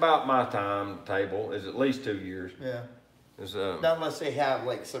 That's about my timetable, is at least 2 years. Yeah. It's, Not unless they have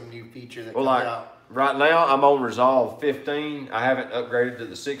like some new feature that well, comes like out. right now, I'm on Resolve 15. I haven't upgraded to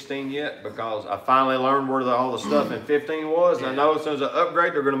the 16 yet because I finally learned where all the stuff in 15 was. And I know as soon as I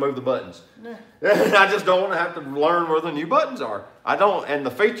upgrade, they're going to move the buttons. Nah. I just don't want to have to learn where the new buttons are. I don't, and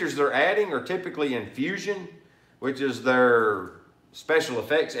the features they're adding are typically in Fusion, which is their special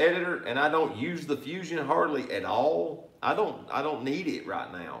effects editor, and I don't use the Fusion hardly at all. I don't need it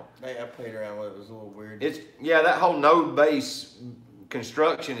right now. I played around with it. It was a little weird. Yeah, that whole node base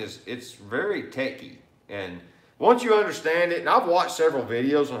construction it's very techy, and once you understand it, and I've watched several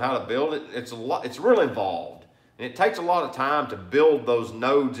videos on how to build it, it's real involved, and it takes a lot of time to build those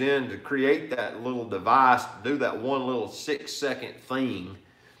nodes in to create that little device, to do that one little 6-second thing,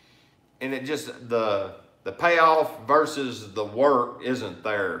 and it just the payoff versus the work isn't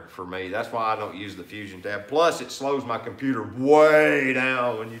there for me. That's why I don't use the Fusion tab. Plus, it slows my computer way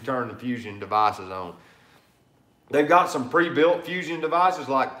down when you turn the Fusion devices on. They've got some pre-built Fusion devices,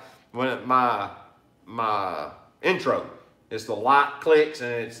 like when my intro, it's the light clicks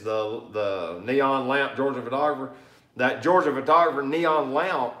and it's the neon lamp Georgia Photographer. That Georgia Photographer neon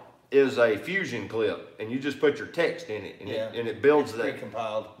lamp is a Fusion clip, and you just put your text in it, and it builds that.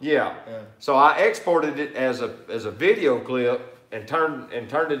 Precompiled. Yeah. So I exported it as a video clip and turned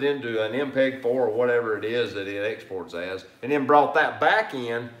it into an MPEG-4 or whatever it is that it exports as, and then brought that back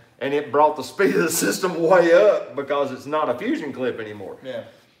in, and it brought the speed of the system way up because it's not a Fusion clip anymore. Yeah.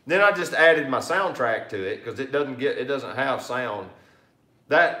 Then I just added my soundtrack to it because it doesn't have sound.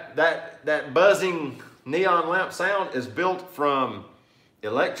 That buzzing neon lamp sound is built from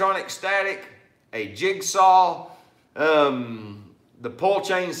electronic static, a jigsaw, the pull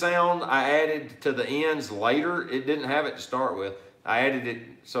chain sound I added to the ends later. It didn't have it to start with. I added it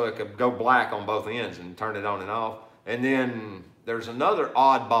so it could go black on both ends and turn it on and off. And then there's another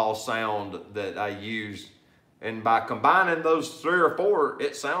oddball sound that I used, and by combining those 3 or 4,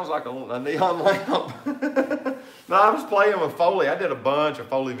 it sounds like a neon lamp. No, I was playing with Foley. I did a bunch of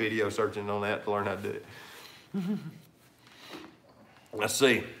Foley video searching on that to learn how to do it. Let's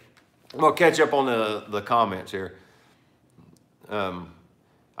see. I'm going to catch up on the comments here. I'm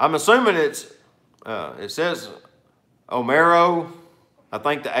assuming it says Omero. I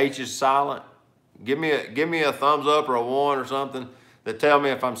think the H is silent. Give me a thumbs up or a 1 or something that tell me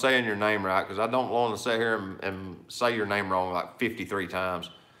if I'm saying your name right, because I don't want to sit here and say your name wrong like 53 times.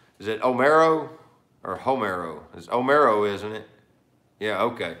 Is it Omero or Homero? It's Omero, isn't it? Yeah,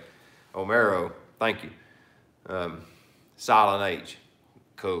 okay. Omero. Thank you. Silent H.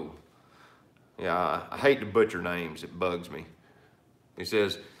 Cool. Yeah, I hate to butcher names. It bugs me. He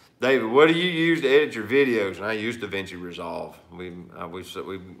says, David, what do you use to edit your videos? And I use DaVinci Resolve. We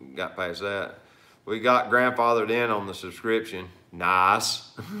got past that. We got grandfathered in on the subscription. Nice.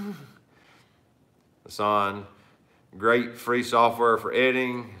 Son, great free software for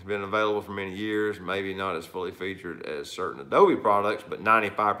editing. It's been available for many years. Maybe not as fully featured as certain Adobe products, but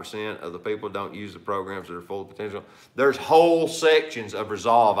 95% of the people don't use the programs that are full potential. There's whole sections of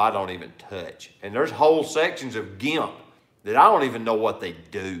Resolve I don't even touch. And there's whole sections of GIMP that I don't even know what they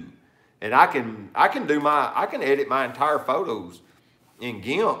do. And I can edit my entire photos in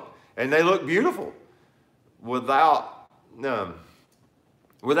GIMP, and they look beautiful without even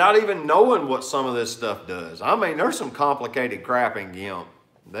knowing what some of this stuff does. I mean, there's some complicated crap in GIMP.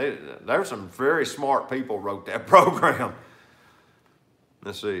 There's some very smart people wrote that program.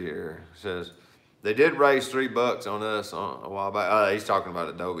 Let's see here. It says, they did raise $3 on us a while back. He's talking about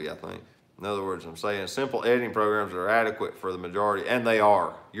Adobe, I think. In other words, I'm saying simple editing programs are adequate for the majority, and they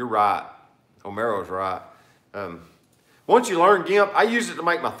are. You're right. Omero's right. Once you learn GIMP, I use it to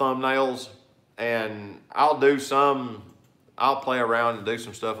make my thumbnails, and I'll do some I'll play around and do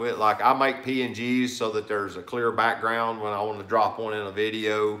some stuff with it. Like I make PNGs so that there's a clear background when I want to drop one in a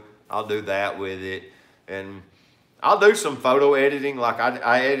video. I'll do that with it. And I'll do some photo editing. Like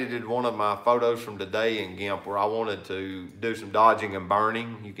I edited one of my photos from today in GIMP where I wanted to do some dodging and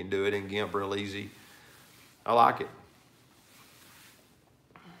burning. You can do it in GIMP real easy. I like it.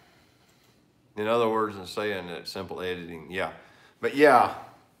 In other words, than saying that simple editing, yeah. But yeah,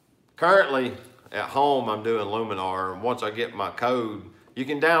 currently at home I'm doing Luminar. And once I get my code, you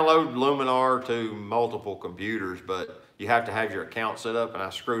can download Luminar to multiple computers, but you have to have your account set up, and I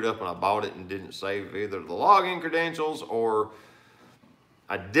screwed up when I bought it and didn't save either the login credentials, or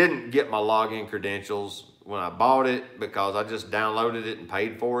I didn't get my login credentials when I bought it because I just downloaded it and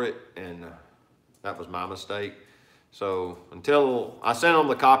paid for it, and that was my mistake. So until I sent them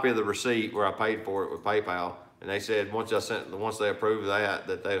the copy of the receipt where I paid for it with PayPal, and they said once they approve that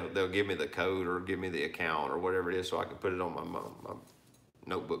they'll give me the code or give me the account or whatever it is so I can put it on my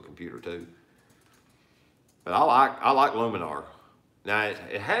notebook computer too. But I like Luminar. Now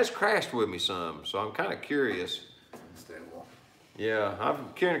it has crashed with me some, so I'm kind of curious. Unstable. Yeah,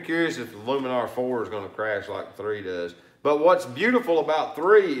 I'm kind of curious if the Luminar 4 is going to crash like 3 does. But what's beautiful about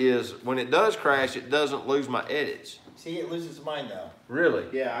 3 is when it does crash, it doesn't lose my edits. See, it loses mine though. Really?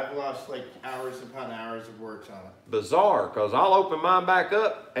 Yeah, I've lost like hours upon hours of work on it. Bizarre, because I'll open mine back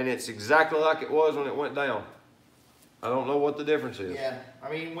up and it's exactly like it was when it went down. I don't know what the difference is. Yeah, I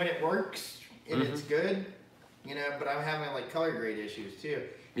mean, when it works and it's good, you know, but I'm having like color grade issues too.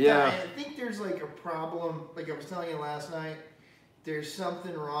 Yeah. I think there's like a problem, like I was telling you last night, there's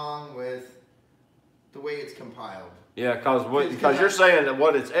something wrong with the way it's compiled. Yeah, because you're saying that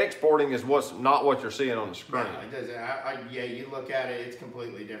what it's exporting is not what you're seeing on the screen. No, it doesn't. Yeah, you look at it, it's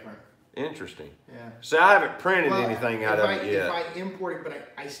completely different. Interesting. Yeah. See, I haven't printed anything out of it yet. If I import it,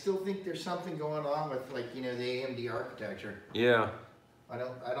 but I still think there's something going on with, like, you know, the AMD architecture. Yeah. I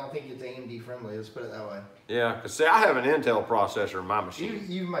don't think it's AMD friendly. Let's put it that way. Yeah, because see, I have an Intel processor in my machine.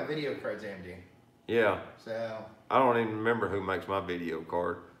 Even my video card's AMD. Yeah. So. I don't even remember who makes my video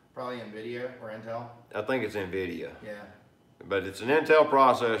card. Probably NVIDIA or Intel. I think it's NVIDIA. Yeah. But it's an Intel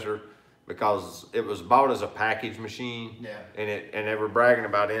processor because it was bought as a package machine. Yeah. And they were bragging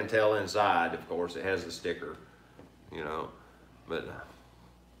about Intel inside. Of course, it has the sticker, you know. But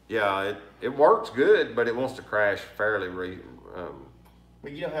yeah, it works good, but it wants to crash fairly.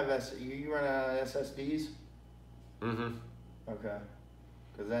 But you don't have you run SSDs? Mm-hmm. Okay.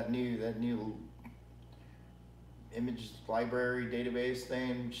 Because that new image library database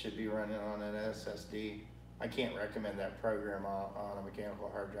thing should be running on an SSD. I can't recommend that program on a mechanical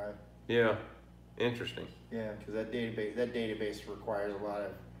hard drive. Yeah, interesting. Yeah, because that database requires a lot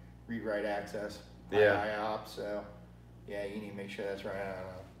of read-write access. Yeah. IOPS, so yeah, you need to make sure that's running on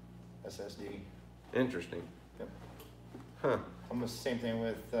a SSD. Interesting. Yep. Huh. Almost the same thing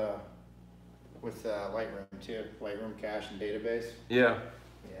with Lightroom too. Lightroom cache and database. Yeah.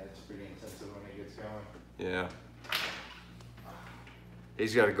 Yeah, it's pretty intensive when it gets going. Yeah.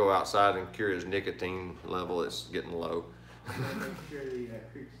 He's got to go outside and cure his nicotine level. It's getting low. Make sure the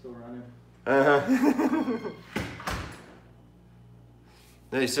creek's still running.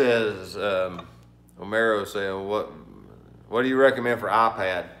 He says, Omero saying, what do you recommend for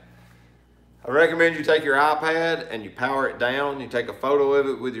iPad? I recommend you take your iPad and you power it down. You take a photo of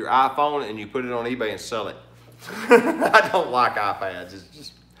it with your iPhone and you put it on eBay and sell it. I don't like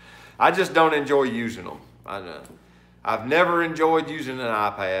iPads. I just don't enjoy using them. I've never enjoyed using an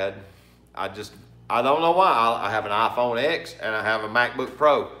iPad. I don't know why. I have an iPhone X and I have a MacBook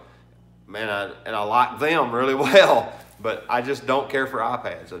Pro. And I like them really well, but I just don't care for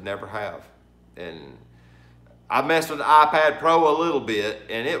iPads. I never have. And I messed with the iPad Pro a little bit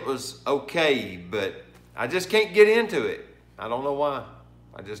and it was okay, but I just can't get into it. I don't know why.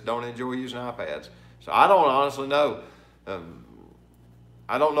 I just don't enjoy using iPads. So I don't honestly know.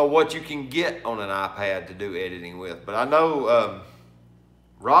 I don't know what you can get on an iPad to do editing with, but I know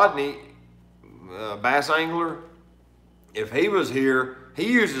Rodney, Bass Angler, if he was here,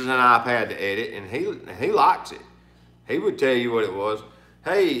 he uses an iPad to edit and he likes it. He would tell you what it was.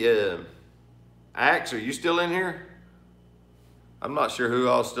 Hey, Axe, are you still in here? I'm not sure who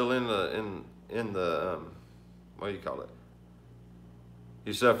all's still in the what do you call it?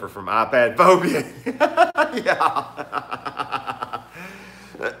 You suffer from iPad phobia. Yeah.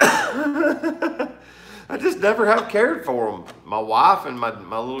 I just never have cared for them. My wife and my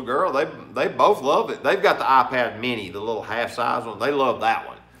little girl, they both love it. They've got the iPad Mini, the little half-size one. They love that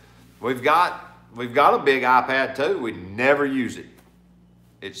one. We've got a big iPad too. We never use it.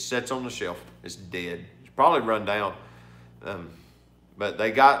 It sits on the shelf. It's dead. It's probably run down. But But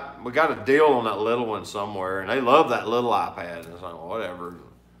we got a deal on that little one somewhere, and they love that little iPad. And it's like, well, whatever.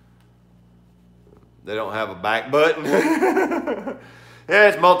 They don't have a back button. Yeah,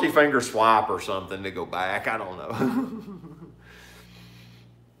 it's multi-finger swipe or something to go back. I don't know.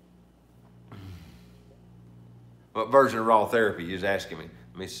 What version of Raw Therapy? You was asking me.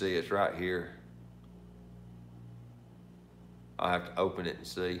 Let me see. It's right here. I have to open it and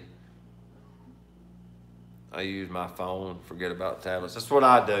see. I use my phone, forget about tablets. That's what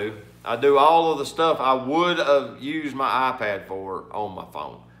I do. I do all of the stuff I would have used my iPad for on my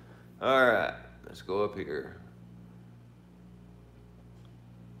phone. All right, let's go up here.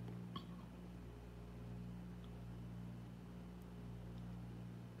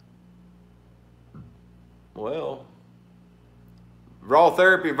 Well, Raw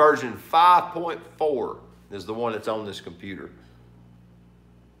Therapy version 5.4 is the one that's on this computer.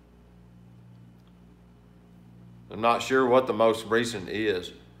 I'm not sure what the most recent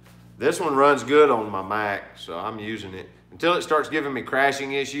is. This one runs good on my Mac, so I'm using it. Until it starts giving me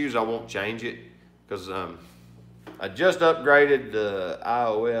crashing issues, I won't change it, because I just upgraded the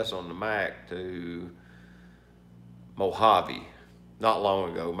iOS on the Mac to Mojave not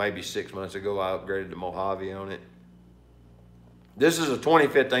long ago. Maybe 6 months ago, I upgraded to Mojave on it. This is a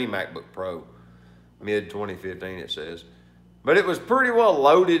 2015 MacBook Pro, mid 2015 it says. But it was pretty well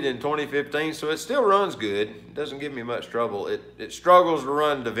loaded in 2015, so it still runs good. It doesn't give me much trouble. It struggles to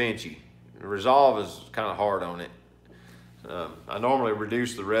run DaVinci. Resolve is kind of hard on it. I normally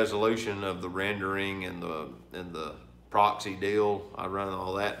reduce the resolution of the rendering and the proxy deal. I run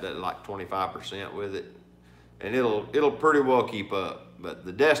all that at like 25% with it, and it'll pretty well keep up. But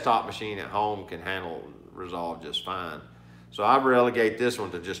the desktop machine at home can handle Resolve just fine. So I relegate this one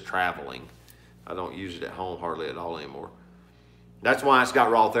to just traveling. I don't use it at home hardly at all anymore. That's why it's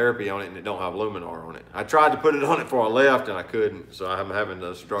got Raw Therapy on it and it don't have Luminar on it. I tried to put it on it before I left and I couldn't, so I'm having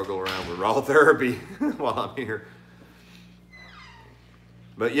to struggle around with Raw Therapy while I'm here.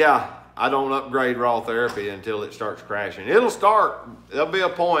 But yeah, I don't upgrade Raw Therapy until it starts crashing. It'll start, there'll be a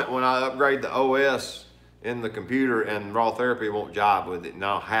point when I upgrade the OS in the computer and Raw Therapy won't jive with it, and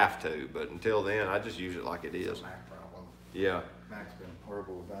I'll have to, but until then, I just use it like it is. Mac problem. Yeah. Mac's been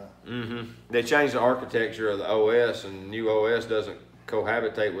horrible with that. Mm-hmm. They changed the architecture of the OS, and new OS doesn't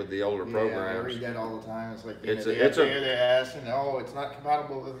cohabitate with the older programs. Yeah, I read that all the time. It's like It's they ask, and it's not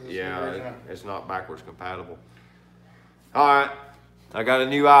compatible with this new version. It's not backwards compatible. All right, I got a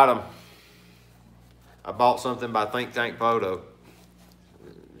new item. I bought something by Think Tank Photo.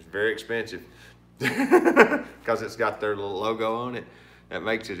 It's very expensive because it's got their little logo on it. That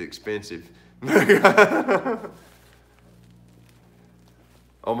makes it expensive.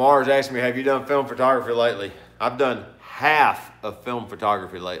 Omar's asked me, have you done film photography lately? I've done half of film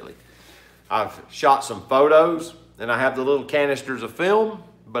photography lately. I've shot some photos, and I have the little canisters of film,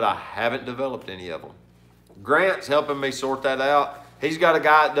 but I haven't developed any of them. Grant's helping me sort that out. He's got a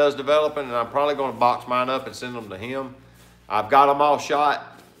guy that does developing, and I'm probably going to box mine up and send them to him. I've got them all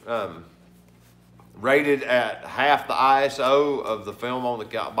shot, rated at half the ISO of the film on the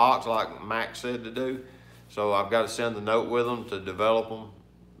box, like Max said to do. So I've got to send the note with them to develop them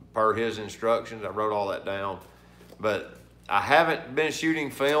per his instructions. I wrote all that down. But I haven't been shooting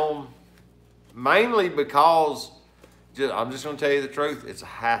film mainly because, I'm just going to tell you the truth, it's a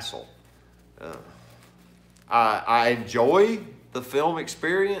hassle. I enjoy the film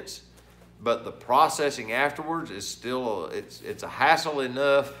experience, but the processing afterwards is still, it's a hassle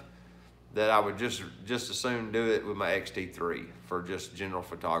enough that I would just as soon do it with my X-T3 for just general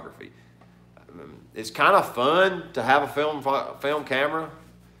photography. It's kind of fun to have a film camera.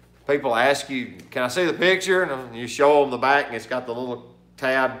 People ask you, can I see the picture? And you show them the back and it's got the little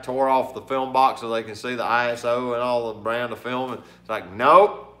tab tore off the film box so they can see the ISO and all the brand of film. And it's like,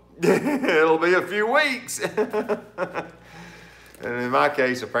 nope, it'll be a few weeks. And in my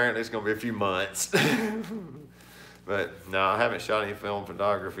case, apparently it's going to be a few months. But no, I haven't shot any film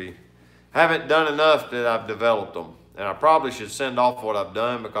photography. Haven't done enough that I've developed them. And I probably should send off what I've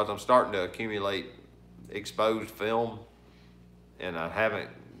done because I'm starting to accumulate exposed film. And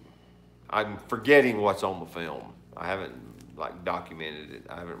I'm forgetting what's on the film. I haven't like documented it.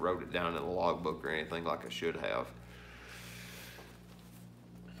 I haven't wrote it down in a logbook or anything like I should have.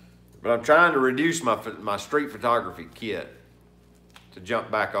 But I'm trying to reduce my street photography kit to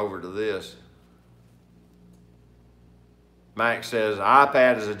jump back over to this. Max says,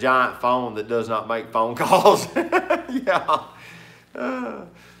 iPad is a giant phone that does not make phone calls. Yeah.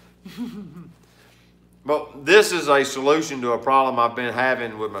 But this is a solution to a problem I've been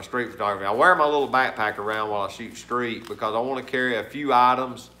having with my street photography. I wear my little backpack around while I shoot street because I want to carry a few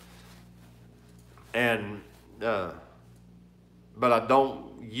items. And but I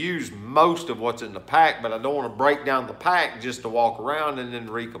don't use most of what's in the pack, but I don't want to break down the pack just to walk around and then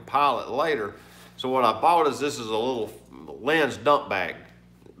recompile it later. So what I bought is this is a little lens dump bag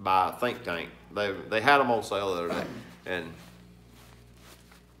by Think Tank. They had them on sale the other day, and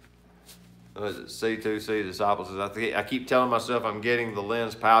what is it, C2C Disciples says, I keep telling myself I'm getting the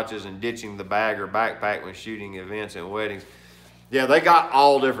lens pouches and ditching the bag or backpack when shooting events and weddings. Yeah, they got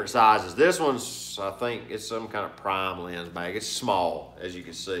all different sizes. This one's, I think, it's some kind of prime lens bag. It's small, as you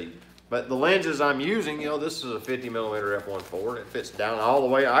can see. But the lenses I'm using, you know, this is a 50mm f1.4. It fits down all the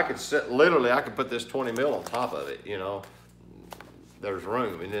way. I could literally, I could put this 20mm on top of it, you know. There's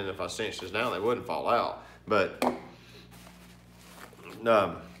room. And then if I cinch this down, they wouldn't fall out. But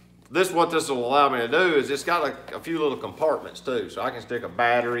what this will allow me to do is it's got a few little compartments too. So I can stick a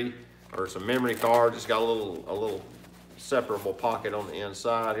battery or some memory cards. It's got a little separable pocket on the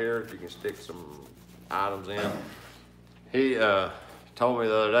inside here if you can stick some items in. He told me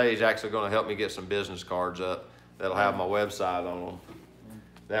the other day he's actually going to help me get some business cards up that'll have my website on them.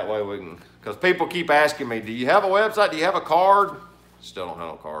 That way we can, because people keep asking me, do you have a website? Do you have a card? Still don't have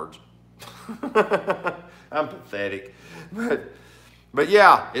no cards. I'm pathetic. But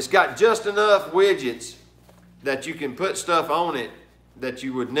yeah, it's got just enough widgets that you can put stuff on it that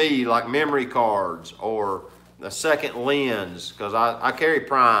you would need, like memory cards or a second lens, because I carry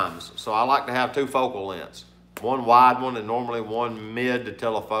primes, so I like to have two focal lengths, one wide one and normally one mid to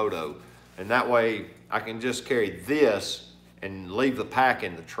telephoto, and that way I can just carry this and leave the pack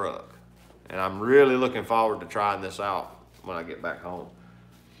in the truck. And I'm really looking forward to trying this out when I get back home.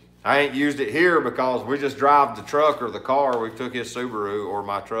 I ain't used it here because we just drive the truck or the car. We took his Subaru or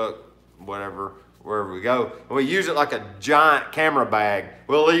my truck, whatever, wherever we go. And we use it like a giant camera bag.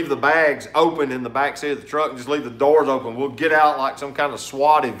 We'll leave the bags open in the back seat of the truck and just leave the doors open. We'll get out like some kind of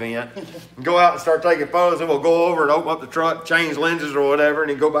SWAT event and go out and start taking photos, and we'll go over and open up the truck, change lenses or whatever,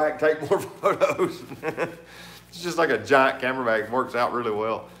 and then go back and take more photos. It's just like a giant camera bag. It works out really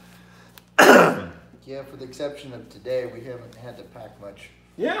well. Yeah, for the exception of today, we haven't had to pack much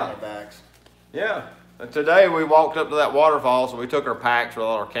on Yeah. our backs. Yeah. And today we walked up to that waterfall, so we took our packs with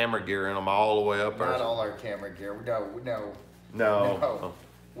all our camera gear in them all the way up there. Not all our camera gear. No. No.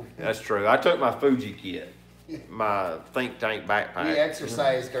 That's true. I took my Fuji kit, my Think Tank backpack. We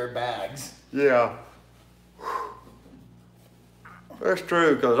exercised our bags. Yeah. That's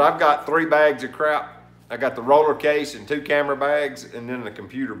true, because I've got 3 bags of crap. I got the roller case and 2 camera bags, and then the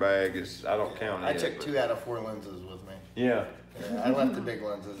computer bag is, I don't count it. I took 2 out of 4 lenses with me. Yeah. Yeah, I left the big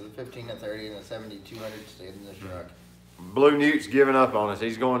lenses, the 15 to 30 and the 70-200 stayed in the truck. Blue Newt's giving up on us.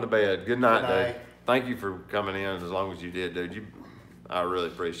 He's going to bed. Good night, Good dude. night. Thank you for coming in as long as you did, dude. I really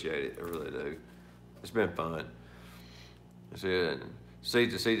appreciate it. I really do. It's been fun. That's it.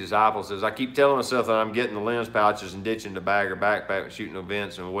 C2C Disciple says, I keep telling myself that I'm getting the lens pouches and ditching the bag or backpack and shooting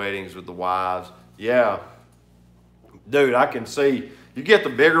events and weddings with the wives. Yeah. Dude, I can see. You get the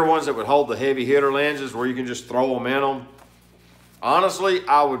bigger ones that would hold the heavy hitter lenses where you can just throw them in them. Honestly,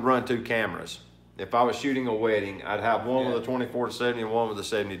 I would run 2 cameras. If I was shooting a wedding, I'd have one with a 24-70 and one with a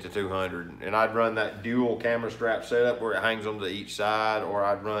 70-200. And I'd run that dual camera strap setup where it hangs them to each side, or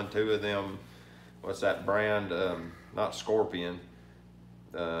I'd run 2 of them, what's that brand? Not Scorpion.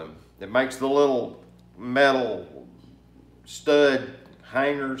 It makes the little metal stud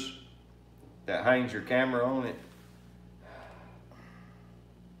hangers that hangs your camera on it.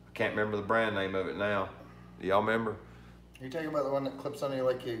 I can't remember the brand name of it now. Do y'all remember? You're talking about the one that clips on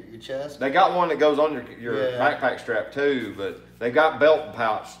your chest? They got one that goes on your backpack strap too, but they got belt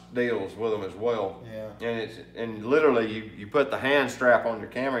pouch deals with them as well. Yeah. And literally you put the hand strap on your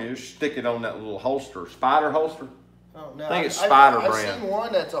camera, you just stick it on that little holster, Spider holster. Oh no. I think it's Spider brand. I've seen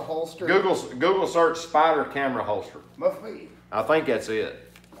one that's a holster. Google search Spider camera holster. Must be. I think that's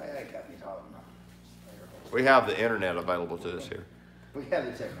it. I got these on. We have the internet available to us here. We have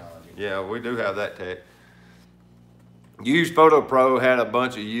the technology. Yeah, we do have that tech. Used Photo Pro had a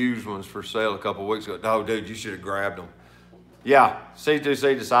bunch of used ones for sale a couple weeks ago. Oh, dude, you should have grabbed them. Yeah,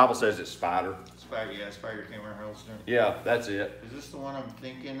 C2C Disciple says it's Spider. Spider camera holster. Yeah, that's it. Is this the one I'm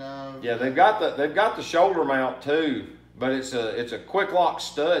thinking of? Yeah, they've got the shoulder mount too, but it's a quick lock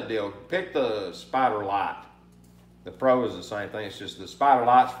stud deal. Pick the Spider Lite. The Pro is the same thing. It's just the Spider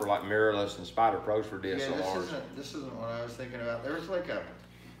Lite's for like mirrorless and Spider Pro's for DSLRs. Yeah, this isn't what I was thinking about. There was like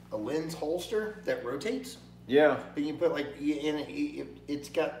a lens holster that rotates. Yeah. And you put it's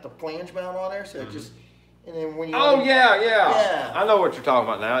got the flange mount on there, so it just, and then when you. Oh yeah. I know what you're talking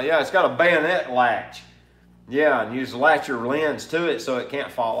about now. Yeah, it's got a bayonet latch. Yeah, and you just latch your lens to it so it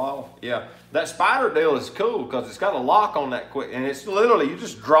can't fall off. Yeah, that Spider deal is cool because it's got a lock on that quick, and it's literally, you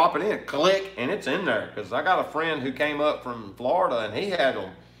just drop it in, click, and it's in there. Because I got a friend who came up from Florida, and he had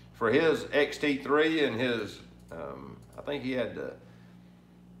them for his XT3 and his, I think he had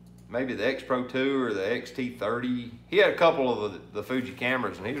maybe the X Pro 2 or the XT30. He had a couple of the Fuji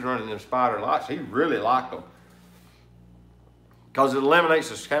cameras, and he was running them Spider lights. He really liked them because it eliminates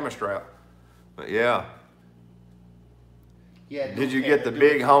the camera strap. But yeah. Yeah. Did you get the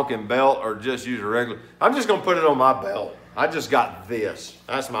big honking belt or just use a regular? I'm just gonna put it on my belt. I just got this.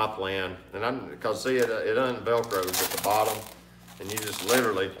 That's my plan. And because see it unvelcros at the bottom, and you just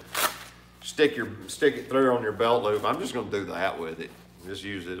literally stick it through on your belt loop. I'm just gonna do that with it. Just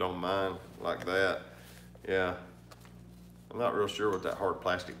use it on mine like that. Yeah. I'm not real sure what that hard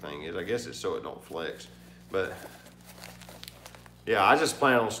plastic thing is. I guess it's so it don't flex. But yeah, I just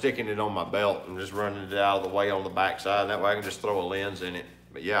plan on sticking it on my belt and just running it out of the way on the back side. That way I can just throw a lens in it.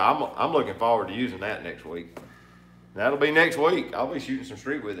 But yeah, I'm looking forward to using that next week. That'll be next week. I'll be shooting some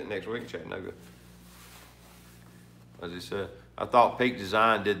street with it next week in Chattanooga. As he said, I thought Peak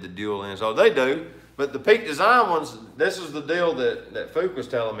Design did the dual lens. Oh, they do. But the Peak Design ones, this is the deal that Fook was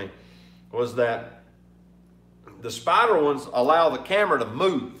telling me, was that the Spider ones allow the camera to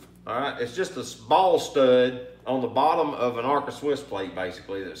move. All right, it's just a ball stud on the bottom of an Arca Swiss plate,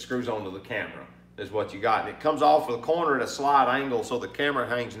 basically, that screws onto the camera, is what you got. And it comes off of the corner at a slight angle so the camera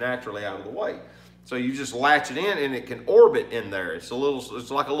hangs naturally out of the way. So you just latch it in and it can orbit in there. It's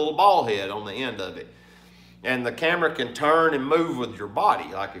like a little ball head on the end of it. And the camera can turn and move with your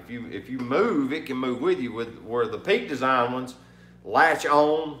body. Like if you move, it can move with you. Where the Peak Design ones latch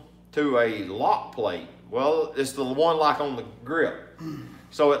on to a lock plate. Well, it's the one like on the grip.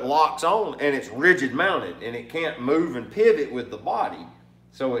 So it locks on and it's rigid mounted and it can't move and pivot with the body.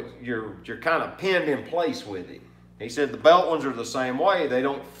 So you're kind of pinned in place with it. He said the belt ones are the same way. They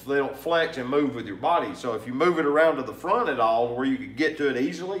don't flex and move with your body. So if you move it around to the front at all where you could get to it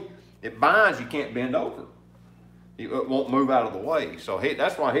easily, it binds, you can't bend over. It won't move out of the way. So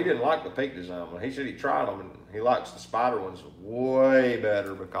that's why he didn't like the Peak Design one. He said he tried them and he likes the Spider ones way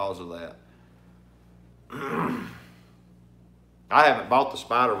better because of that. I haven't bought the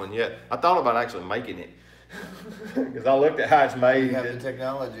Spider one yet. I thought about actually making it because I looked at how it's made. You have the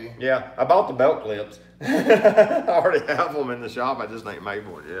technology. Yeah, I bought the belt clips. I already have them in the shop. I just ain't made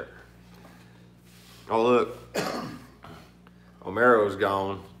one yet. Oh, look. Omero's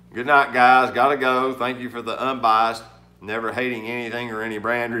gone. Good night, guys. Gotta go. Thank you for the unbiased, never hating anything or any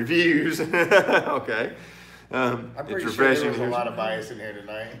brand reviews. Okay. I'm pretty sure there was a lot of bias in here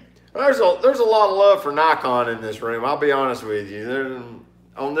tonight. There's a lot of love for Nikon in this room. I'll be honest with you.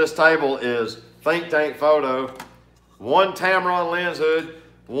 On this table is Think Tank photo, one Tamron lens hood,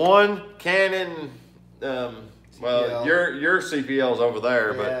 one Canon. Well, your CPL's over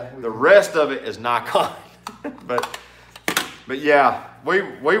there, but the rest of it is Nikon. but yeah,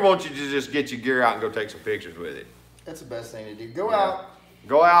 we want you to just get your gear out and go take some pictures with it. That's the best thing to do.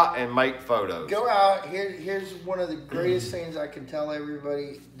 Go out and make photos. Go out. Here's one of the greatest things I can tell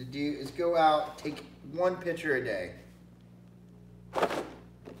everybody to do is go out, take one picture a day.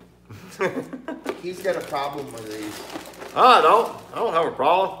 He's got a problem with these. I don't have a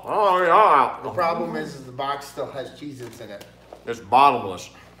problem. The problem is the box still has Cheez-Its in it. It's bottomless.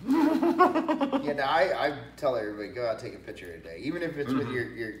 Yeah, no, I tell everybody go out and take a picture a day, even if it's with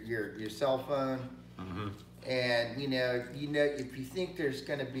your cell phone. And you know, if you think there's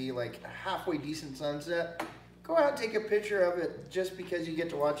gonna be like a halfway decent sunset, go out and take a picture of it just because you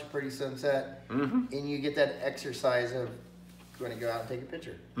get to watch a pretty sunset, and you get that exercise of going to go out and take a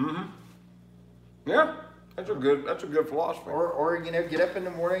picture. Yeah, that's a good philosophy. Or you know, get up in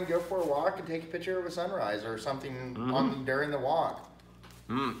the morning, go for a walk, and take a picture of a sunrise or something during the walk.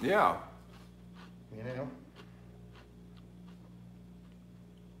 Yeah. You know.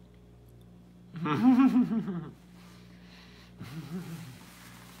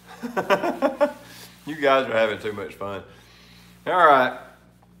 You guys are having too much fun. All right.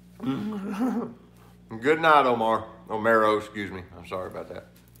 Good night, Omero, excuse me. I'm sorry about that.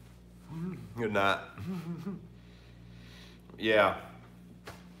 Good night. Yeah.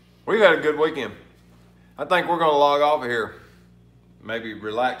 We've had a good weekend. I think we're going to log off of here. Maybe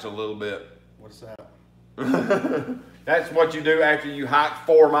relax a little bit. What's that? That's what you do after you hike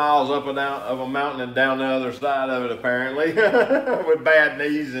 4 miles up and down of a mountain and down the other side of it, apparently, with bad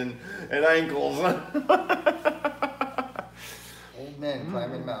knees and ankles. Old men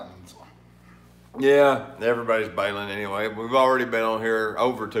climbing mountains. Yeah, everybody's bailing anyway. We've already been on here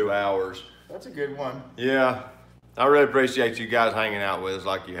over 2 hours. That's a good one. Yeah, I really appreciate you guys hanging out with us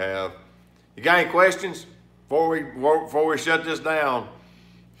like you have. You got any questions? before we shut this down,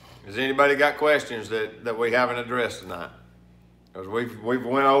 has anybody got questions that we haven't addressed tonight? Because we've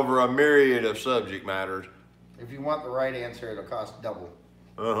went over a myriad of subject matters. If you want the right answer, it'll cost double.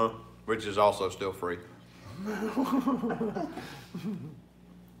 Which is also still free.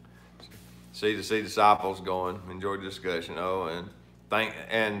 See disciples going. Enjoyed the discussion. Oh,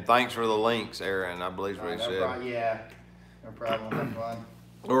 and thanks for the links, Aaron. I believe what he said. Yeah, no problem. Have fun.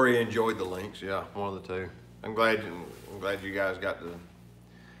 Or he enjoyed the links. Yeah, one of the two. I'm glad you guys got to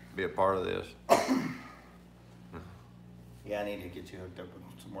be a part of this. Yeah, I need to get you hooked up with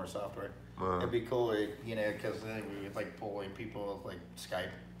some more software. Uh-huh. It'd be cool, because then we could like pull in people with like Skype.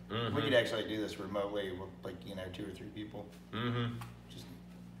 Mm-hmm. We could actually do this remotely with like 2 or 3 people. Mm-hmm. Just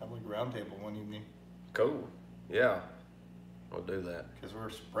have like a round table one evening. Cool. Yeah. We'll do that. Because we're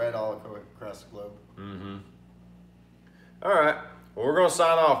spread all across the globe. Mm-hmm. All right. Well, we're going to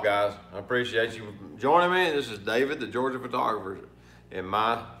sign off, guys. I appreciate you joining me. This is David, the Georgia photographer. And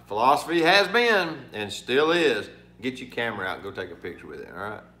my philosophy has been, and still is, get your camera out and go take a picture with it. All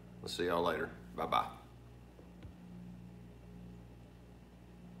right? We'll see y'all later. Bye-bye.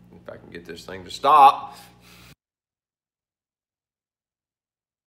 If I can get this thing to stop.